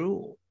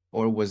true,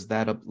 or was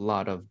that a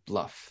lot of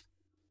bluff?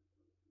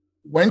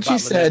 When About she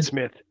Lynette said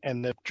Smith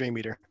and the Dream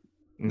Eater.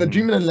 the Mhm.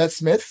 Dream Eater and Lynette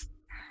Smith,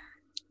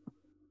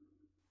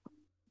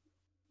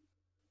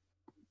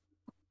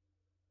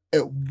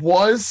 it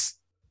was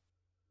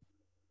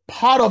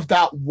part of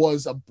that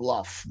was a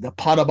bluff. The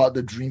part about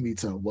the Dream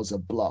Eater was a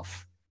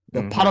bluff.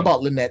 The part Mhm.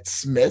 about Lynette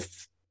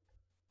Smith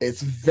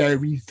is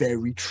very,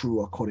 very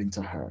true according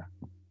to her.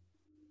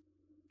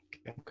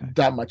 Okay.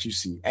 That much you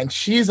see. And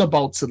she's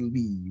about to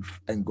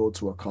leave and go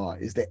to a car.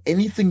 Is there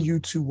anything you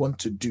two want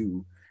to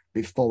do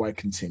before I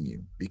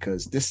continue?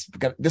 Because this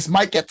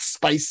might get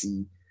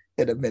spicy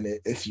in a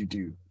minute if you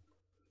do.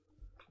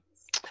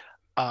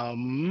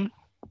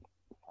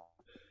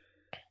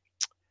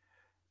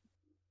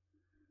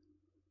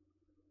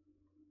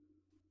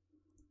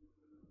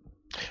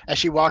 As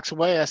she walks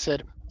away, I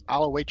said,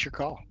 I'll await your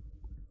call.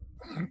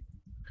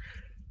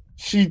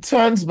 She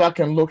turns back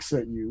and looks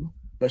at you,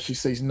 but she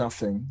says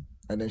nothing,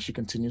 and then she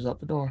continues out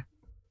the door.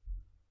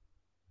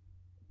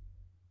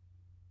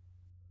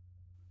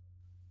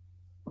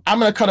 I'm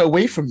gonna cut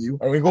away from you,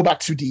 and we go back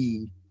to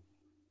the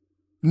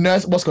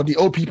nurse, what's called the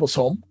old people's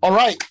home. All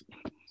right,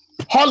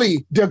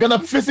 Holly, they're gonna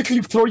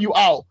physically throw you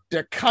out.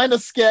 They're kind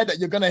of scared that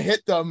you're gonna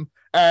hit them,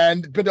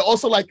 but they're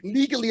also like,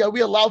 legally, are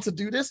we allowed to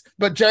do this?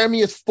 But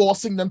Jeremy is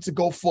forcing them to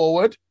go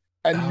forward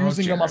and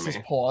using them as his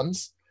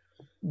pawns.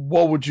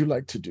 What would you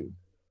like to do?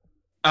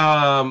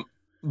 There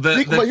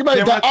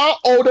are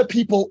older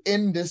people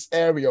in this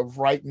area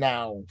right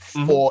now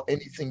for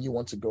anything you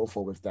want to go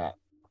for with that.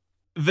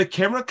 The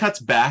camera cuts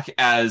back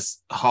as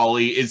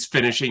Holly is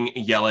finishing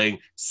yelling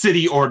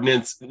city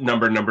ordinance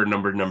number.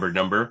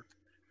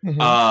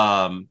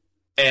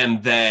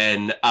 And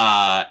then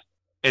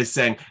is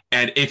saying,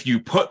 and if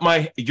you put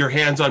your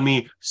hands on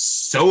me,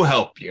 so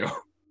help you.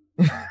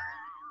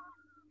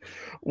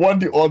 One of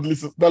the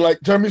Audleys, they're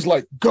like, Jeremy's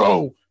like,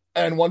 go.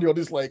 And one of the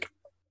Audleys like,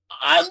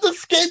 I'm the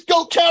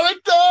scapegoat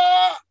character.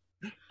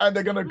 And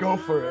they're gonna go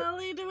for it.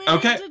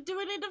 Okay. Do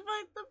we need to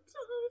fight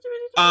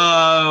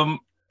them?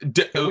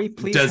 Can we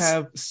please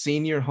have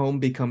senior home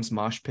becomes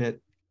mosh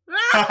pit?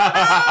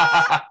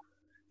 I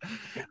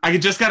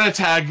just gotta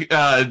tag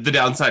the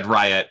downside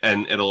riot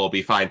and it'll all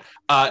be fine.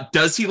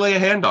 Does he lay a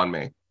hand on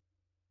me?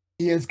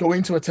 He is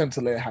going to attempt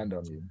to lay a hand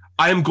on you.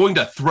 I am going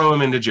to throw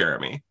him into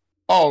Jeremy.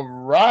 All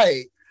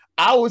right.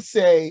 I would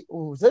say,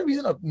 is there a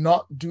reason to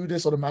not do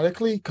this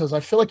automatically? Because I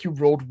feel like you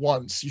rolled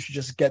once. You should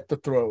just get the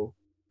throw.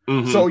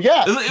 So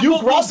yeah,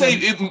 we'll say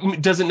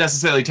it doesn't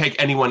necessarily take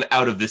anyone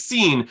out of the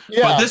scene,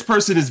 but this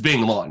person is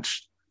being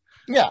launched.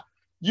 Yeah,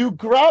 you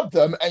grab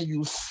them and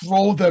you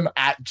throw them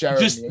at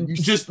Jeremy.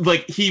 Just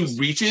like he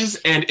reaches,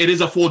 and it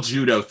is a full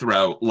judo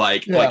throw,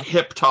 like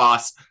hip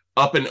toss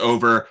up and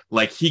over,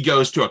 like he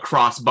goes to a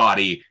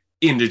crossbody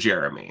into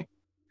Jeremy.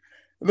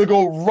 They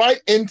go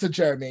right into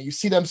Jeremy. You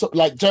see them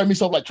Jeremy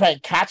try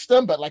and catch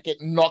them, but like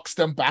it knocks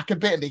them back a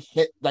bit, and they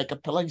hit like a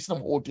pillar. You see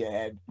them hold their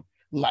head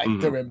like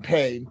they're in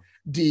pain.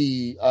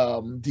 The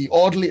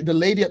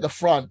lady at the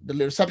front, the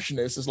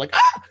receptionist, is like,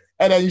 ah!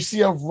 And then you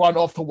see her run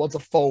off towards a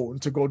phone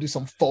to go do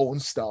some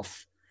phone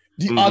stuff.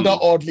 The other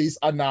Audleys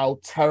are now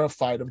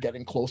terrified of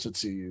getting closer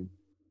to you,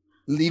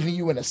 leaving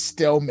you in a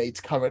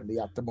stalemate currently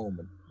at the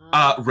moment.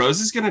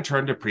 Rose is going to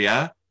turn to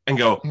Priya and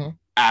go,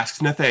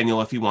 ask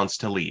Nathaniel if he wants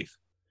to leave.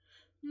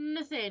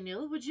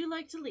 Nathaniel, would you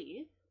like to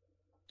leave?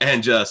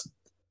 And just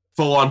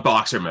full on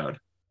boxer mode.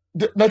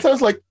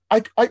 Nathaniel's like,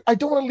 I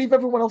don't want to leave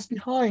everyone else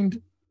behind.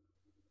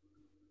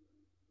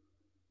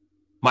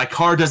 My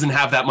car doesn't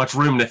have that much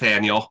room,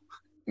 Nathaniel.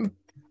 And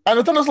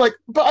Nathaniel's like,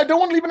 but I don't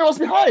want to leave anyone else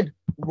behind.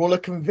 Roll a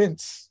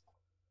convince.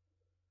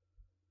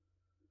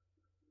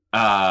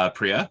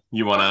 Priya,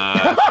 you want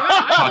to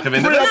talk him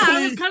into Priya, this?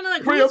 I was kind of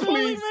like, Priya, who's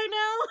rolling right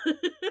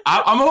now?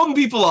 I'm holding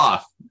people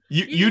off.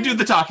 You do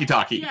the talkie.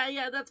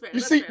 Yeah, that's fair.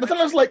 You see,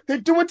 Nathaniel's like, they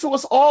do it to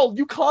us all.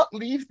 You can't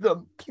leave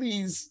them.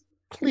 Please.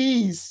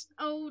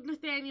 Oh,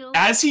 Nathaniel.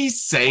 As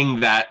he's saying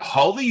that,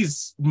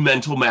 Holly's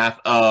mental math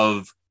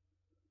of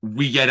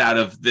we get out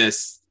of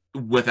this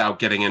without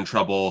getting in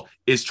trouble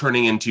is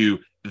turning into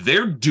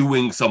they're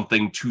doing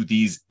something to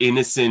these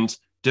innocent,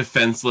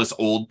 defenseless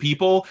old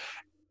people,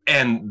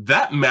 and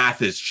that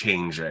math is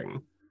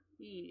changing.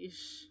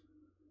 Yeesh.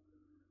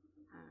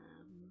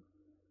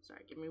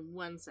 Sorry, give me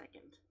 1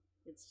 second.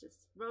 It's just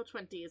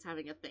Roll20 is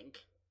having a think.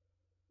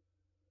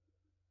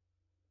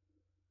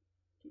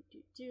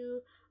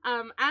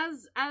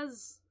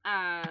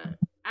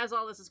 As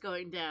all this is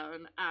going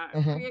down,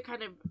 Priya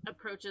kind of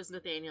approaches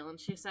Nathaniel and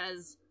she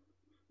says,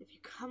 if you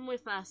come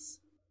with us,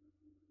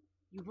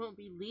 you won't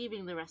be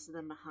leaving the rest of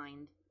them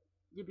behind.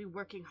 You'll be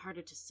working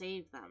harder to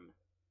save them.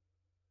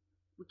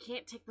 We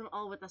can't take them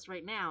all with us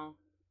right now,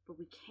 but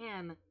we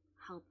can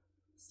help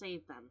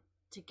save them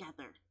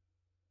together.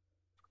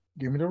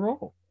 Give me the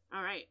roll.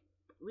 All right.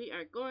 We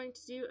are going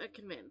to do a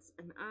convince,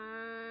 and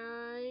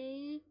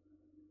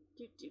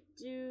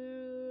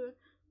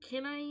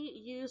Can I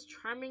use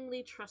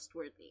charmingly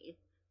trustworthy?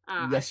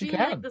 Yes, I you feel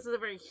can. like this is a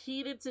very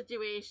heated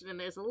situation, and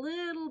there's a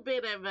little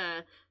bit of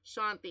a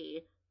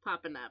Shanti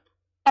popping up.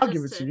 I'll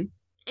give it to you.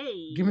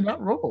 Hey. Give me that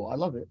roll. I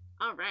love it.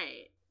 All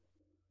right.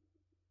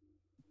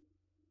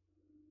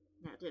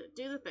 Now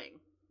do the thing.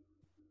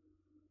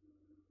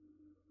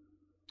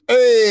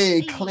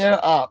 Hey, clear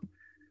up.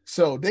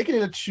 So they can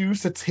either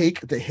choose to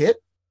take the hit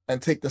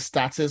and take the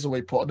status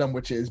away put them,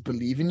 which is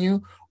believe in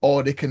you,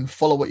 or they can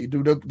follow what you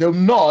do. They'll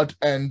nod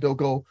and they'll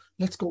go,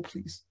 let's go,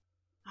 please.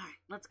 All right,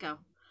 let's go.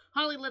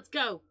 Holly, let's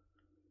go.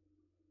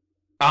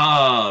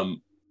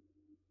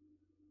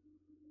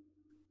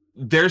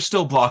 They're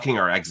still blocking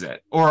our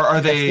exit, or are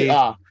they?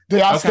 Yes,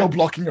 they are still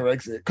blocking your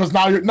exit because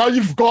now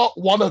you've got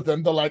one of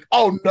them. They're like,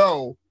 oh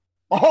no.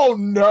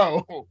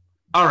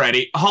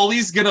 Alrighty,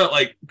 Holly's gonna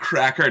like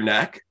crack her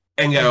neck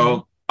and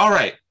go, all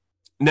right,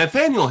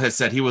 Nathaniel has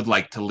said he would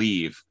like to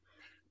leave.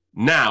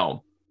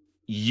 Now,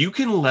 you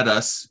can let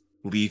us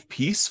leave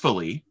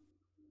peacefully,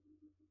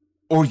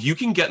 or you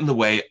can get in the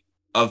way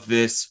of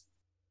this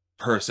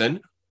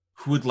person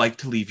who would like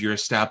to leave your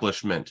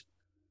establishment.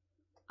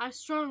 I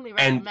strongly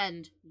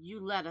recommend you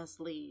let us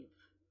leave.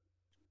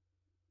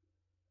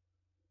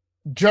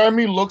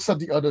 Jeremy looks at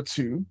the other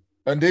two,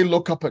 and they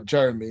look up at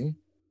Jeremy,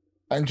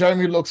 and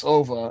Jeremy looks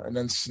over and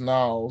then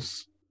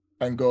snarls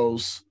and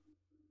goes,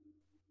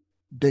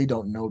 they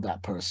don't know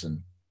that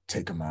person.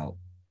 Take them out.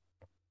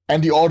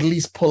 And the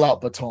orderlies pull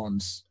out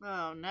batons.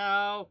 Oh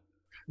no.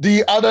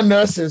 The other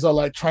nurses are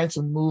like trying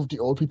to move the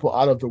old people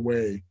out of the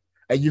way.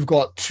 And you've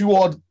got two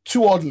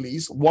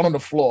orderlies, one on the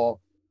floor,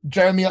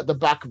 Jeremy at the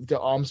back with their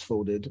arms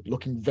folded,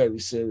 looking very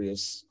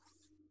serious.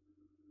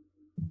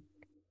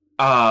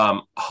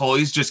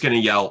 Holly's just gonna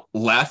yell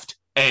left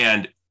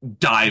and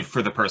dive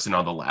for the person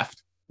on the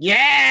left.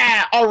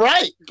 Yeah, all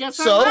right. Guess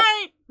So- I'm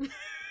right.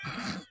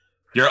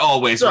 You're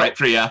always right,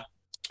 Priya.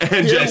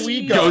 And Here just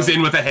we go. goes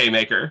in with a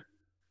haymaker.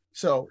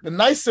 So the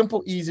nice,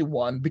 simple, easy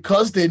one,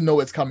 because they know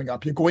it's coming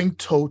up, you're going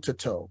toe to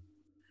toe.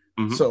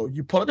 Mhm. So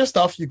you pull out your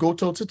stuff, you go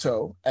toe to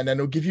toe, and then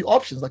it'll give you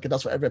options like it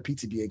does for every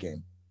PTBA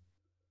game.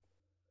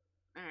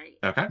 All right.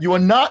 Okay. You are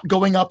not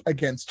going up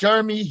against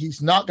Jeremy.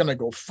 He's not going to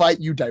go fight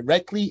you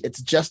directly.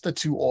 It's just the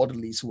two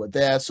orderlies who are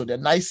there. So they're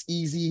nice,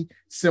 easy,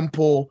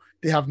 simple.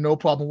 They have no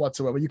problem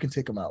whatsoever. You can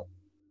take them out.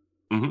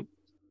 Mhm.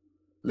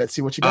 Let's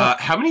see what you got.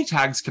 How many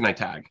tags can I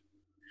tag?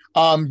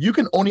 You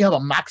can only have a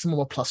maximum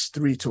of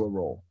 +3 to a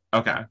roll.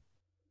 Okay.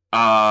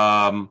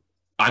 I'm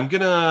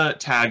gonna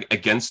tag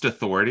against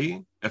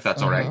authority, if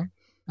that's all right.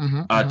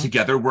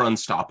 Together we're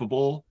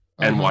unstoppable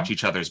and watch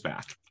each other's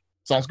back.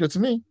 Sounds good to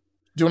me.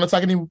 Do you want to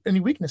tag any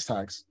weakness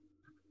tags?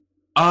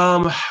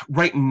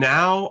 Right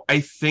now, I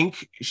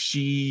think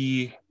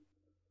she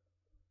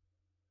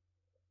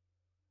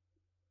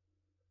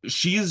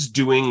is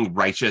doing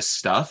righteous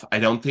stuff. I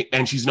don't think,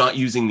 and she's not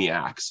using the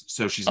axe,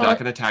 so she's All not right.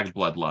 going to tag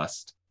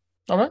bloodlust.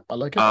 All right, I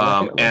like it.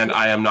 And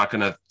I am not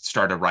going to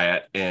start a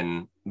riot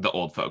in the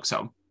old folks'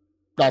 home.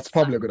 That's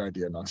probably a good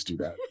idea not to do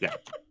that.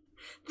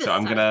 This So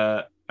I'm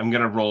time.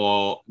 gonna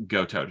roll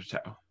go toe to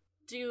toe.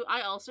 Do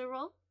I also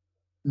roll?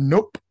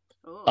 Nope.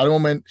 Oh, At the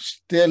moment,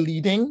 they're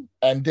leading,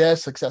 and their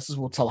successes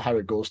will tell how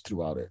it goes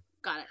throughout it.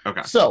 got it.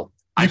 Okay. So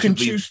I you can should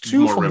leave choose two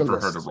more from room the for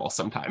her list. to roll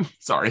sometime.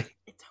 Sorry.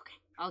 It's okay.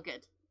 All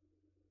good.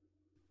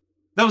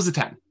 That was a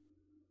 10.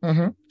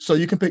 So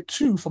you can pick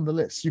two from the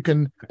list. You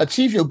can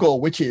achieve your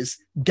goal, which is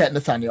get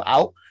Nathaniel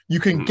out. You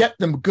can Mhm. get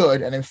them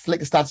good and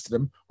inflict stats to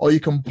them, or you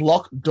can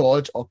block,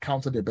 dodge, or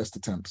counter their best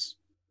attempts.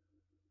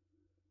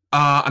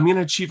 I'm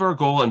gonna achieve our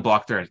goal and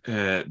block their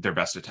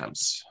best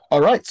attempts.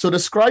 All right. So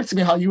describe to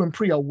me how you and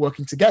Priya are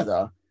working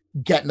together.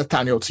 Get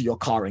Nathaniel to your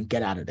car and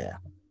get out of there.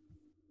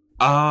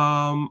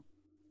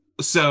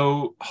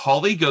 So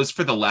Holly goes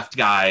for the left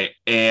guy,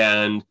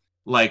 and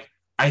like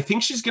I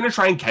think she's gonna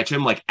try and catch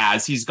him like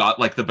as he's got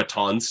like the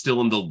baton still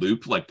in the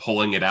loop, like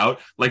pulling it out,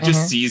 like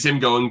just sees him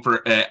going for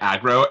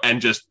aggro and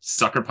just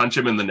sucker punch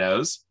him in the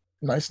nose.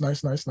 Nice.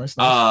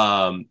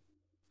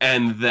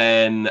 And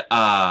then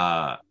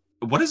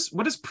what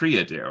does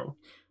Priya do?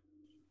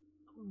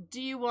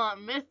 Do you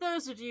want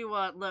Mythos or do you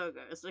want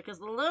Logos? Because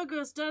the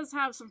Logos does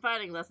have some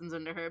fighting lessons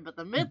under her, but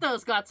the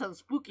Mythos got some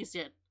spooky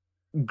shit.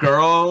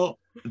 Girl,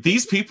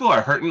 these people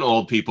are hurting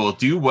old people.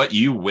 Do what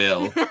you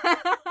will.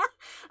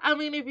 I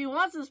mean, if you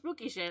want some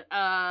spooky shit,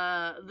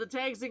 the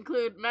tags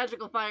include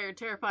magical fire,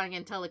 terrifying,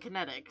 and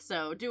telekinetic.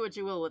 So do what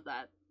you will with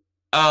that.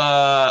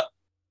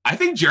 I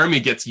think Jeremy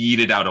gets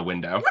yeeted out a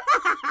window.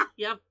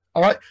 Yep.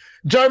 All right.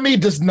 Jeremy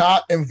does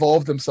not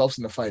involve themselves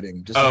in the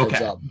fighting. Just a heads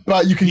Okay. up.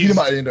 But you can He's- get him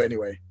out the window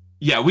anyway.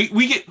 Yeah, we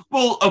get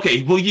we'll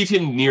yeet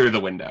him near the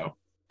window.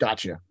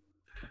 Gotcha.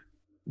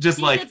 Just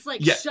He like gets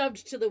yeah,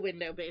 shoved to the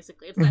window.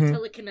 Basically, it's that Mhm.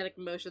 telekinetic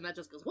motion that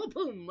just goes whoop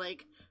boom,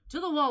 like to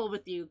the wall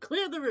with you.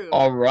 Clear the room.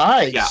 All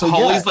right. yeah. So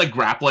Holly's like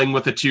grappling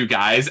with the two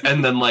guys,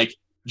 and then like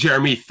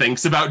Jeremy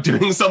thinks about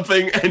doing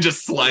something and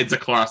just slides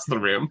across the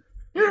room.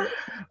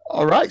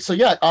 All right. So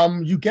yeah,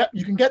 you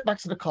can get back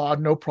to the car,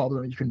 no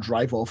problem. You can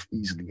drive off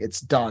easily. It's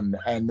done,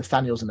 and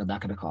Nathaniel's in the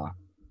back of the car.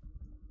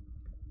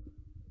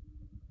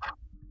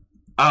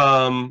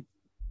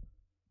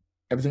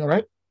 Everything all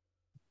right?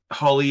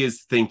 Holly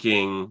is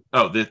thinking,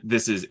 oh,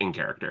 this is in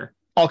character.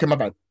 Okay, my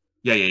bad.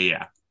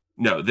 Yeah.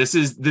 No, this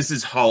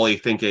is Holly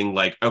thinking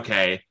like,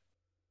 okay,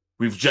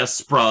 we've just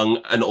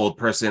sprung an old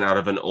person out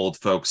of an old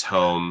folks'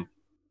 home.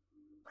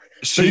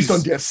 Based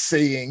on their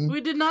saying.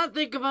 We did not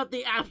think about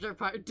the after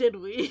part, did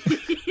we?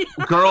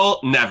 Girl,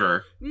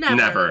 never.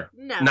 Never.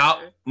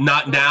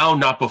 Not now,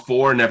 not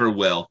before, never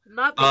will.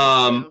 Not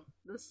those two.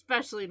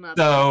 Especially not.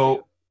 those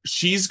So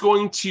she's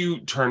going to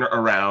turn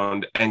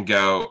around and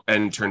go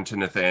and turn to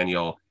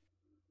Nathaniel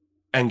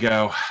and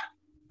go,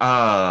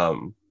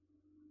 can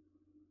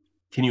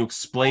you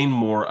explain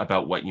more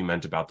about what you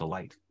meant about the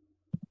light?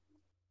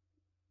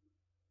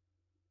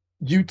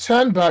 You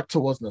turn back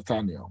towards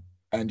Nathaniel,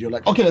 and you're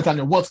like, okay,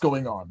 Nathaniel, what's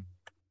going on?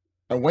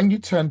 And when you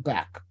turn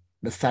back,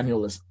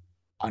 Nathaniel is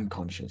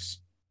unconscious.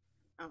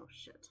 two. Oh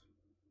shit.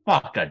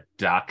 Fuck a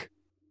duck.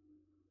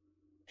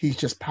 He's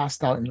just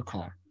passed out in your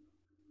car.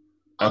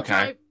 I'll Okay.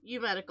 drive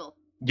you medical.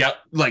 Yep,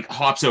 like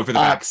hops over the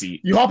back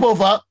seat. You hop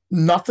over,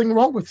 nothing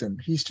wrong with him.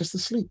 He's just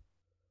asleep.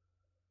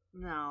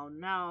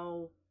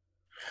 No.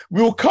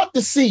 We'll cut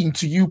the scene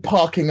to you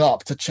parking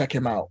up to check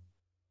him out.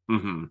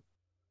 Mm-hmm.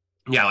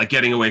 Yeah, like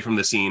getting away from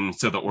the scene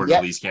so the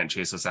orderlies can't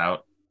chase us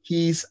out.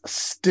 He's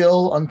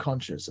still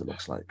unconscious, it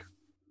looks like.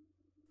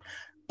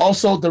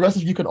 Also, the rest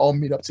of you can all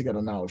meet up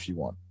together now if you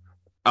want.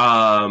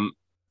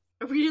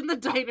 Are we in the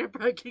diner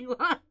parking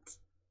lot?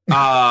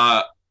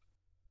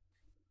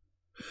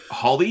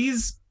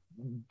 Holly's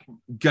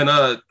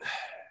gonna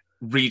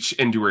reach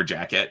into her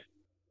jacket.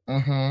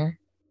 Mm-hmm.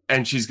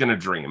 And she's gonna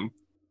dream.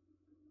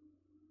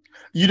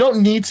 You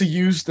don't need to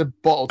use the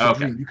bottle to Okay.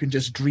 dream. You can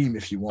just dream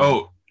if you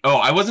want. Oh,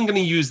 I wasn't gonna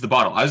use the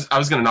bottle. I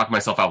was gonna knock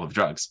myself out with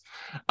drugs.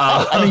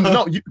 I mean,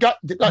 no, you got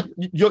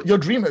you're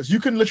dreamers.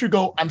 You can literally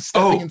go, I'm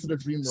stepping into the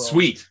dream world.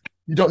 Sweet.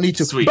 You don't need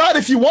to. Sweet. But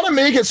if you want to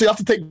make it so you have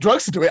to take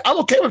drugs to do it, I'm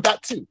okay with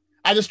that too.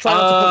 I just try not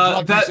to put drug use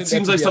in That there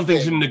seems to like be a something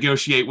thing. to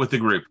negotiate with the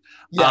group.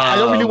 Yeah, I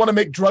don't really want to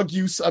make drug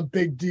use a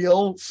big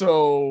deal,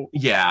 so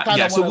Yeah.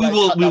 So wanna,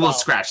 we cut will that out.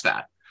 scratch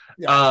that.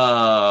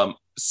 Yeah.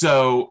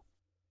 So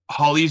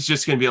Holly's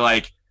just gonna be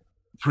like,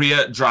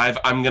 Priya, drive.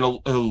 I'm gonna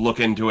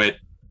look into it,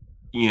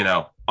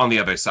 on the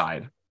other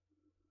side,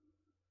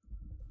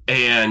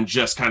 and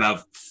just kind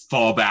of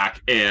fall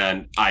back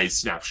and eyes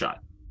snap shut.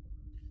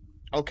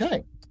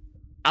 Okay.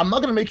 I'm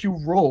not gonna make you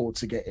roll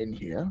to get in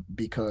here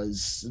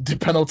because the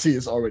penalty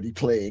is already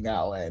playing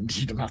out, and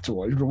you don't have to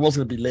worry. The roll's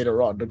gonna be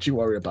later on. Don't you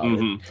worry about it.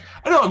 Mhm.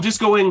 I know. I'm just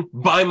going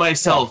by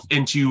myself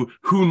into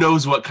who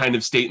knows what kind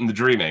of state in the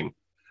dreaming.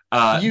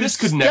 This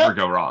could never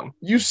go wrong.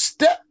 You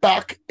step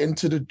back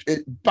into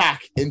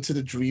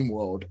the dream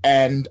world,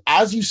 and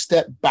as you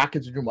step back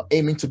into the dream world,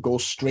 aiming to go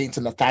straight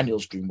into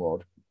Nathaniel's dream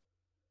world,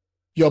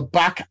 you're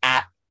back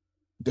at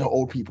the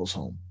old people's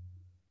home.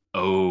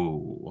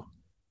 Oh.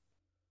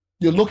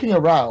 You're looking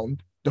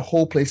around, the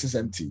whole place is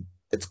empty.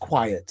 It's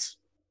quiet.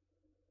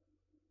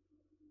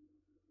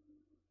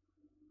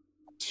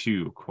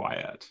 Too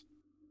quiet.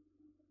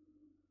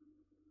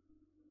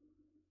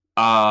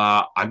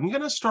 I'm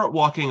gonna start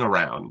walking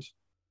around.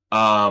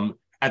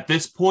 At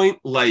this point,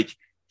 like,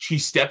 she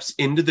steps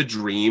into the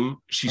dream.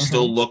 She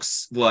still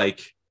looks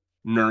like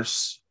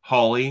Nurse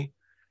Holly.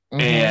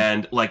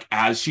 And like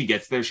as she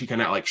gets there, she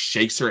kind of like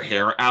shakes her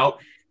hair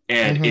out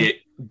and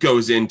it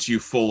goes into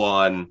full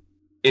on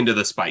into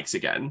the spikes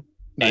again.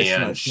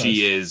 And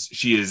she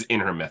is in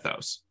her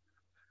mythos.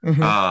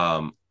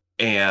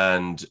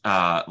 And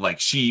like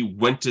she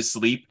went to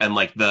sleep, and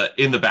like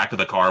in the back of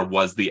the car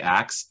was the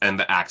axe, and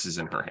the axe is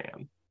in her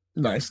hand.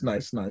 Nice.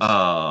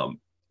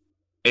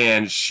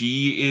 And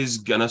she is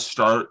gonna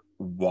start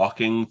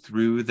walking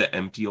through the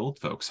empty old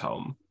folks'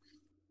 home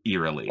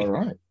eerily. All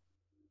right.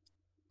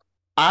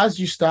 As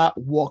you start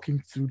walking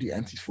through the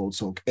empty folks'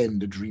 home in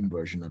the dream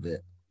version of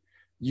it,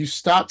 you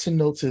start to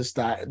notice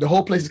that the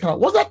whole place is kind of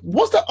was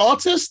the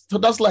artist who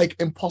does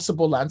like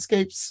impossible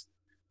landscapes,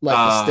 like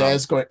the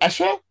stairs going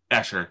Escher?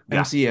 Escher, yeah.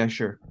 MC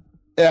Escher.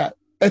 Yeah,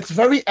 it's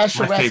very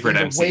Escher-esque in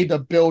the MC. way the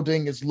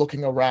building is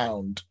looking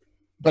around.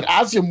 But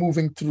as you're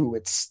moving through,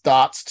 it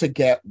starts to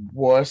get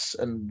worse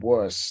and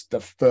worse the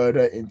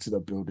further into the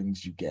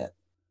buildings you get.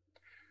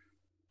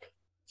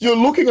 You're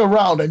looking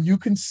around and you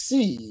can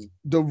see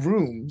the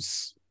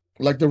rooms,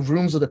 like the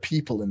rooms of the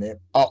people in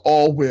it, are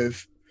all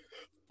with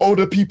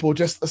older people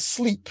just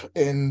asleep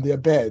in their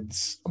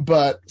beds.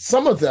 But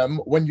some of them,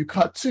 when you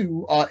cut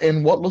to, are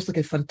in what looks like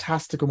a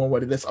fantastical moment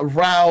where they're just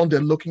around, they're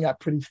looking at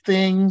pretty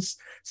things.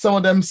 Some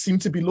of them seem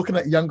to be looking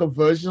at younger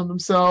versions of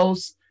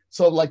themselves.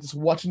 So like just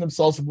watching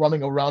themselves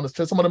running around.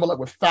 Some of them are like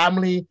with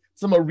family,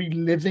 some are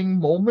reliving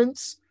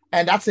moments.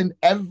 And that's in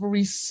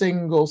every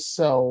single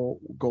cell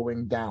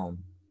going down.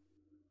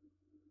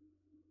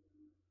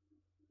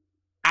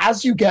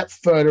 As you get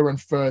further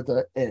and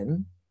further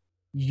in,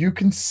 you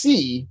can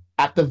see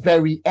at the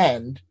very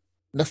end,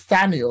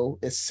 Nathaniel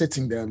is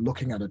sitting there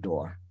looking at a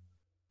door,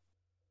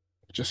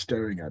 just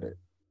staring at it.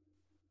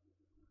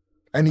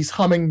 And he's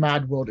humming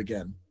Mad World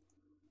again.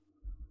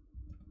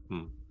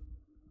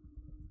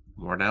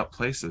 Worn out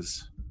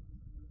places.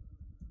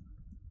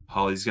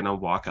 Holly's gonna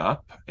walk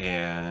up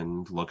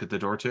and look at the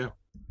door too.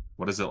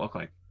 What does it look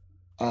like?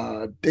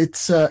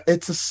 It's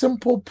a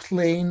simple,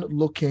 plain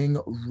looking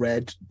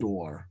red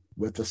door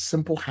with a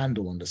simple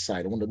handle on the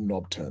side, one of the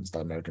knob turns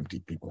that American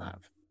people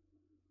have.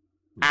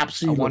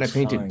 Absolutely. I want it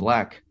painted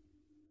black.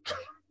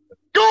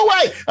 Go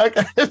away!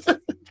 Okay.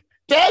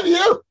 Damn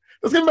you!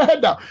 Let's get my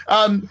head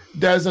down.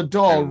 There's a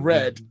door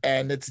red,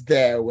 and it's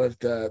there with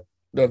the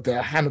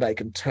hand that I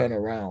can turn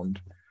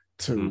around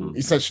to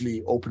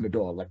essentially open the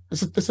door. Like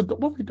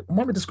what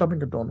am I describing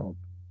the doorknob?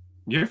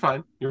 You're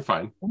fine. You're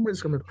fine. What am I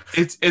describing?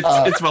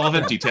 It's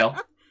relevant detail.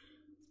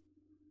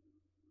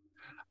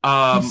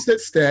 He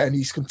sits there and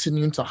he's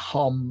continuing to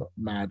hum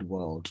Mad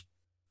World.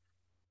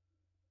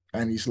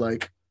 And he's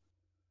like,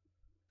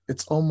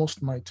 it's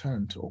almost my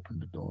turn to open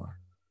the door.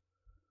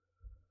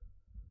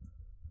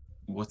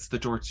 What's the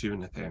door to,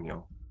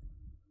 Nathaniel?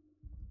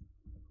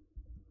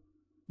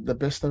 The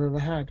best I've ever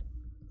had.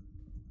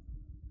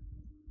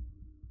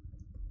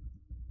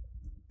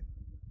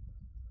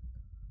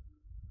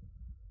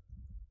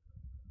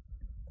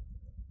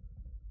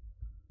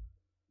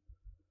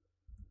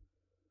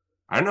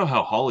 I don't know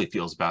how Holly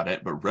feels about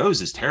it, but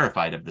Rose is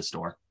terrified of this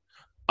door.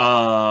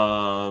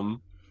 The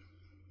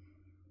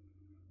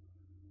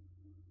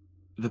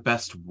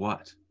best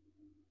what?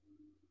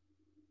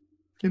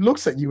 He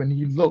looks at you and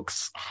he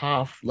looks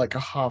half like a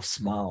half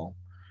smile.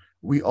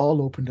 We all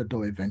open the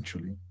door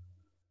eventually.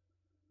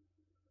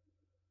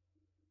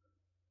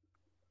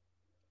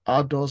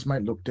 Our doors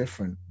might look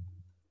different,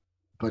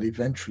 but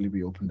eventually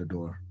we open the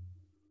door.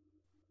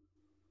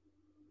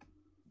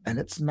 And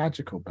it's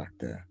magical back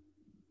there.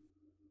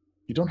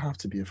 You don't have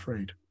to be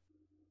afraid.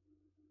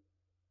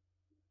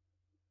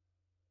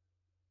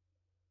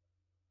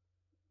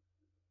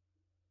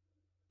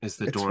 Is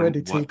the It's door where they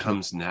what take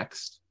comes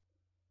next?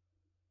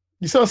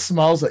 He sort of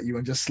smiles at you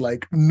and just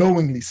like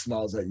knowingly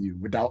smiles at you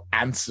without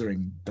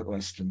answering the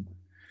question.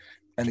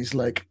 And he's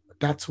like,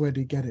 that's where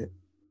they get it.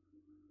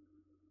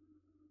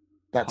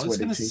 That's I where was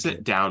they going to take sit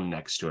it. down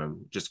next to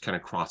him, just kind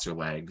of cross your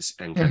legs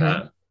and kind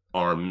of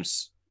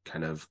arms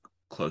kind of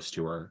close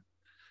to her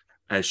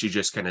as she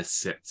just kind of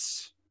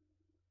sits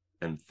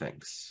and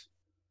thinks.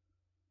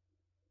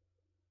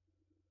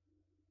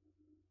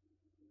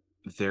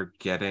 They're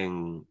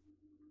getting...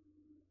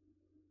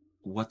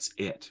 What's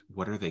it?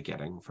 What are they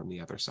getting from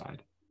the other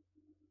side?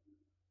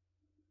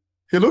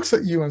 He looks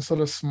at you and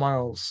sort of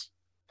smiles,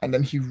 and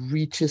then he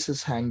reaches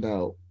his hand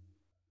out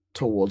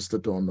towards the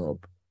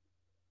doorknob.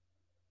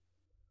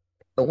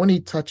 And when he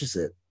touches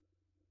it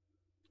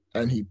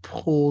and he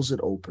pulls it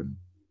open,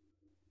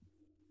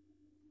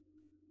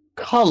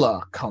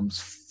 color comes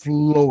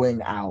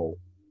flowing out.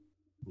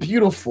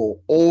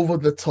 Beautiful,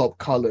 over-the-top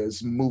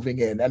colors moving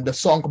in, and the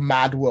song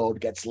Mad World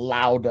gets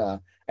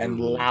louder and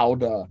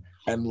louder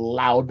and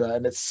louder,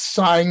 and it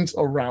shines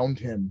around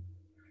him.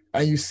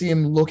 And you see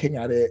him looking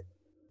at it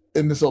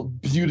in this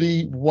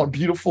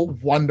beautiful,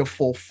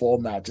 wonderful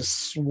format,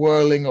 just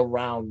swirling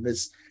around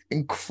this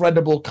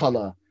incredible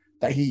color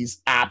that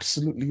he's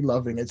absolutely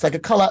loving. It's like a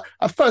color,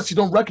 at first you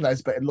don't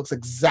recognize, but it looks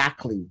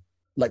exactly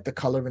like the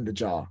color in the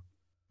jar.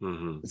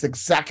 It's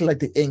exactly like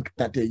the ink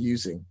that they're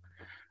using.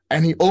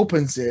 And he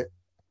opens it,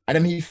 and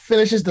then he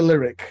finishes the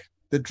lyric,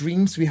 "The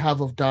dreams we have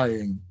of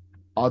dying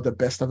are the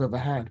best I've ever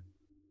had."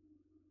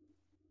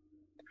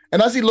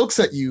 And as he looks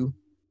at you,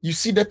 you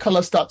see the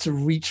color start to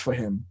reach for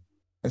him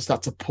and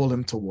start to pull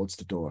him towards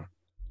the door.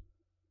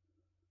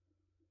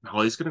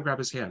 Holly's going to grab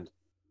his hand.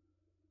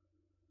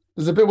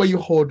 There's a bit where you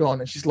hold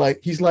on, and he's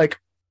like,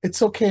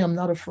 "It's okay, I'm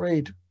not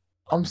afraid.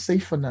 I'm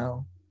safer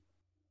now."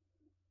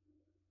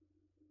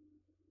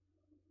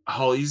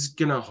 Holly's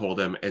going to hold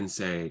him and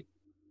say,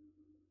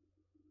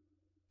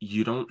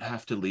 "You don't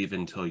have to leave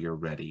until you're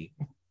ready.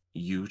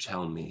 You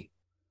tell me."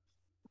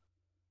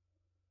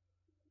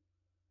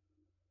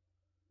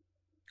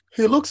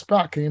 He looks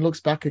back, and he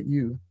looks back at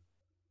you.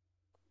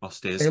 I'll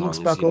stay as And he long looks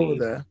as back you over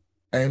need. there,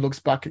 and he looks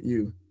back at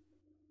you.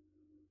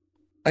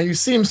 And you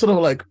see him sort of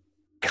like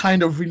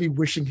kind of really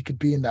wishing he could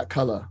be in that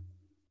color.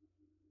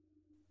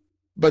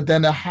 But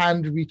then a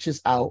hand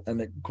reaches out and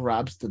it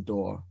grabs the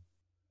door.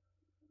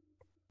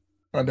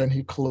 And then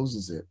he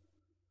closes it.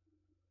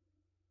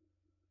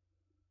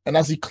 And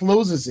as he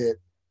closes it,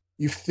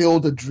 you feel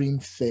the dream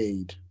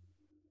fade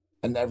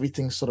and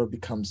everything sort of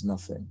becomes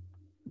nothing.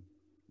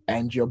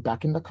 And you're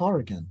back in the car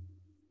again.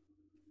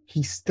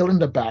 He's still in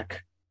the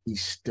back.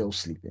 He's still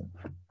sleeping.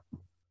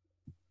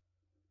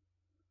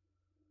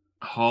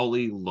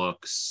 Holly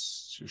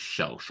looks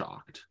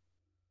shell-shocked.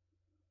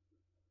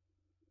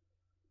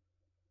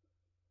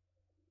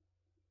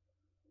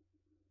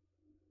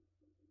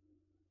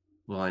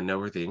 Well, I know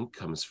where the ink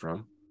comes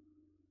from.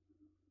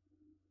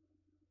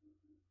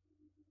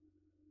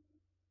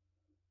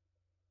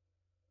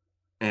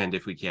 And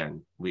if we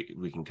can, we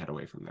can cut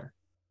away from there.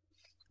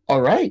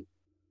 All right.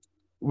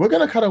 We're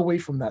going to cut away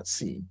from that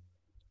scene.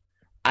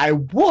 I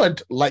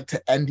would like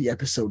to end the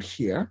episode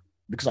here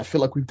because I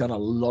feel like we've done a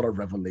lot of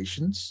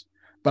revelations.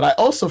 But I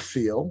also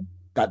feel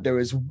that there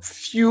is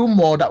few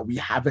more that we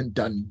haven't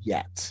done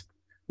yet,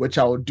 which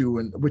I will do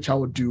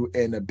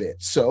in a bit.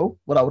 So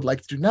what I would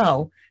like to do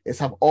now is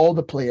have all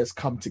the players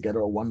come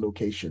together at one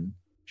location,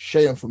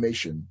 share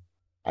information,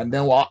 and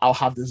then I'll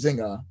have the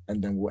zinger,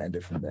 and then we'll end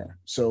it from there.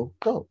 So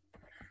go.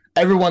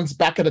 Everyone's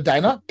back at the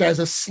diner. There's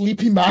a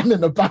sleepy man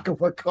in the back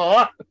of a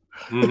car.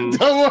 Don't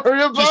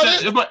worry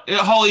about it. But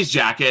Holly's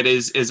jacket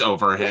is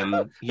over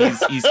him.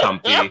 He's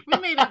comfy. We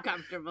made him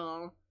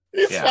comfortable.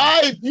 He's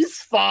fine. He's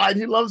fine.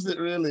 He loves it,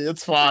 really.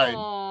 It's fine.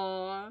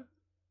 Aww.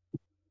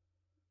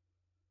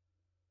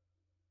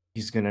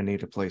 He's gonna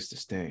need a place to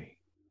stay.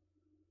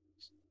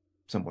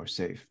 Somewhere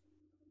safe.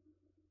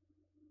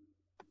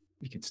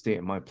 You can stay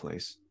at my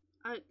place.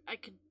 I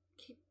could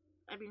keep.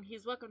 I mean,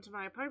 he's welcome to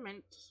my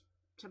apartment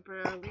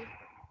temporarily.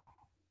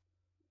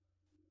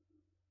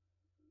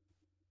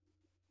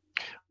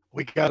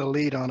 We got a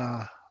lead on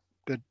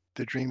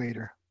the Dream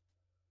Eater.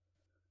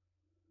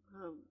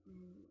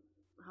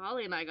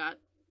 Holly and I got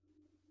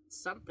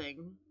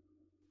something.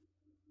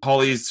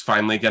 Holly's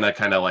finally gonna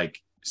kind of like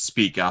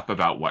speak up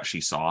about what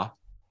she saw.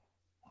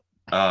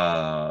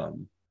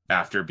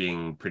 After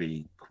being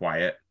pretty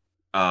quiet.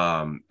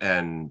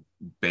 And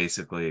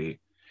basically,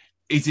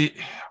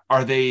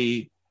 are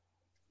they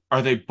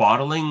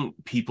bottling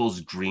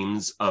people's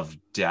dreams of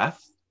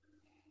death,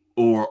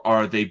 or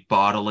are they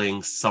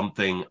bottling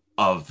something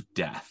of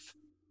death?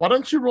 Why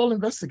don't you roll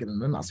investigate and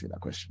then ask me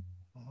that question?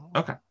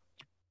 Okay.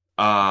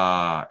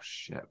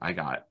 Shit,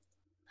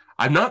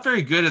 I'm not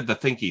very good at the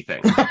thinky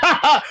thing.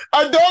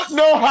 I don't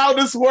know how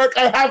this works.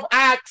 I have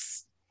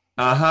acts.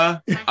 Uh-huh.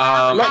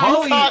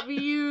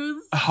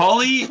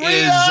 Holly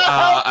is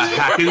a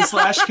hack and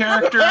slash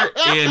character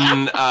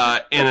in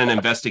an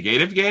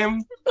investigative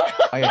game.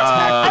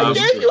 I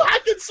gave you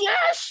hack and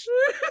slash.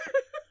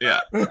 Yeah.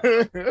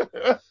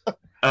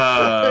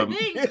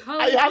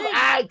 I have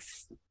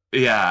axe.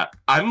 Yeah.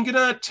 I'm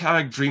gonna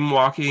tag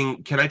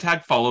Dreamwalking. Can I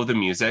tag Follow the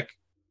Music?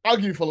 I'll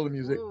give you Follow the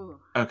Music. Ooh.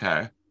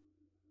 Okay.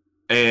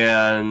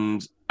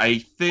 And I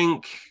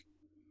think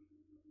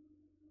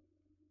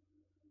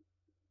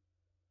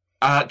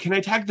can I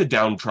tag the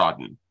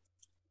Downtrodden?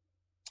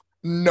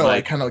 No,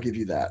 I cannot give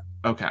you that.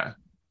 Okay.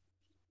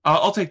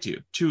 I'll take 2.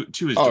 2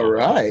 is all doable.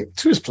 right.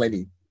 2 is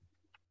plenty.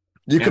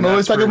 You can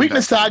always tag a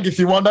weakness tag if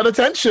you want that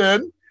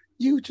attention.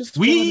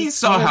 We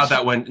saw how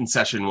that went in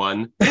session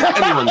 1. If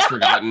anyone's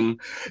forgotten.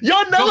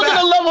 You're never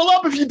gonna level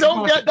up if you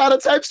don't get that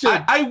attention.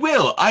 I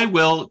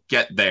will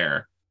get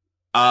there.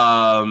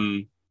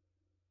 I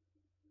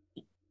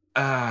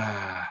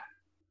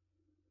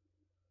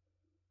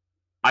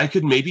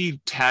could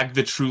maybe tag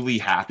the Truly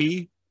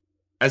Happy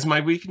as my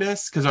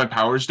weakness because my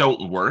powers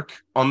don't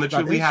work on the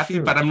Truly Happy,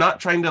 but I'm not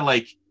trying to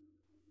like.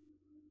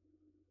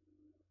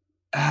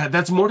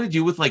 That's more to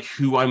do with like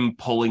who I'm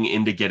pulling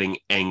into getting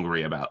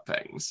angry about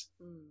things.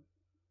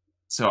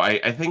 So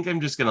I think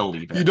I'm just gonna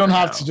leave it. You don't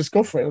have to, just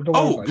go for it.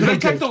 Could I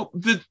tag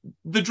the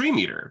Dream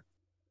Eater?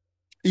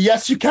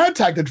 Yes, you can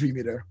tag the Dream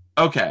Eater.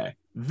 Okay,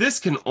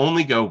 this can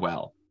only go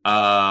well.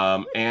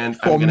 And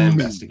I'm gonna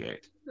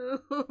investigate.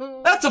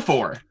 That's a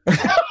 4. No!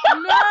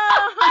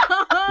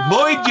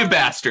 Lloyd, you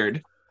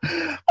bastard! You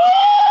I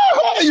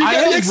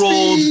got have XP.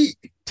 rolled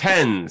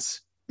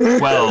 10s,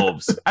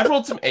 12s. I've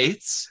rolled some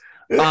 8s.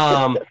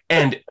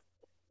 And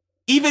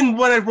even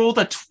when I rolled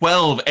a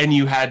 12 and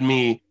you had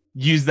me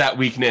use that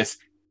weakness,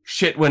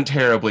 shit went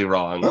terribly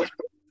wrong.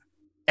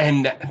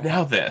 And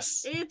now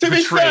this. To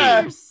be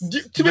fair,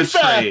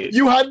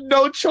 you had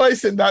no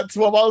choice in that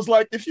 12. I was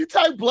like, if you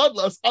tag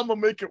Bloodlust, I'm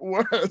gonna make it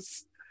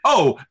worse.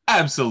 Oh,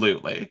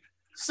 absolutely.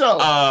 So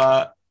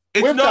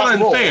it's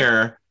not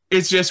unfair.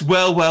 It's just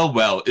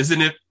well,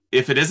 isn't it?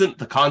 If it isn't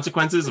the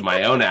consequences of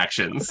my own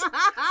actions.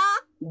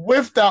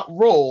 With that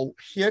roll,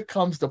 here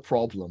comes the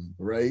problem,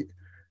 right?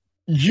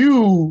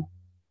 You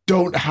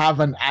don't have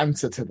an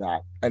answer to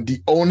that. And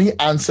the only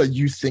answer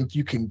you think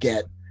you can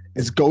get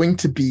is going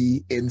to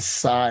be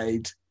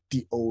inside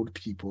the old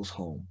people's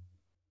home.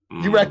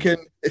 You reckon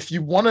if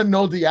you want to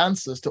know the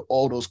answers to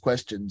all those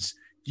questions,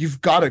 you've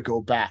got to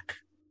go back.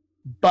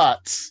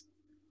 But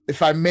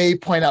if I may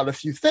point out a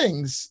few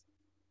things,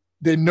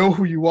 they know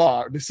who you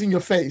are. They've seen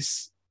your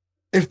face.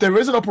 If there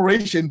is an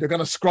operation, they're going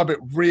to scrub it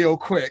real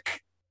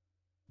quick.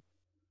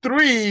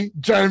 3,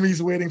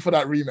 Jeremy's waiting for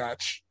that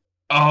rematch.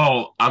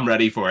 Oh, I'm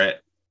ready for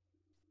it.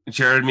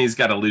 Jeremy's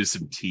got to lose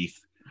some teeth.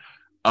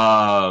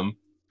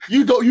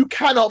 You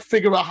cannot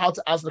figure out how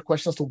to answer the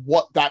question as to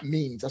what that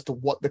means, as to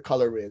what the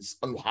color is,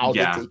 and how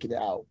they're taking it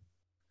out.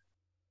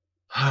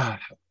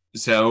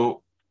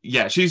 So,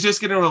 yeah, she's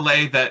just going to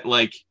relay that,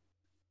 like,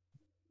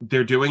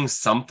 they're doing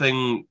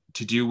something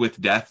to do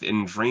with death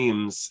in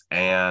dreams,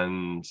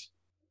 and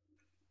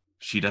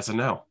she doesn't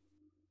know.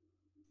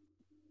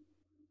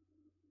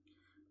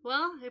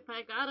 Well, if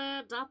I got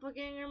a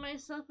doppelganger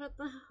myself at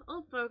the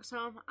old folks'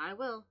 home, I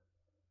will.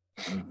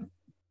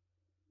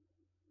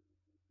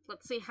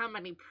 Let's see how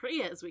many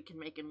Priyas we can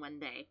make in one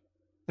day.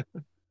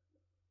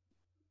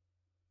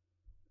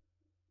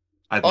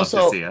 I'd love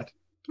to see it.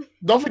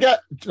 Don't forget,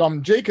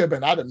 Jacob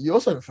and Adam, you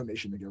also have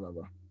information to give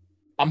over.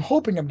 I'm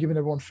hoping I'm giving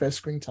everyone fair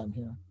screen time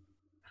here.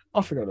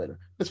 I'll figure it later.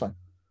 It's fine.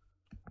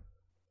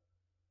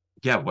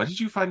 Yeah, what did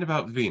you find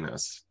about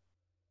Venus?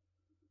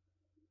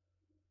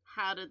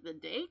 How did the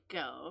date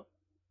go?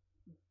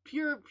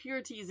 Pure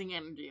teasing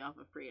energy off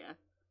of Priya.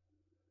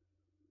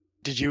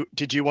 Did you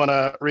want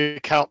to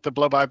recount the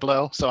blow by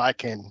blow so I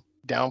can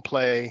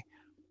downplay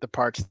the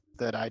parts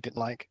that I didn't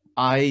like?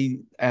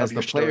 I, as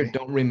the player,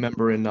 don't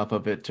remember enough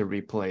of it to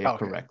replay it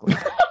correctly.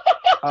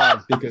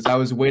 Because I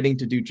was waiting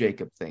to do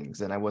Jacob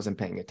things and I wasn't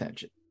paying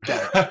attention.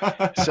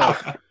 So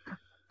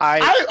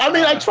I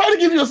mean, I try to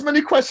give you as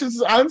many questions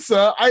to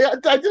answer. I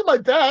did my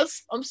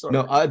best. I'm sorry.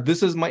 No,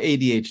 this is my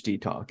ADHD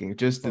talking.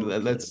 Just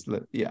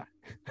yeah.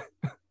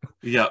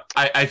 Yeah,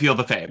 I feel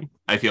the pain.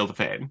 I feel the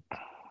pain.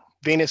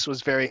 Venus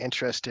was very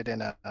interested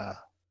in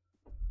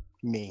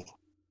me,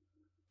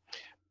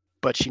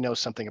 but she knows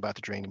something about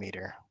the Dream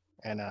Eater,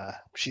 and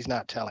she's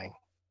not telling,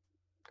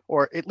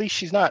 or at least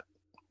she's not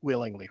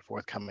willingly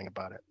forthcoming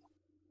about it.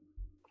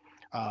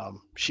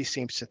 She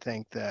seems to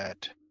think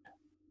that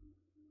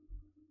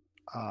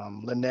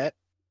Lynette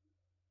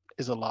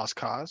is a lost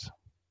cause.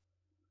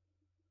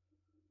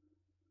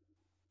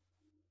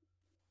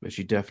 But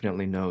she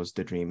definitely knows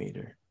the Dream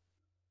Eater.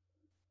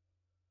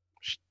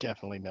 She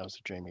definitely knows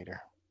the Dream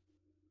Eater.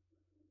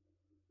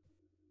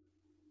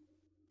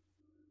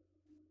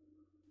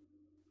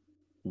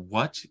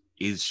 What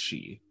is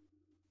she?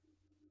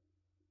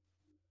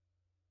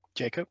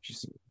 Jacob?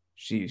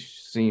 She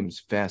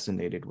seems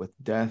fascinated with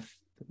death,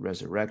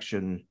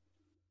 resurrection.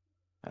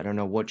 I don't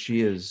know what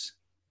she is.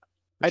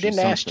 I didn't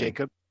ask,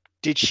 Jacob.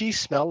 Did she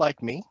smell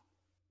like me?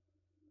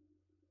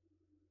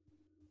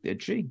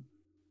 Did she?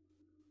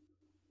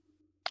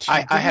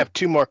 I have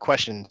 2 more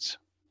questions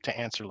to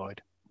answer,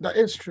 Lloyd. That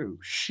is true.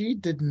 She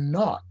did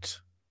not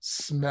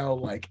smell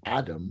like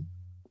Adam,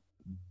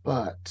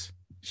 but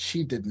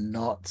she did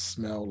not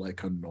smell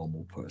like a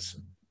normal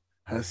person.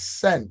 Her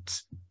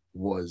scent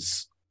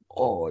was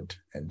odd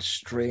and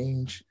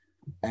strange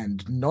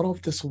and not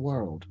of this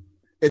world.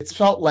 It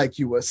felt like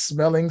you were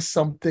smelling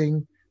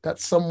something that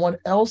someone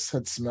else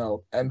had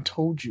smelled and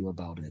told you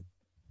about it.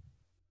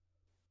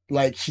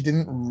 Like she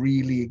didn't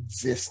really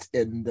exist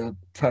in the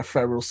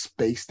peripheral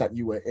space that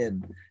you were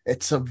in.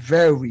 It's a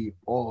very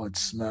odd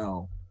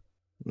smell.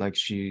 Like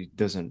she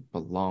doesn't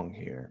belong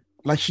here.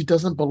 Like she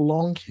doesn't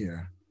belong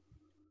here.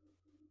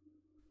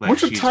 Like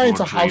Which would she's tie more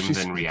into how dream she's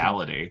than speaking.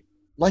 reality.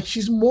 Like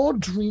she's more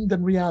dream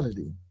than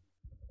reality.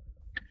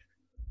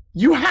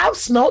 You have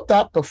smelt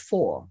that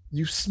before.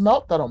 You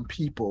smelt that on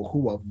people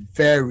who are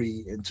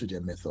very into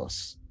their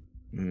mythos.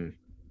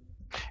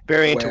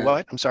 Very into Where-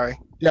 what? I'm sorry.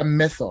 Their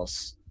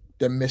mythos,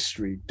 their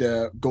mystery,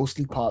 their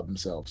ghostly part of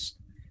themselves.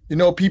 You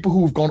know, people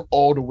who've gone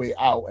all the way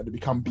out and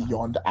become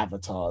beyond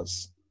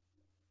avatars.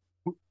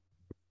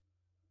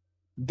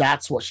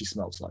 That's what she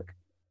smells like.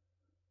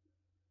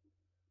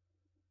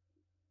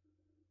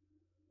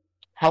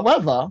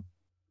 However,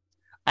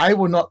 I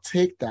will not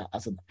take that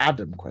as an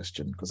Adam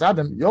question because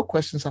Adam, your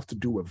questions have to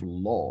do with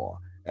law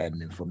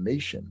and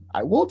information.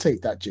 I will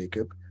take that,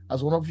 Jacob,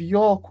 as one of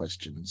your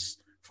questions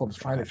from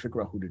trying to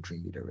figure out who the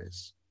dream leader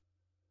is.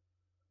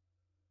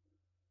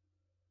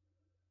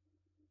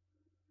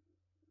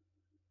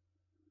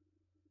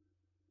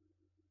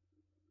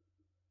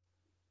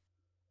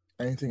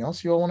 Anything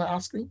else you all want to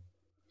ask me?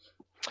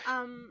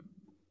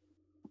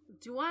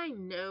 Do I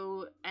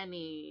know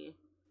any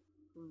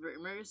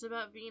rumors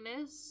about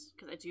Venus?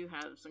 Because I do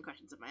have some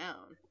questions of my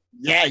own.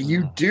 Yeah,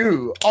 you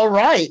do. All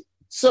right.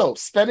 So,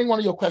 spending one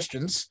of your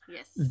questions,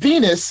 Yes.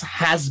 Venus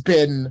has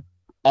been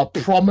a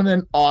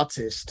prominent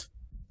artist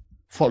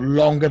for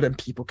longer than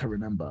people can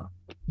remember.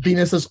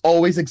 Venus has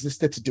always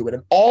existed to do it,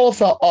 and all of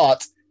her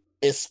art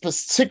is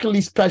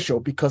particularly special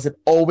because it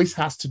always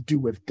has to do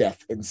with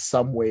death in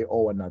some way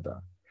or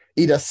another.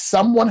 Either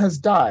someone has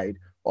died,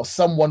 or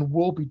someone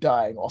will be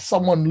dying, or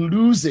someone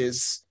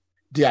loses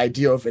the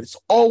idea of it. It's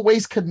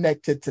always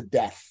connected to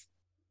death.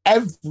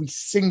 Every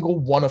single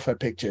one of her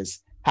pictures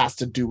has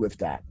to do with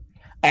that.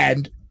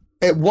 And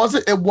it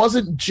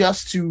wasn't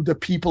just to the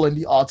people and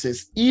the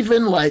artists,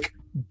 even like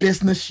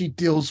business she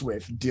deals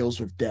with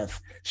death.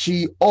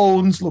 She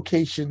owns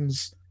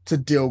locations to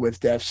deal with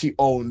death. She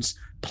owns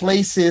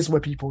places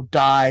where people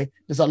die.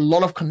 There's a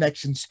lot of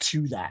connections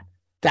to that.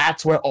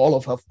 That's where all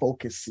of her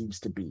focus seems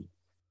to be.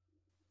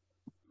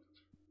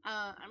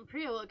 I'm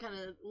Priya will kind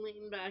of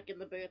lean back in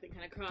the booth and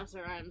kind of cross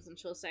her arms, and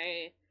she'll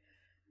say,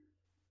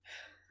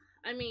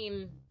 I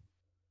mean,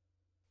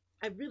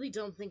 I really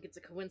don't think it's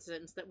a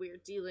coincidence that we are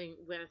dealing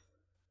with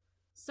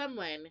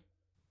someone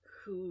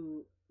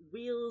who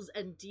wheels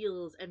and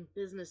deals and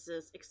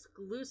businesses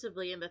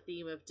exclusively in the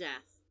theme of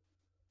death,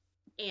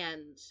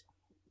 and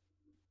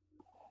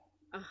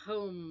a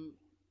home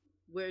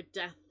where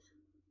death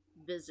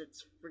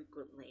visits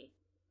frequently.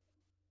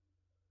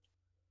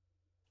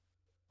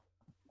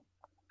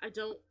 I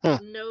don't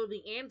know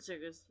the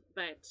answers,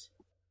 but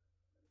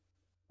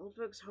old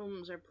folks'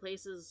 homes are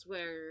places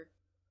where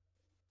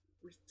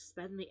we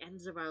spend the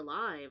ends of our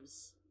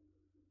lives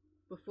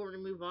before we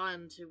move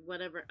on to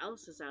whatever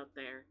else is out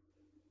there.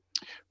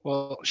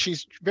 Well,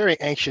 she's very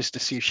anxious to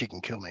see if she can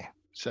kill me.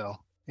 So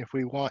if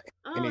we want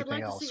Oh, I'd anything like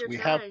to else, see her we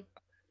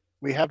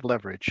try. have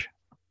leverage.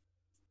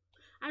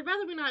 I'd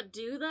rather we not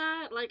do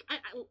that. Like, I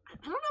don't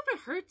know if it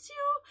hurts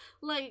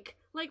you. Like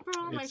for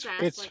all my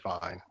sass, It's like,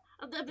 fine.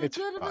 the It's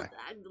good of fine.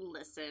 it.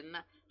 Listen,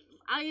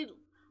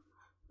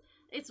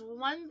 it's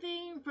one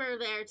thing for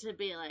there to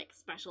be like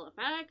special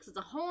effects. It's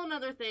a whole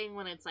other thing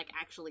when it's like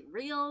actually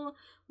real.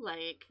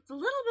 Like, it's a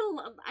little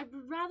bit. I'd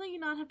rather you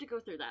not have to go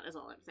through that. Is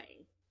all I'm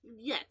saying.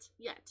 Yet.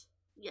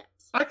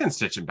 I can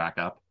stitch him back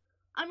up.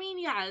 I mean,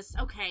 yes,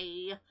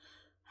 okay.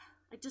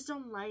 I just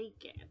don't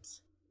like it.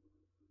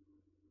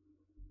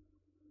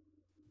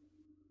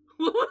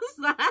 What was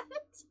that?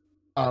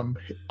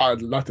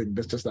 Nothing.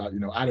 It's just that,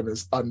 Adam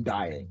is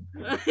undying.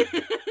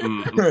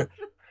 Mm.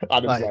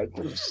 Adam's Like-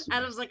 like,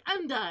 Adam's like,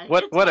 I'm done.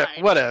 What It's what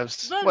fine. what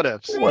ifs? But What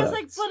ifs? What Priya's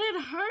like, else? but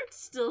it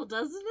hurts still,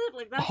 doesn't it?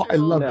 Like that's oh, her I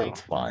whole love thing. it.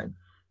 It's fine.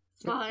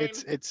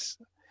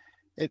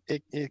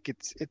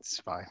 It's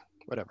fine.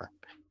 Whatever.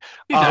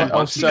 He died Oh,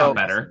 once. He so- got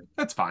better.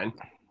 That's fine.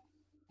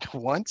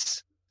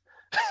 Once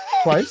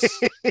Twice,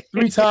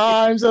 3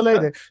 times a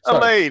lady. a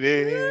Sorry.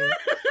 lady.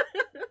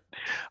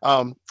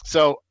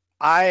 So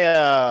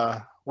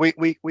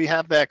we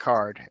have that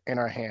card in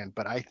our hand,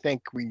 but I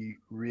think we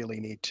really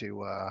need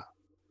to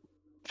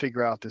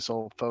figure out this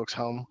old folks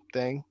home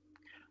thing.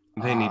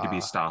 They need to be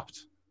Uh,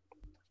 stopped.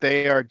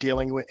 They are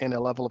dealing with in a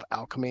level of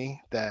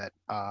alchemy that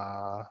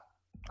I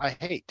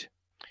hate,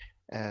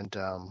 and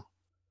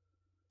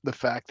the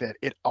fact that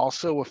it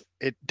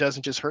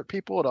doesn't just hurt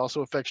people; it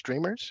also affects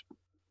dreamers.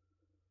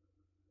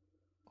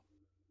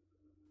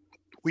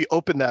 We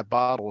opened that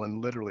bottle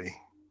and literally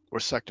were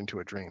sucked into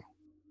a dream.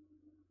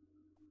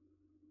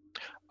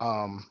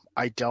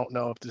 I don't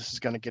know if this is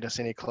going to get us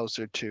any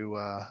closer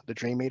to the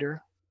Dream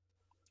Eater.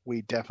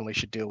 We definitely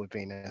should deal with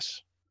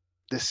Venus.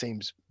 This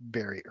seems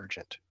very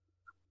urgent.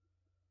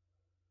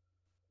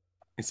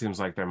 It seems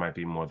like there might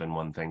be more than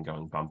one thing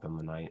going bump in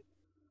the night.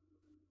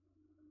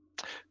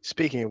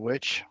 Speaking of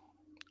which,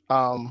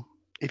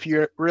 if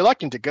you're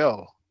reluctant to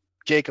go,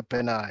 Jacob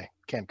and I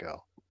can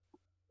go.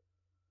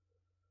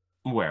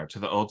 Where? To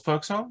the old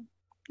folks' home?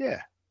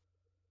 Yeah.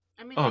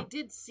 I mean, Oh. they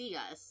did see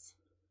us.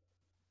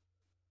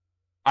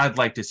 I'd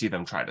like to see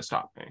them try to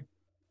stop me.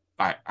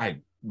 I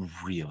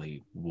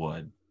really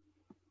would.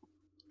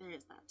 There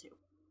is that too.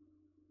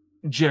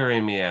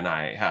 Jeremy and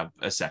I have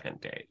a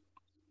second date.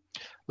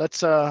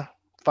 Let's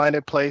find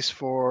a place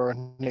for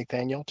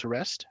Nathaniel to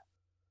rest.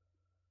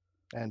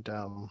 And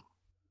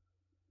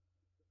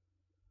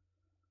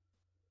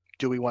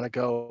do we want to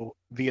go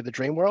via the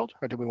dream world,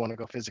 or do we want to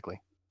go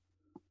physically?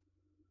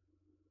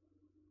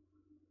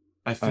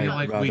 I feel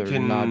I'd like we rather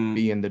can not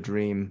be in the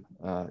dream,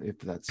 if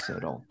that's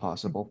at all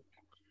possible.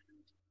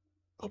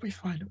 I'll be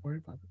fine. Don't worry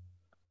about it.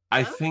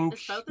 I Both? think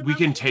Is both an we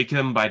can option? take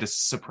them by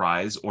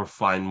surprise or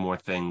find more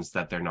things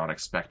that they're not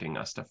expecting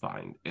us to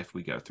find if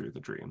we go through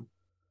the dream.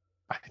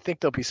 I think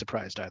they'll be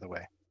surprised either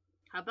way.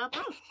 How about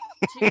both?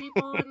 2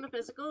 people in the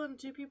physical and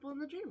 2 people in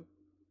the dream.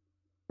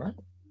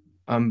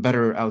 I'm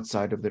better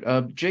outside of it.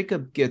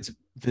 Jacob gets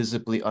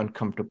visibly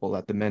uncomfortable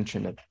at the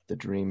mention of the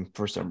dream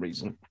for some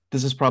reason.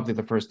 This is probably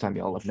the first time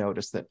y'all have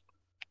noticed it.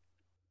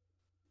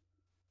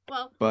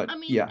 Well, But, I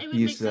mean, yeah, it would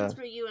make he's, sense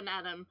for you and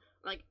Adam.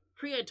 Like,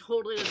 Priya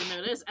totally doesn't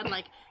notice, and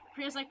like,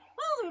 Priya's like,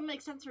 well, it would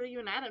make sense for you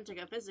and Adam to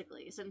go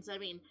physically, since, I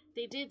mean,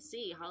 they did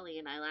see Holly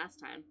and I last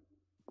time.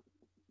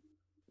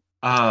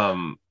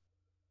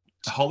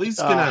 Holly's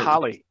gonna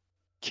Holly,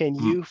 can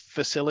you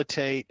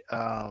facilitate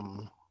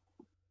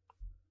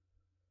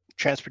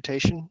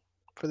transportation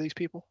for these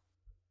people?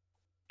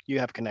 You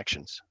have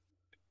connections.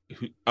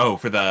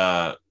 for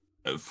the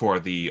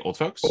old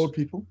folks. Old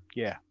people.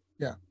 Yeah.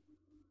 It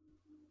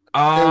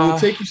will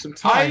take you some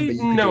time. I but you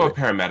can know do a it.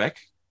 paramedic.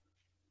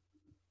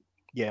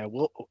 Yeah.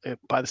 Well,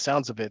 by the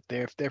sounds of it,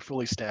 they're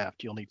fully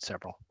staffed. You'll need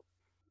several.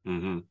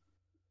 Mm-hmm.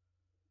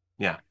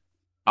 Yeah,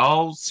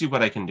 I'll see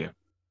what I can do.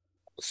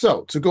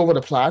 So, to go over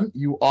the plan,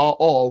 you are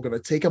all going to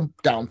take a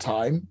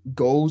downtime,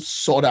 go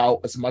sort out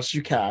as much as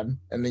you can,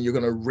 and then you're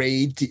going to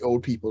raid the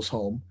old people's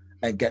home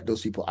and get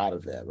those people out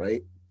of there,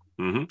 right?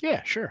 Mm-hmm.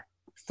 Yeah, sure.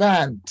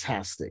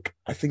 Fantastic.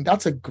 I think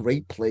that's a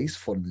great place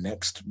for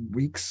next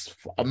week's,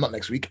 not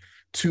next week,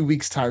 2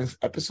 weeks' time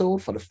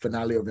episode for the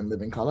finale of In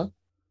Living Color,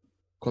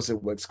 because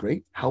it works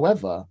great.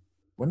 However,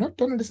 we're not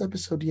done with this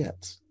episode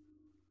yet.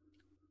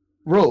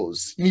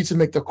 Rose, you need to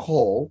make the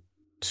call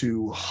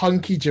to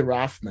Hunky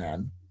Giraffe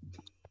Man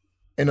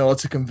in order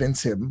to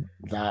convince him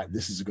that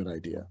this is a good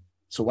idea.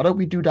 So why don't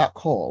we do that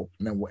call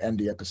and then we'll end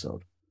the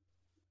episode.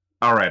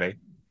 Alrighty.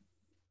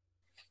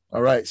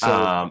 All right. So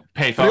the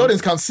Payphone.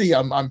 audience can't see.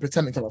 I'm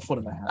pretending to have a phone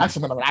in my hand.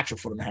 Actually, I'm gonna have an actual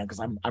phone in my hand because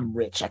I'm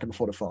rich. I can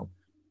afford a phone.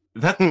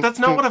 That's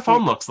not what a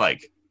phone looks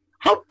like.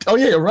 How? Oh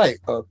yeah, you're right.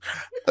 Do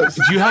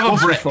you have a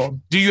What's your brick?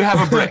 phone? Do you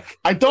have a brick?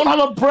 I don't have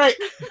a brick.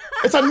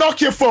 It's a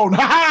Nokia phone.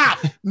 Ha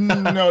ha!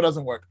 No, it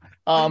doesn't work.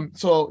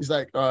 So he's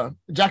like,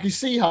 Jackie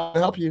C, how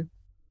can I help you?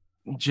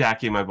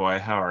 Jackie, my boy,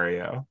 how are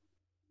you?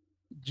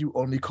 You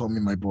only call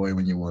me my boy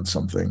when you want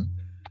something.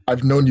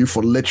 I've known you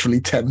for literally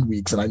 10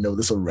 weeks and I know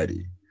this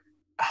already.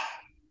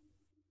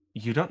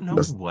 You don't know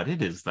Listen. what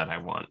it is that I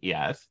want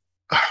yet.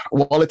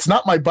 Well, it's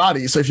not my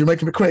body, so if you're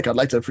making it quick, I'd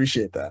like to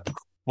appreciate that.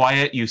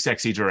 Quiet, you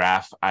sexy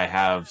giraffe. I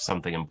have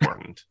something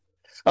important.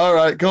 All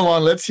right, go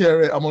on. Let's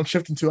hear it. I'm on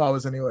shift in 2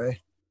 hours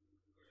anyway.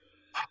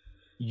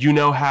 You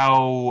know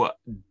how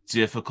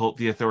difficult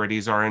the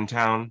authorities are in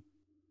town?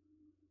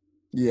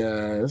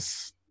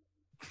 Yes.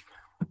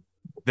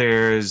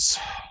 There's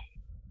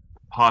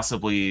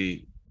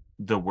possibly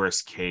the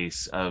worst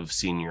case of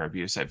senior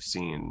abuse I've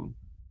seen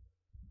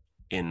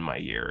in my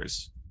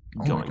years Oh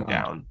my going God.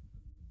 down.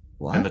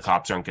 What? And the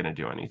cops aren't going to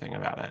do anything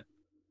about it.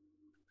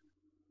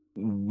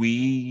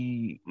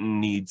 We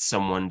need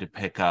someone to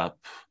pick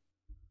up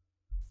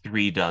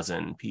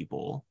 36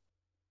 people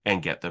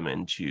and get them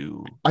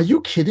into. Are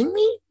you kidding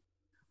me?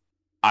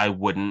 I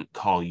wouldn't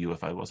call you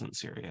if I wasn't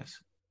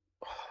serious.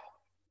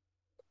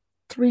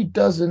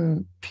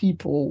 36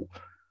 people.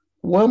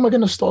 Where am I going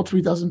to start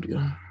 3,000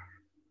 people?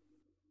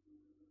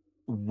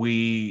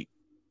 We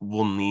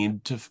will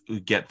need to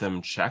get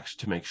them checked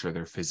to make sure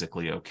they're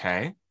physically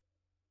okay.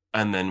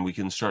 And then we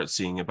can start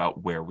seeing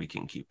about where we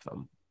can keep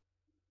them.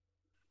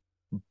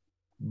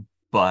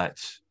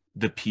 But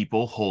the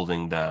people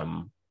holding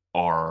them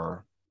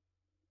are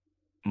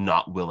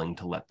not willing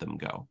to let them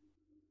go.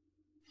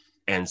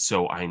 And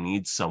so I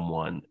need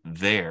someone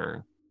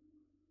there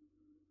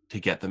to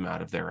get them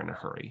out of there in a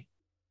hurry.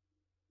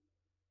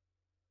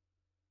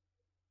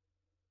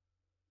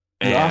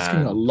 You're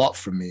asking a And lot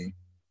from me.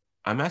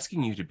 I'm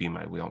asking you to be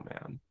my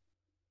wheelman.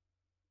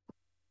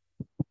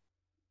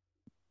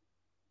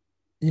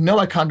 You know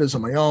I can't do this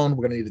on my own.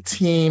 We're going to need a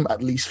team,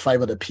 at least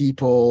 5 other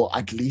people.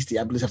 At least the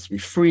ambulance has to be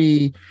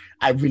free.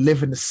 We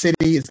live in the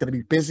city. It's going to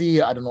be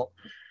busy. I don't know.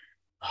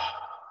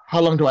 How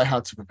long do I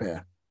have to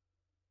prepare?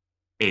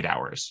 8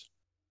 hours.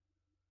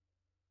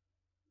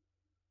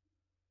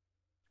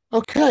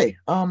 Okay.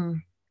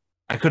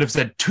 I could have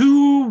said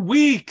 2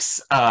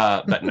 weeks,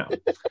 but no.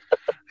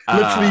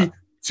 Literally,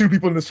 2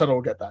 people in this channel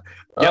will get that.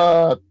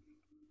 Yep.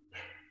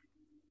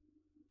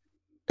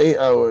 8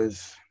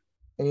 hours.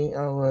 8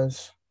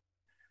 hours.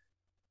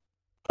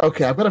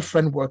 Okay, I've got a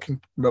friend working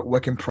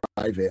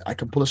private. I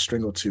can pull a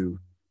string or two.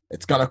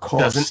 It's gonna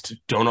cost.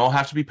 Don't all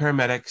have to be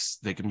paramedics.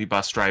 They can be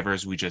bus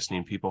drivers. We just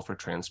need people for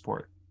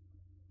transport.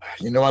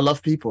 You know I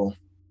love people.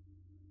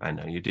 I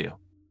know you do.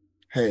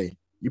 Hey,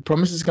 you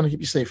promise it's gonna keep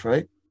you safe,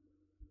 right?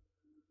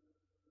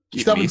 You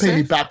Keep still me haven't paid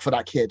me safe? back for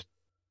that kid.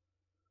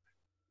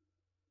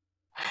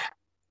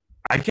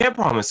 I can't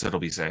promise it'll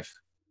be safe,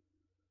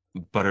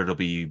 but it'll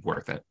be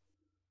worth it.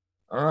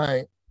 All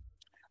right.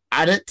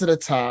 Add it to the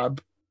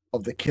tab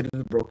of the kid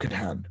with the broken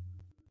hand.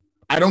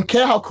 I don't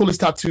care how cool his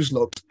tattoos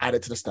looked. Add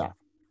it to the staff.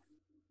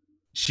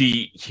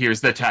 She hears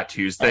the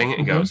tattoos thing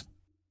and goes,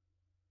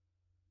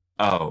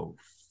 "Oh,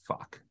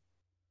 fuck."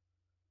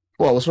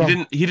 Well, what's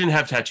wrong? He didn't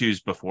have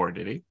tattoos before,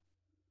 did he?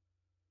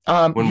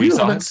 When we you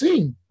saw haven't him?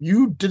 seen.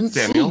 You didn't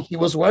Samuel? see. He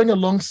was wearing a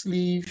long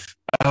sleeve.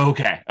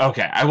 Okay.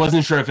 I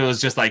wasn't sure if it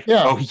was just like,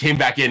 Yeah. oh, he came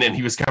back in and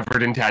he was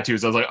covered in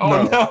tattoos. I was like,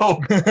 oh no.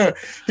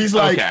 He's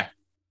like, Okay.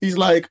 he's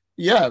like,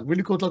 yeah,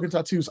 really cool looking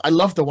tattoos. I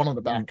love the one on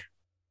the back.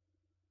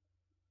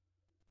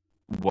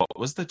 What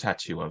was the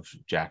tattoo of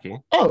Jackie?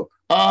 Oh,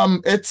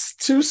 it's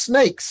 2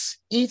 snakes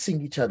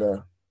eating each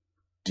other.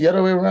 The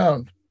other way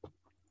around.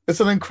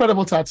 It's an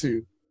incredible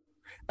tattoo.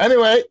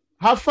 Anyway,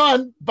 have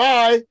fun.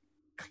 Bye.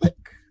 Click.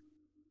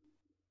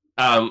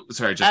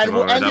 Sorry, just And a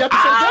we'll moment. end the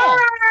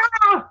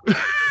episode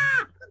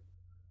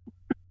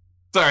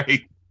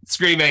Sorry,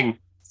 screaming,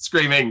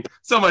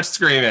 so much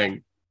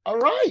screaming. All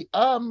right.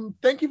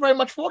 Thank you very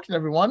much for watching,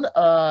 everyone.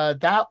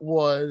 That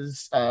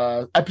was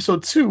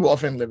episode 2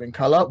 of In Living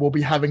Color. We'll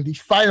be having the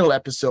final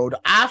episode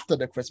after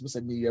the Christmas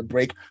and New Year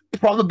break,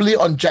 probably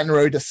on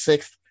January the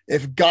 6th.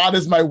 If God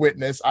is my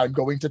witness, I'm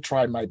going to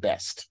try my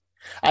best.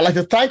 I'd like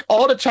to thank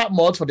all the chat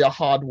mods for their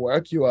hard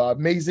work. You are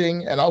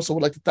amazing. And I also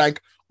would like to thank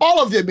all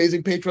of the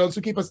amazing patrons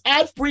who keep us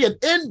ad-free and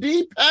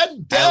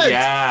independent. Hell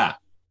yeah.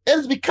 It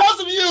is because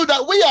of you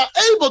that we are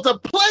able to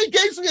play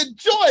games we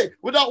enjoy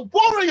without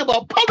worrying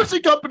about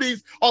publishing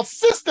companies or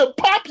system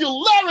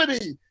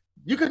popularity.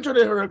 You can join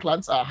the Hero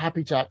Clans at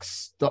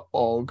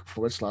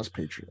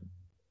happyjacks.org/Patreon.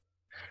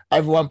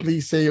 Everyone,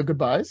 please say your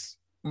goodbyes.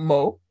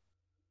 Mo.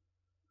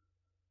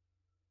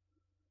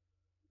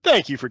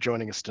 Thank you for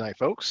joining us tonight,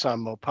 folks.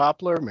 I'm Mo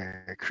Poplar.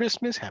 Merry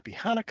Christmas, Happy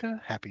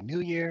Hanukkah, Happy New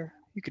Year.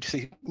 You can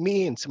see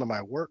me and some of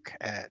my work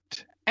at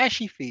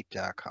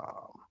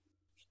ashyfeet.com.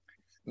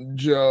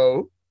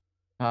 Joe.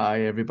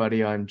 Hi,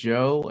 everybody. I'm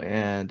Joe,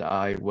 and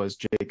I was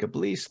Jacob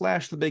Lee /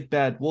 the Big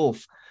Bad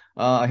Wolf.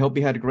 I hope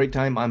you had a great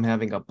time. I'm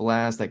having a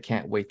blast. I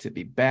can't wait to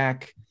be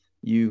back.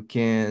 You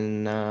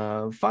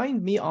can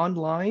find me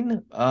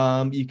online.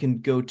 You can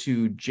go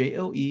to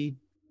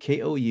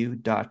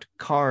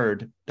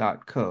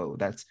joekou.card.co.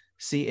 That's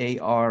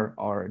CARRD.co.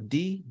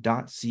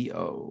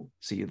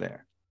 See you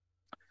there.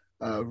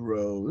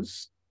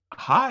 Rose.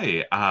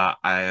 Hi, I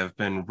have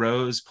been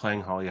Rose,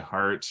 playing Holly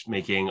Hart,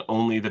 making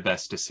only the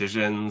best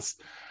decisions,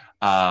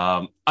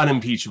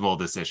 unimpeachable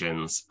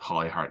decisions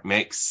Holly Hart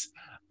makes.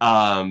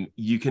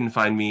 You can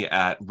find me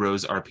at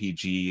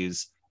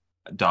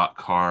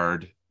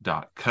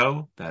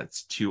roserpgs.card.co.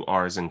 That's 2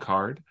 R's in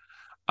card.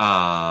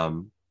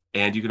 And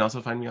you can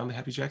also find me on the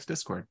Happy Jacks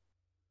Discord.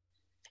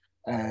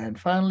 And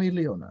finally,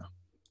 Leona.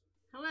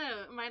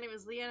 Hello, my name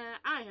is Leona.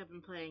 I have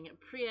been playing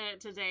Priya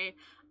today.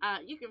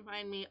 You can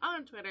find me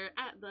on Twitter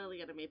at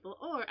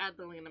 @TheLeonaMaple or at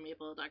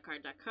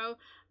TheLeonaMaple.card.co.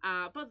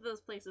 Both of those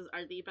places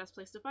are the best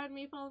place to find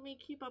me. Follow me,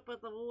 keep up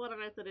with what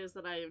on earth it is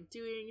that I am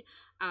doing,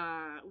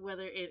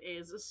 whether it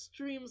is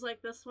streams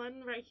like this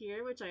one right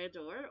here, which I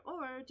adore,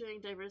 or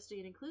doing diversity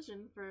and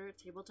inclusion for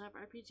tabletop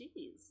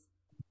RPGs.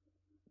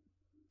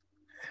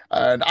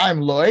 And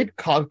I'm Lloyd,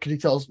 card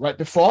details right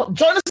before.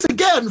 Join us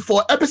again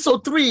for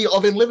episode 3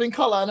 of In Living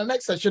Color in the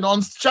next session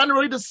on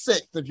January the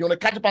 6th. If you want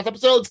to catch up past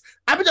episodes,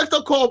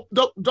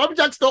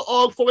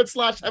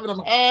 happyjacks.org/heaven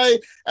on high.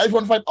 And if you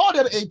want to find all the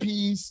other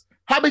APs,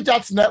 Happy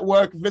Jacks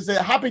Network, visit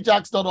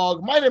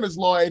happyjacks.org. My name is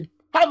Lloyd.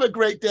 Have a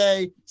great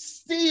day.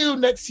 See you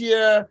next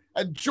year.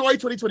 Enjoy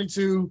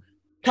 2022.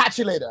 Catch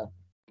you later.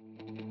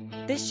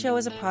 This show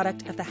is a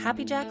product of the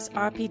Happy Jacks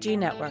RPG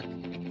Network.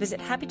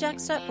 Visit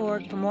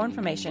happyjacks.org for more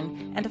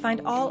information and to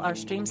find all our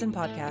streams and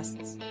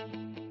podcasts.